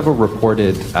seen several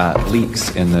reported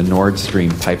leaks in the Nord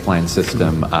Stream pipeline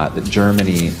system that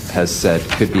Germany has said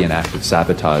could be an act of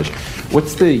sabotage.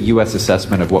 What's the U.S.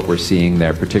 assessment of what we're seeing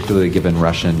there, particularly given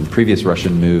previous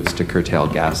Russian moves to curtail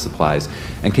gas supplies?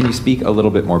 And can you speak a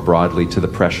little bit more broadly to the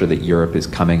pressure that Europe is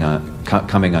coming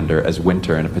under as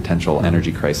winter and a potential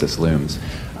energy crisis looms?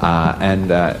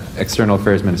 External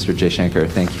Affairs Minister Jaishankar,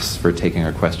 thank you for taking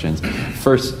our questions.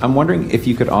 First, I'm wondering if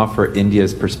you could offer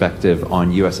India's perspective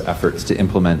on U.S. efforts to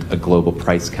implement a global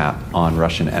price cap on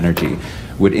Russian energy.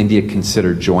 Would India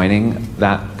consider joining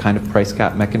that kind of price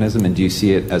cap mechanism, and do you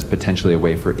see it as potentially a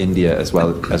way for India as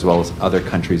well as other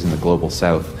countries in the global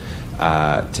south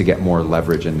to get more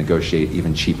leverage and negotiate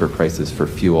even cheaper prices for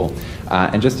fuel?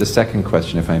 And just a second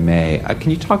question, if I may. Can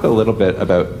you talk a little bit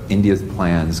about India's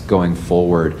plans going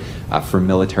forward for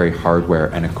military hardware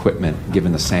and equipment,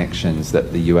 given the sanctions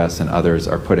that the U.S. and others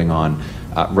are putting on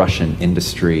Russian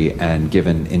industry and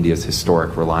given India's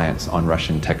historic reliance on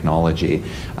Russian technology?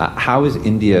 How is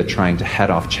India trying to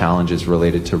head off challenges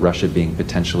related to Russia being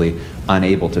potentially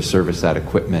unable to service that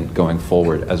equipment going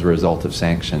forward as a result of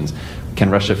sanctions? Can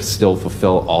Russia still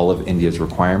fulfill all of India's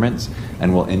requirements?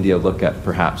 And will India look at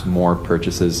perhaps more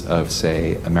purchases of,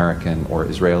 say, American or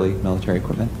Israeli military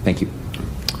equipment? Thank you.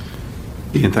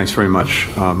 Ian, thanks very much.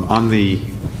 On the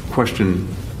question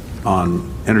on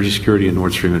energy security and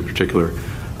Nord Stream in particular,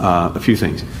 a few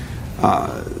things.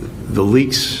 The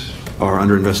leaks are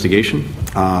under investigation.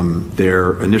 There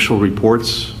are initial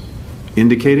reports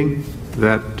indicating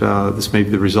that this may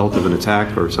be the result of an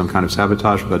attack or some kind of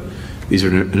sabotage, but these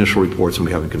are initial reports and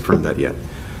we haven't confirmed that yet.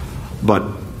 But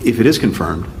if it is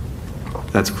confirmed,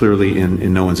 that's clearly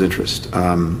in no one's interest.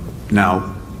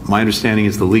 Now, my understanding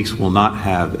is the leaks will not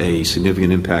have a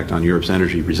significant impact on Europe's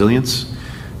energy resilience.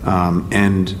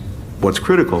 And what's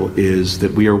critical is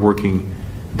that we are working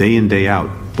day in, day out,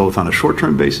 both on a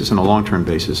short-term basis and a long-term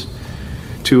basis,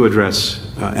 to address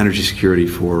energy security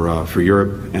for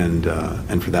Europe and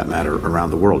for that matter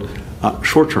around the world.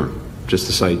 Short-term, just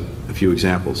to cite a few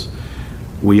examples,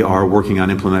 we are working on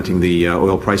implementing the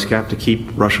oil price cap to keep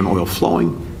Russian oil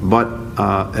flowing, but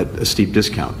at a steep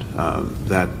discount.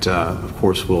 That, of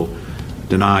course, will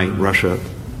deny Russia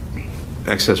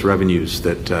excess revenues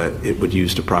that it would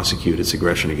use to prosecute its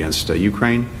aggression against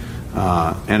Ukraine,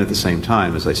 and at the same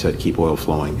time, as I said, keep oil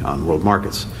flowing on world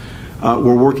markets.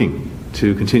 We're working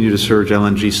to continue to surge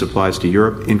LNG supplies to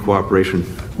Europe in cooperation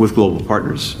with global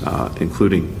partners,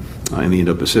 including in the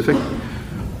Indo-Pacific.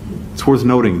 It's worth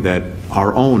noting that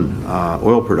our own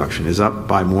oil production is up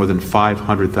by more than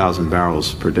 500,000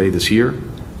 barrels per day this year.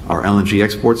 Our LNG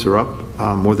exports are up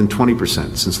more than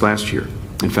 20% since last year.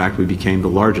 In fact, we became the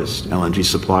largest LNG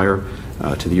supplier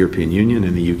to the European Union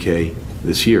and the UK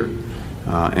this year.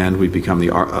 And we've become the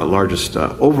largest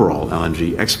overall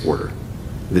LNG exporter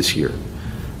this year.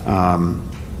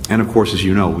 And of course, as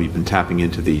you know, we've been tapping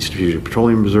into the Strategic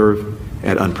Petroleum Reserve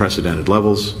at unprecedented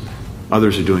levels.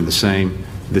 Others are doing the same.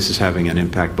 This is having an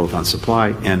impact both on supply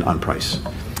and on price.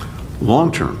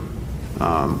 Long term,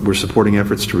 we're supporting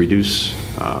efforts to reduce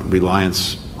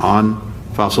reliance on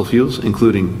fossil fuels,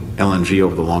 including LNG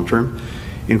over the long term,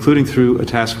 including through a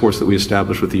task force that we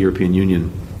established with the European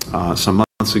Union some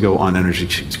months ago on energy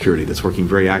security that's working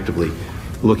very actively,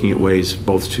 looking at ways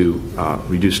both to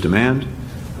reduce demand,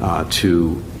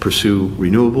 to pursue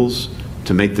renewables,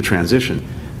 to make the transition.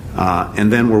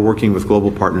 And then we're working with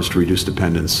global partners to reduce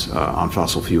dependence on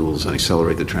fossil fuels and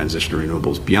accelerate the transition to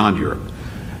renewables beyond Europe.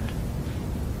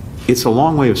 It's a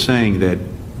long way of saying that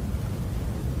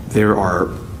there are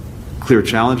clear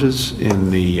challenges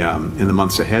in the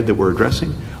months ahead that we're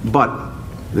addressing, but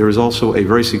there is also a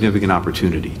very significant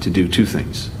opportunity to do two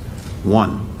things.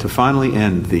 One, to finally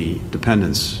end the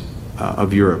dependence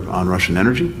of Europe on Russian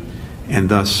energy, and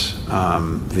thus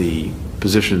the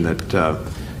position that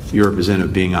Europe is in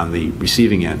of being on the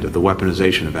receiving end of the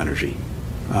weaponization of energy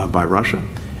by Russia,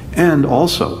 and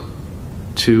also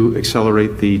to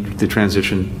accelerate the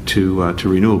transition to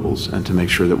renewables and to make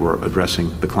sure that we're addressing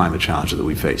the climate challenge that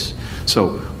we face.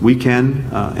 So we can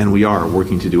and we are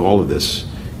working to do all of this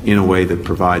in a way that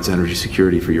provides energy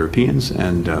security for Europeans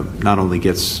and not only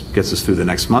gets us through the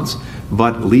next months,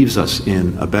 but leaves us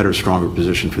in a better, stronger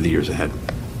position for the years ahead.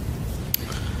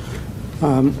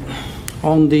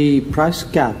 On the price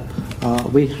cap,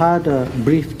 we had a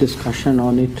brief discussion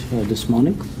on it this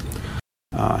morning.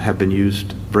 Have been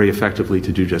used very effectively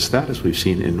to do just that, as we've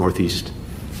seen in northeast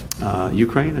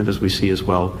Ukraine and as we see as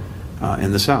well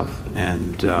in the south.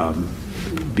 And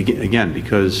again,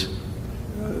 because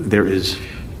there is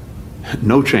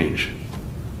no change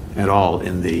at all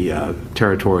in the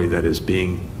territory that is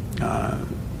being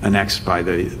annexed by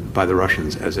the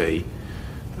Russians as a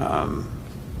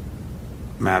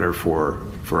matter for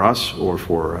us or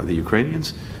for the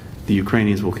Ukrainians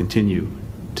will continue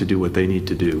to do what they need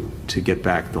to do to get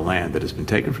back the land that has been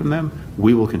taken from them.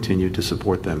 We will continue to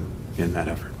support them in that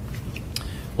effort.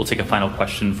 We'll take a final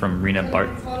question from Rina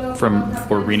Bardwaj.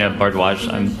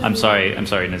 I'm sorry,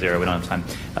 Nazira, we don't have time.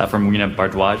 From Rina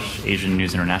Bardwaj, Asian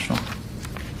News International.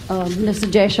 Minister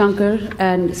Jaishankar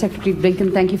and Secretary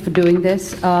Blinken, thank you for doing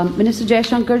this. Minister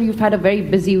Jaishankar, you've had a very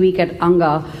busy week at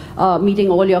UNGA, meeting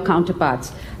all your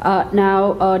counterparts.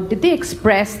 Now, did they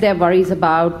express their worries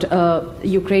about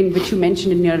Ukraine, which you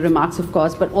mentioned in your remarks, of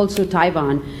course, but also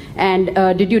Taiwan? And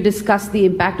did you discuss the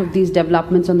impact of these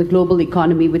developments on the global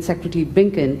economy with Secretary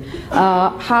Blinken?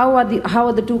 How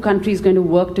are the two countries going to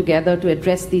work together to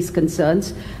address these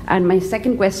concerns? And my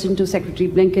second question to Secretary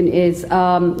Blinken is,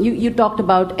 you talked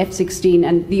about F-16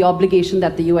 and the obligation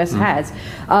that the U.S. has,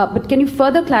 but can you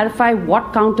further clarify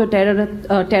what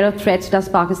counter-terror threats does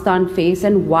Pakistan face,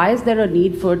 and why is there a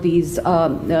need for these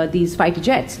fighter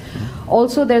jets?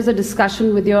 Also, there's a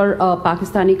discussion with your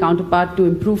Pakistani counterpart to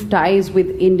improve ties with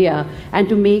India and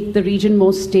to make the region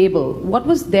more stable. What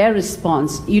was their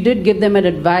response? You did give them an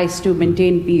advice to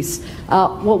maintain peace.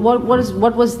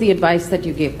 What was the advice that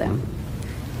you gave them?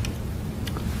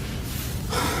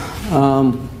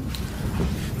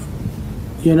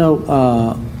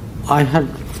 I had,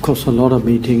 of course, a lot of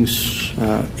meetings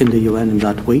in the UN in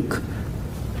that week.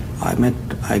 I met,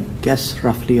 I guess,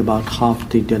 roughly about half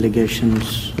the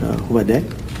delegations who were there.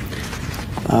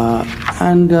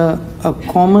 And a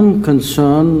common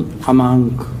concern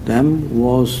among them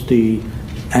was the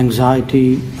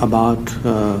anxiety about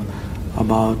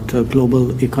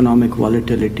global economic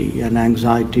volatility and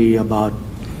anxiety about,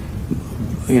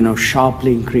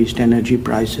 sharply increased energy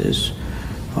prices,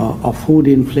 of food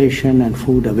inflation and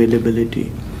food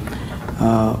availability,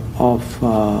 of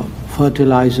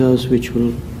fertilizers which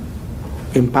will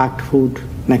impact food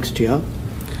next year,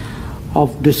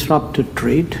 of disrupted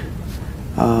trade,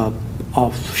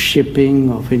 of shipping,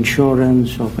 of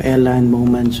insurance, of airline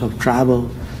movements, of travel.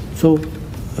 So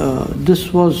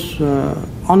this was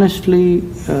honestly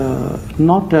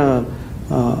not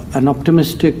an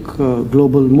optimistic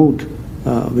global mood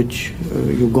which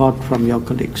you got from your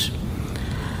colleagues.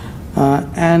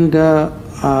 And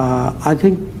I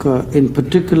think in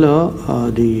particular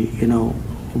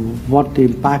what the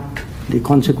impact, the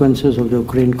consequences of the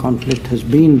Ukraine conflict has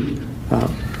been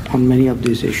on many of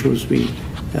these issues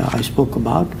I spoke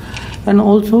about, and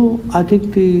also I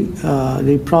think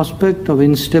the prospect of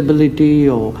instability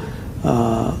or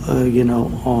in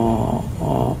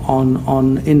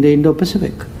the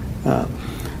Indo-Pacific,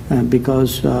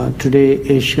 because today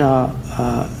Asia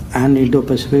and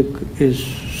Indo-Pacific is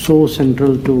so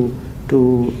central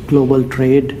to global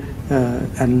trade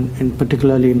and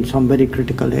particularly in some very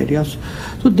critical areas.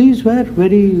 So these were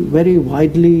very, very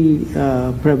widely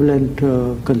prevalent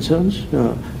concerns.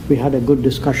 We had a good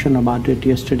discussion about it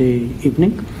yesterday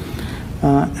evening.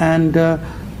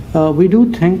 We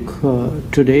do think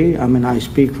today, I mean, I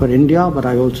speak for India, but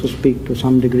I also speak to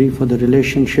some degree for the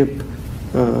relationship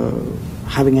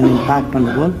having an impact on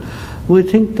the world. We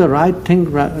think the right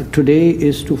thing today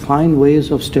is to find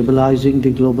ways of stabilizing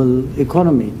the global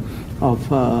economy,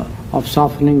 of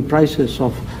softening prices,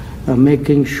 of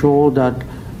making sure that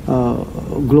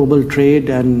global trade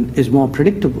is more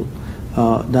predictable,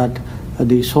 that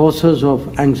the sources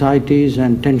of anxieties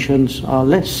and tensions are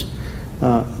less.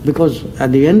 Because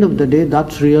at the end of the day,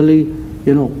 that's really,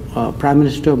 Prime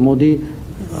Minister Modi,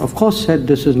 of course, said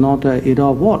this is not an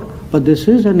era of war, but this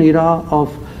is an era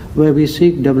of where we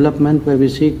seek development, where we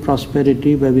seek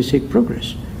prosperity, where we seek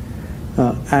progress.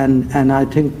 And I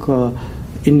think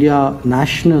India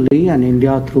nationally and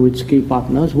India through its key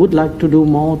partners would like to do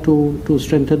more to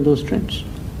strengthen those trends.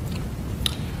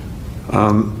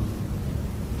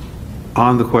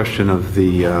 On the question of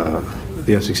the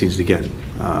F-16s again,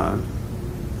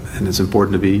 and it's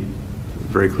important to be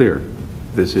very clear,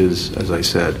 this is, as I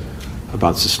said,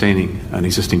 about sustaining an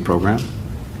existing program,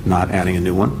 not adding a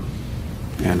new one,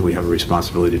 and we have a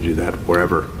responsibility to do that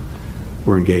wherever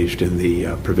we're engaged in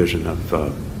the provision of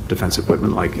defense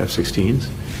equipment like F-16s.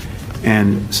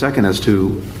 And second, as to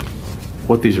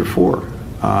what these are for,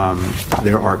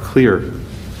 there are clear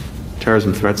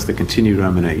terrorism threats that continue to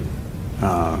emanate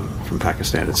from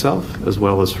Pakistan itself, as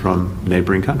well as from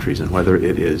neighboring countries, and whether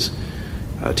it is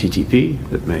TTP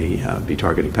that may be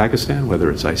targeting Pakistan, whether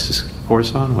it's ISIS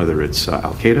Khorasan, whether it's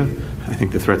Al-Qaeda, I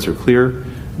think the threats are clear,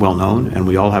 well known, and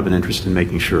we all have an interest in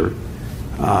making sure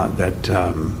that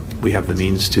we have the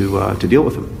means to deal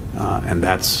with them, and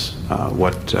that's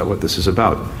what this is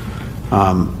about.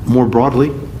 More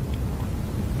broadly,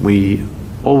 we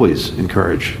always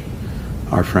encourage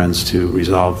our friends to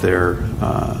resolve their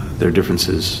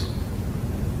differences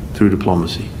through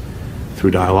diplomacy,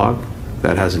 through dialogue.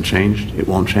 That hasn't changed. It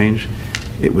won't change.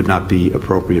 It would not be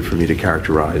appropriate for me to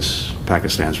characterize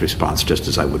Pakistan's response just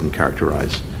as I wouldn't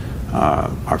characterize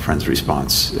our friend's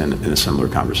response in a similar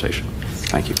conversation.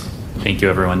 Thank you. Thank you,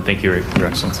 everyone. Thank you, Your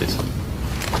Excellencies.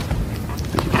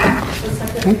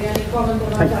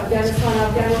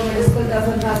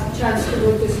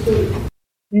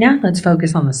 Now let's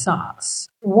focus on the sauce.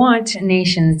 What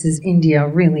nations does India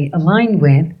really align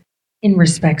with in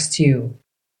respects to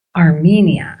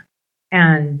Armenia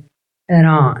and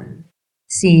Iran?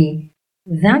 See,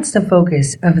 that's the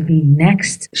focus of the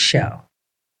next show.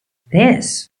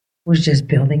 This was just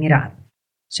building it up.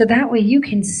 So that way you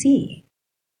can see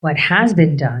what has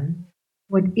been done,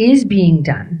 what is being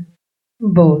done,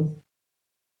 both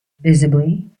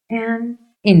visibly and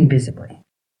invisibly.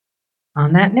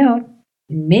 On that note,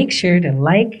 make sure to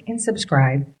like and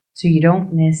subscribe so you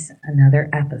don't miss another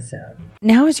episode.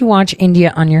 Now as you watch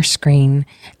India on your screen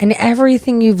and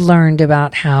everything you've learned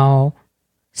about how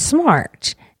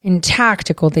smart and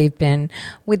tactical they've been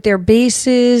with their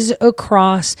bases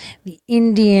across the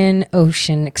Indian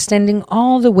Ocean, extending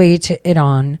all the way to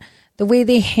Iran, the way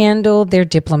they handle their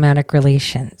diplomatic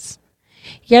relations.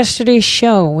 Yesterday's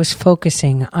show was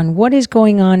focusing on what is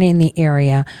going on in the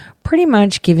area, pretty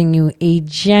much giving you a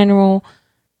general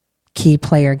key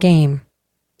player game.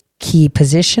 Key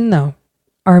position, though,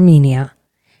 Armenia.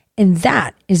 And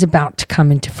that is about to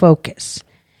come into focus.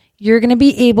 You're going to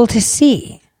be able to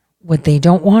see what they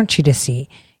don't want you to see.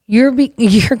 You're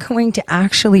going to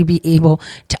actually be able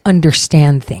to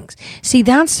understand things. See,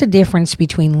 that's the difference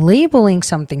between labeling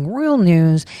something real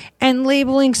news and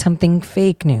labeling something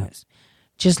fake news.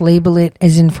 Just label it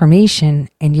as information,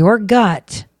 and your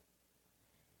gut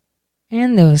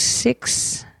and those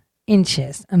 6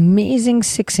 inches, amazing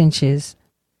 6 inches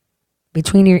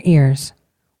between your ears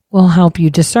will help you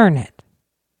discern it.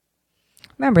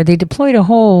 Remember, they deployed a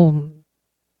whole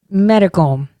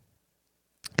medical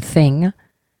thing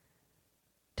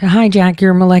to hijack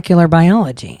your molecular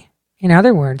biology. In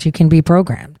other words, you can be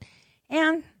programmed.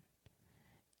 And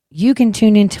you can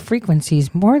tune into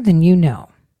frequencies more than you know.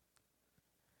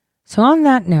 So on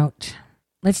that note,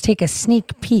 let's take a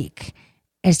sneak peek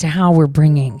as to how we're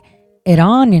bringing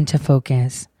Iran into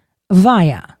focus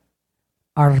via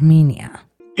Armenia.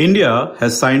 India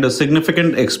has signed a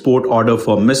significant export order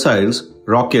for missiles,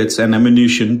 rockets, and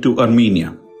ammunition to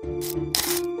Armenia.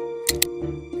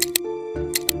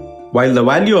 While the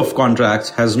value of contracts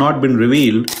has not been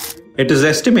revealed, it is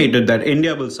estimated that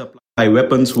India will supply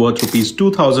weapons worth rupees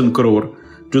 2,000 crore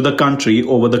to the country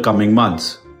over the coming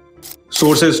months.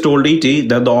 Sources told ET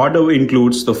that the order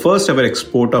includes the first ever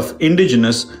export of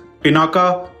indigenous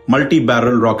Pinaka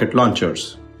multi-barrel rocket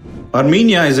launchers.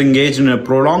 Armenia is engaged in a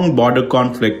prolonged border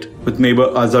conflict with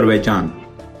neighbor Azerbaijan.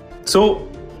 So,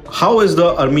 how is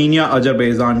the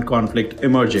Armenia-Azerbaijan conflict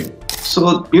emerging?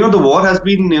 So, the war has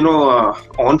been,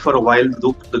 on for a while.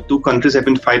 The two countries have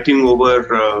been fighting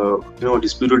over, a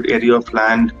disputed area of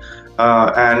land.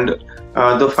 And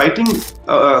the fighting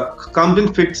comes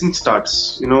in fits and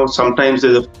starts. Sometimes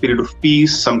there's a period of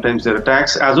peace, sometimes there are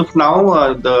attacks. As of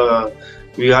now,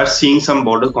 we are seeing some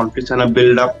border conflicts and a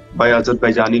build-up by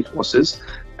Azerbaijani forces.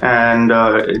 And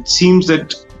it seems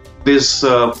that this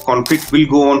conflict will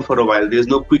go on for a while. There's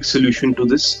no quick solution to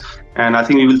this. And I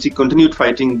think we will see continued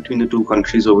fighting between the two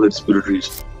countries over the disputed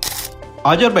region.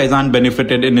 Azerbaijan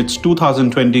benefited in its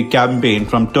 2020 campaign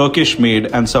from Turkish-made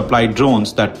and supplied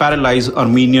drones that paralyze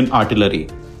Armenian artillery.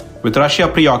 With Russia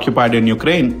preoccupied in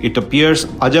Ukraine, it appears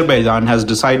Azerbaijan has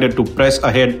decided to press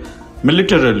ahead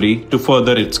militarily to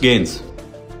further its gains.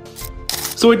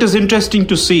 So it is interesting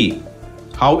to see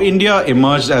how India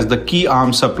emerged as the key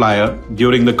arms supplier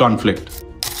during the conflict.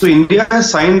 So India has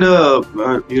signed a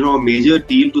major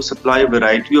deal to supply a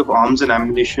variety of arms and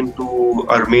ammunition to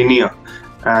Armenia.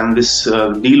 And this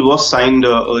deal was signed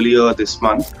earlier this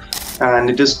month. And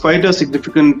it is quite a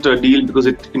significant deal because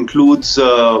it includes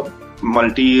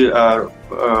multi-barrel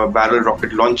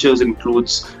rocket launchers,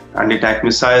 includes anti-tank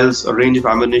missiles, a range of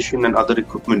ammunition and other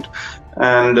equipment.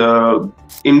 And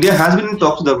India has been in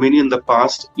talks with Armenia in the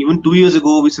past. Even 2 years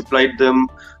ago, we supplied them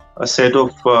a set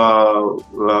of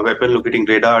weapon locating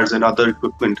radars and other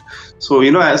equipment. So,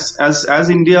 as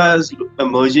India is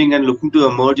emerging and looking to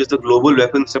emerge as the global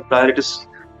weapon supplier, it is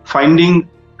finding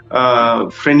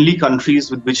friendly countries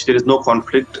with which there is no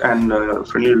conflict and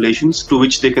friendly relations to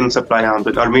which they can supply arms.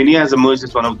 But Armenia has emerged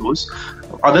as one of those.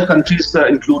 Other countries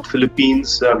include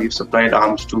Philippines. We've supplied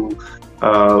arms to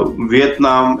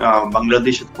Vietnam,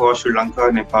 Bangladesh, of course, Sri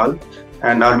Lanka, Nepal.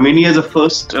 And Armenia is the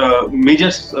first major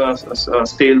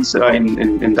sales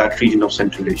in that region of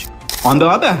Central Asia. On the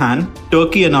other hand,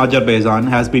 Turkey and Azerbaijan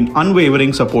has been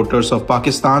unwavering supporters of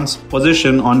Pakistan's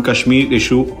position on Kashmir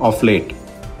issue of late.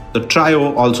 The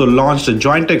trio also launched a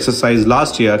joint exercise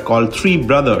last year called Three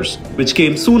Brothers, which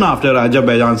came soon after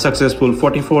Azerbaijan's successful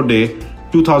 44-day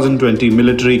 2020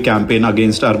 military campaign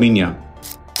against Armenia.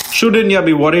 Should India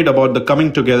be worried about the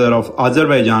coming together of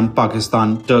Azerbaijan,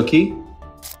 Pakistan, Turkey?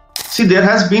 See, there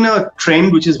has been a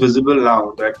trend which is visible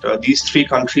now that these three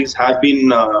countries have been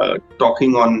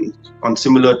talking on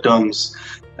similar terms.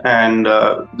 And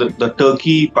the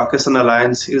Turkey-Pakistan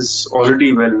alliance is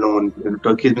already well known.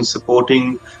 Turkey has been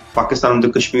supporting Pakistan on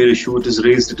the Kashmir issue. It has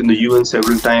raised it in the UN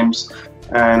several times.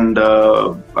 And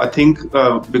I think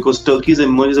because Turkey has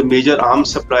emerged as a major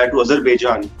arms supplier to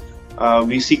Azerbaijan,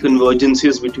 we see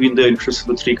convergences between the interests of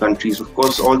the three countries. Of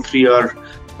course, all three are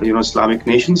Islamic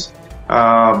nations.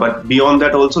 But beyond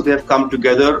that also, they have come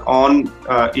together on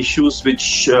issues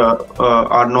which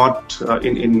are not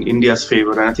in India's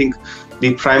favor. And I think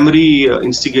the primary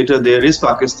instigator there is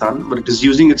Pakistan, but it is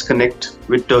using its connect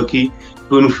with Turkey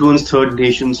to influence third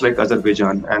nations like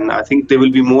Azerbaijan. And I think there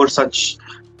will be more such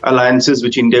alliances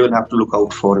which India will have to look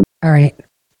out for. All right.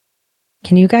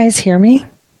 Can you guys hear me?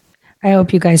 I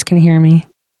hope you guys can hear me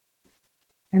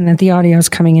and that the audio is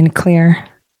coming in clear.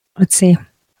 Let's see.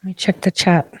 Let me check the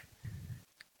chat.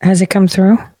 Has it come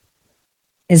through?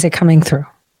 Is it coming through?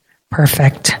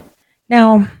 Perfect.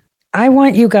 Now, I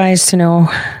want you guys to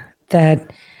know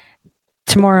that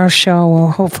tomorrow's show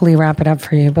will hopefully wrap it up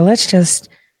for you, but let's just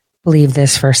believe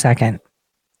this for a second.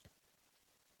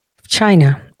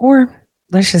 China, or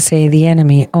let's just say the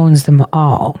enemy, owns them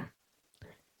all.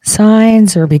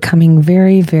 Signs are becoming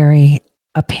very, very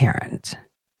apparent.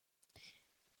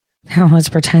 Now let's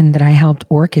pretend that I helped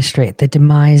orchestrate the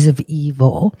demise of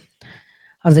evil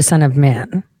of the Son of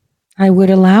Man. I would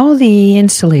allow the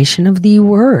installation of the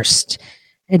worst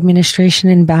administration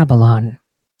in Babylon.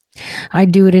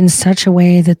 I'd do it in such a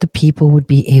way that the people would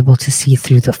be able to see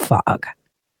through the fog.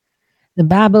 The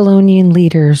Babylonian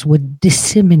leaders would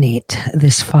disseminate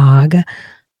this fog,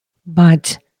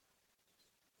 but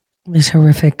this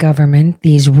horrific government,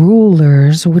 these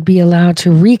rulers, would be allowed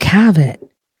to wreak havoc,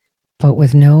 but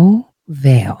with no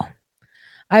veil.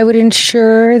 I would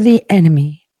ensure the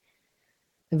enemy,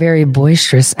 the very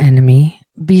boisterous enemy,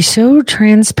 be so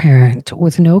transparent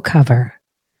with no cover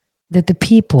that the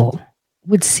people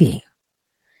would see.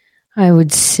 I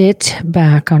would sit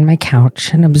back on my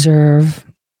couch and observe.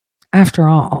 After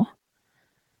all,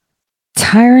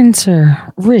 tyrants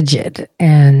are rigid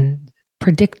and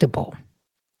predictable.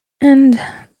 And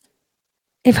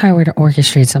If I were to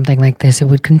orchestrate something like this, it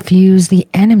would confuse the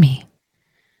enemy,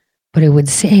 but it would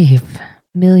save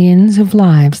millions of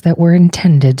lives that were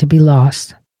intended to be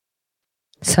lost.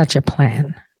 Such a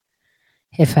plan,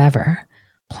 if ever,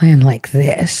 plan like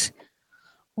this,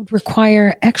 would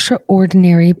require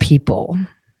extraordinary people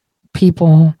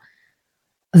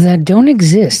that don't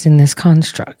exist in this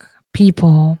construct,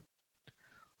 people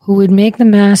who would make the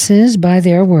masses, by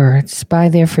their words, by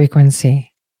their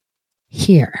frequency,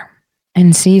 hear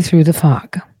and see through the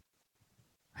fog.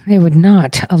 They would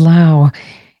not allow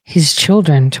his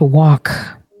children to walk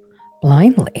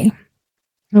blindly.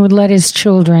 He would let his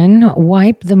children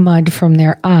wipe the mud from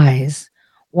their eyes,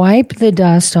 wipe the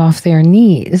dust off their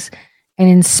knees, and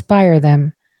inspire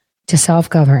them to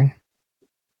self-govern,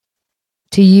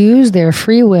 to use their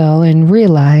free will and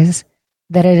realize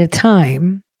that at a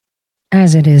time,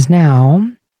 as it is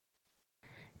now,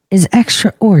 is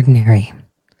extraordinary,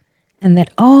 and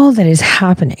that all that is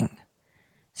happening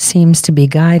seems to be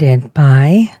guided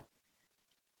by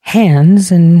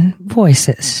hands and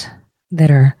voices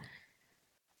that are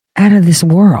out of this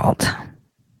world.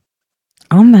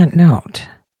 On that note,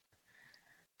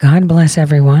 God bless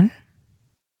everyone.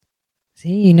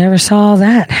 See, you never saw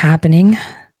that happening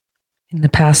in the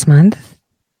past month,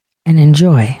 and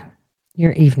enjoy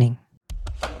your evening.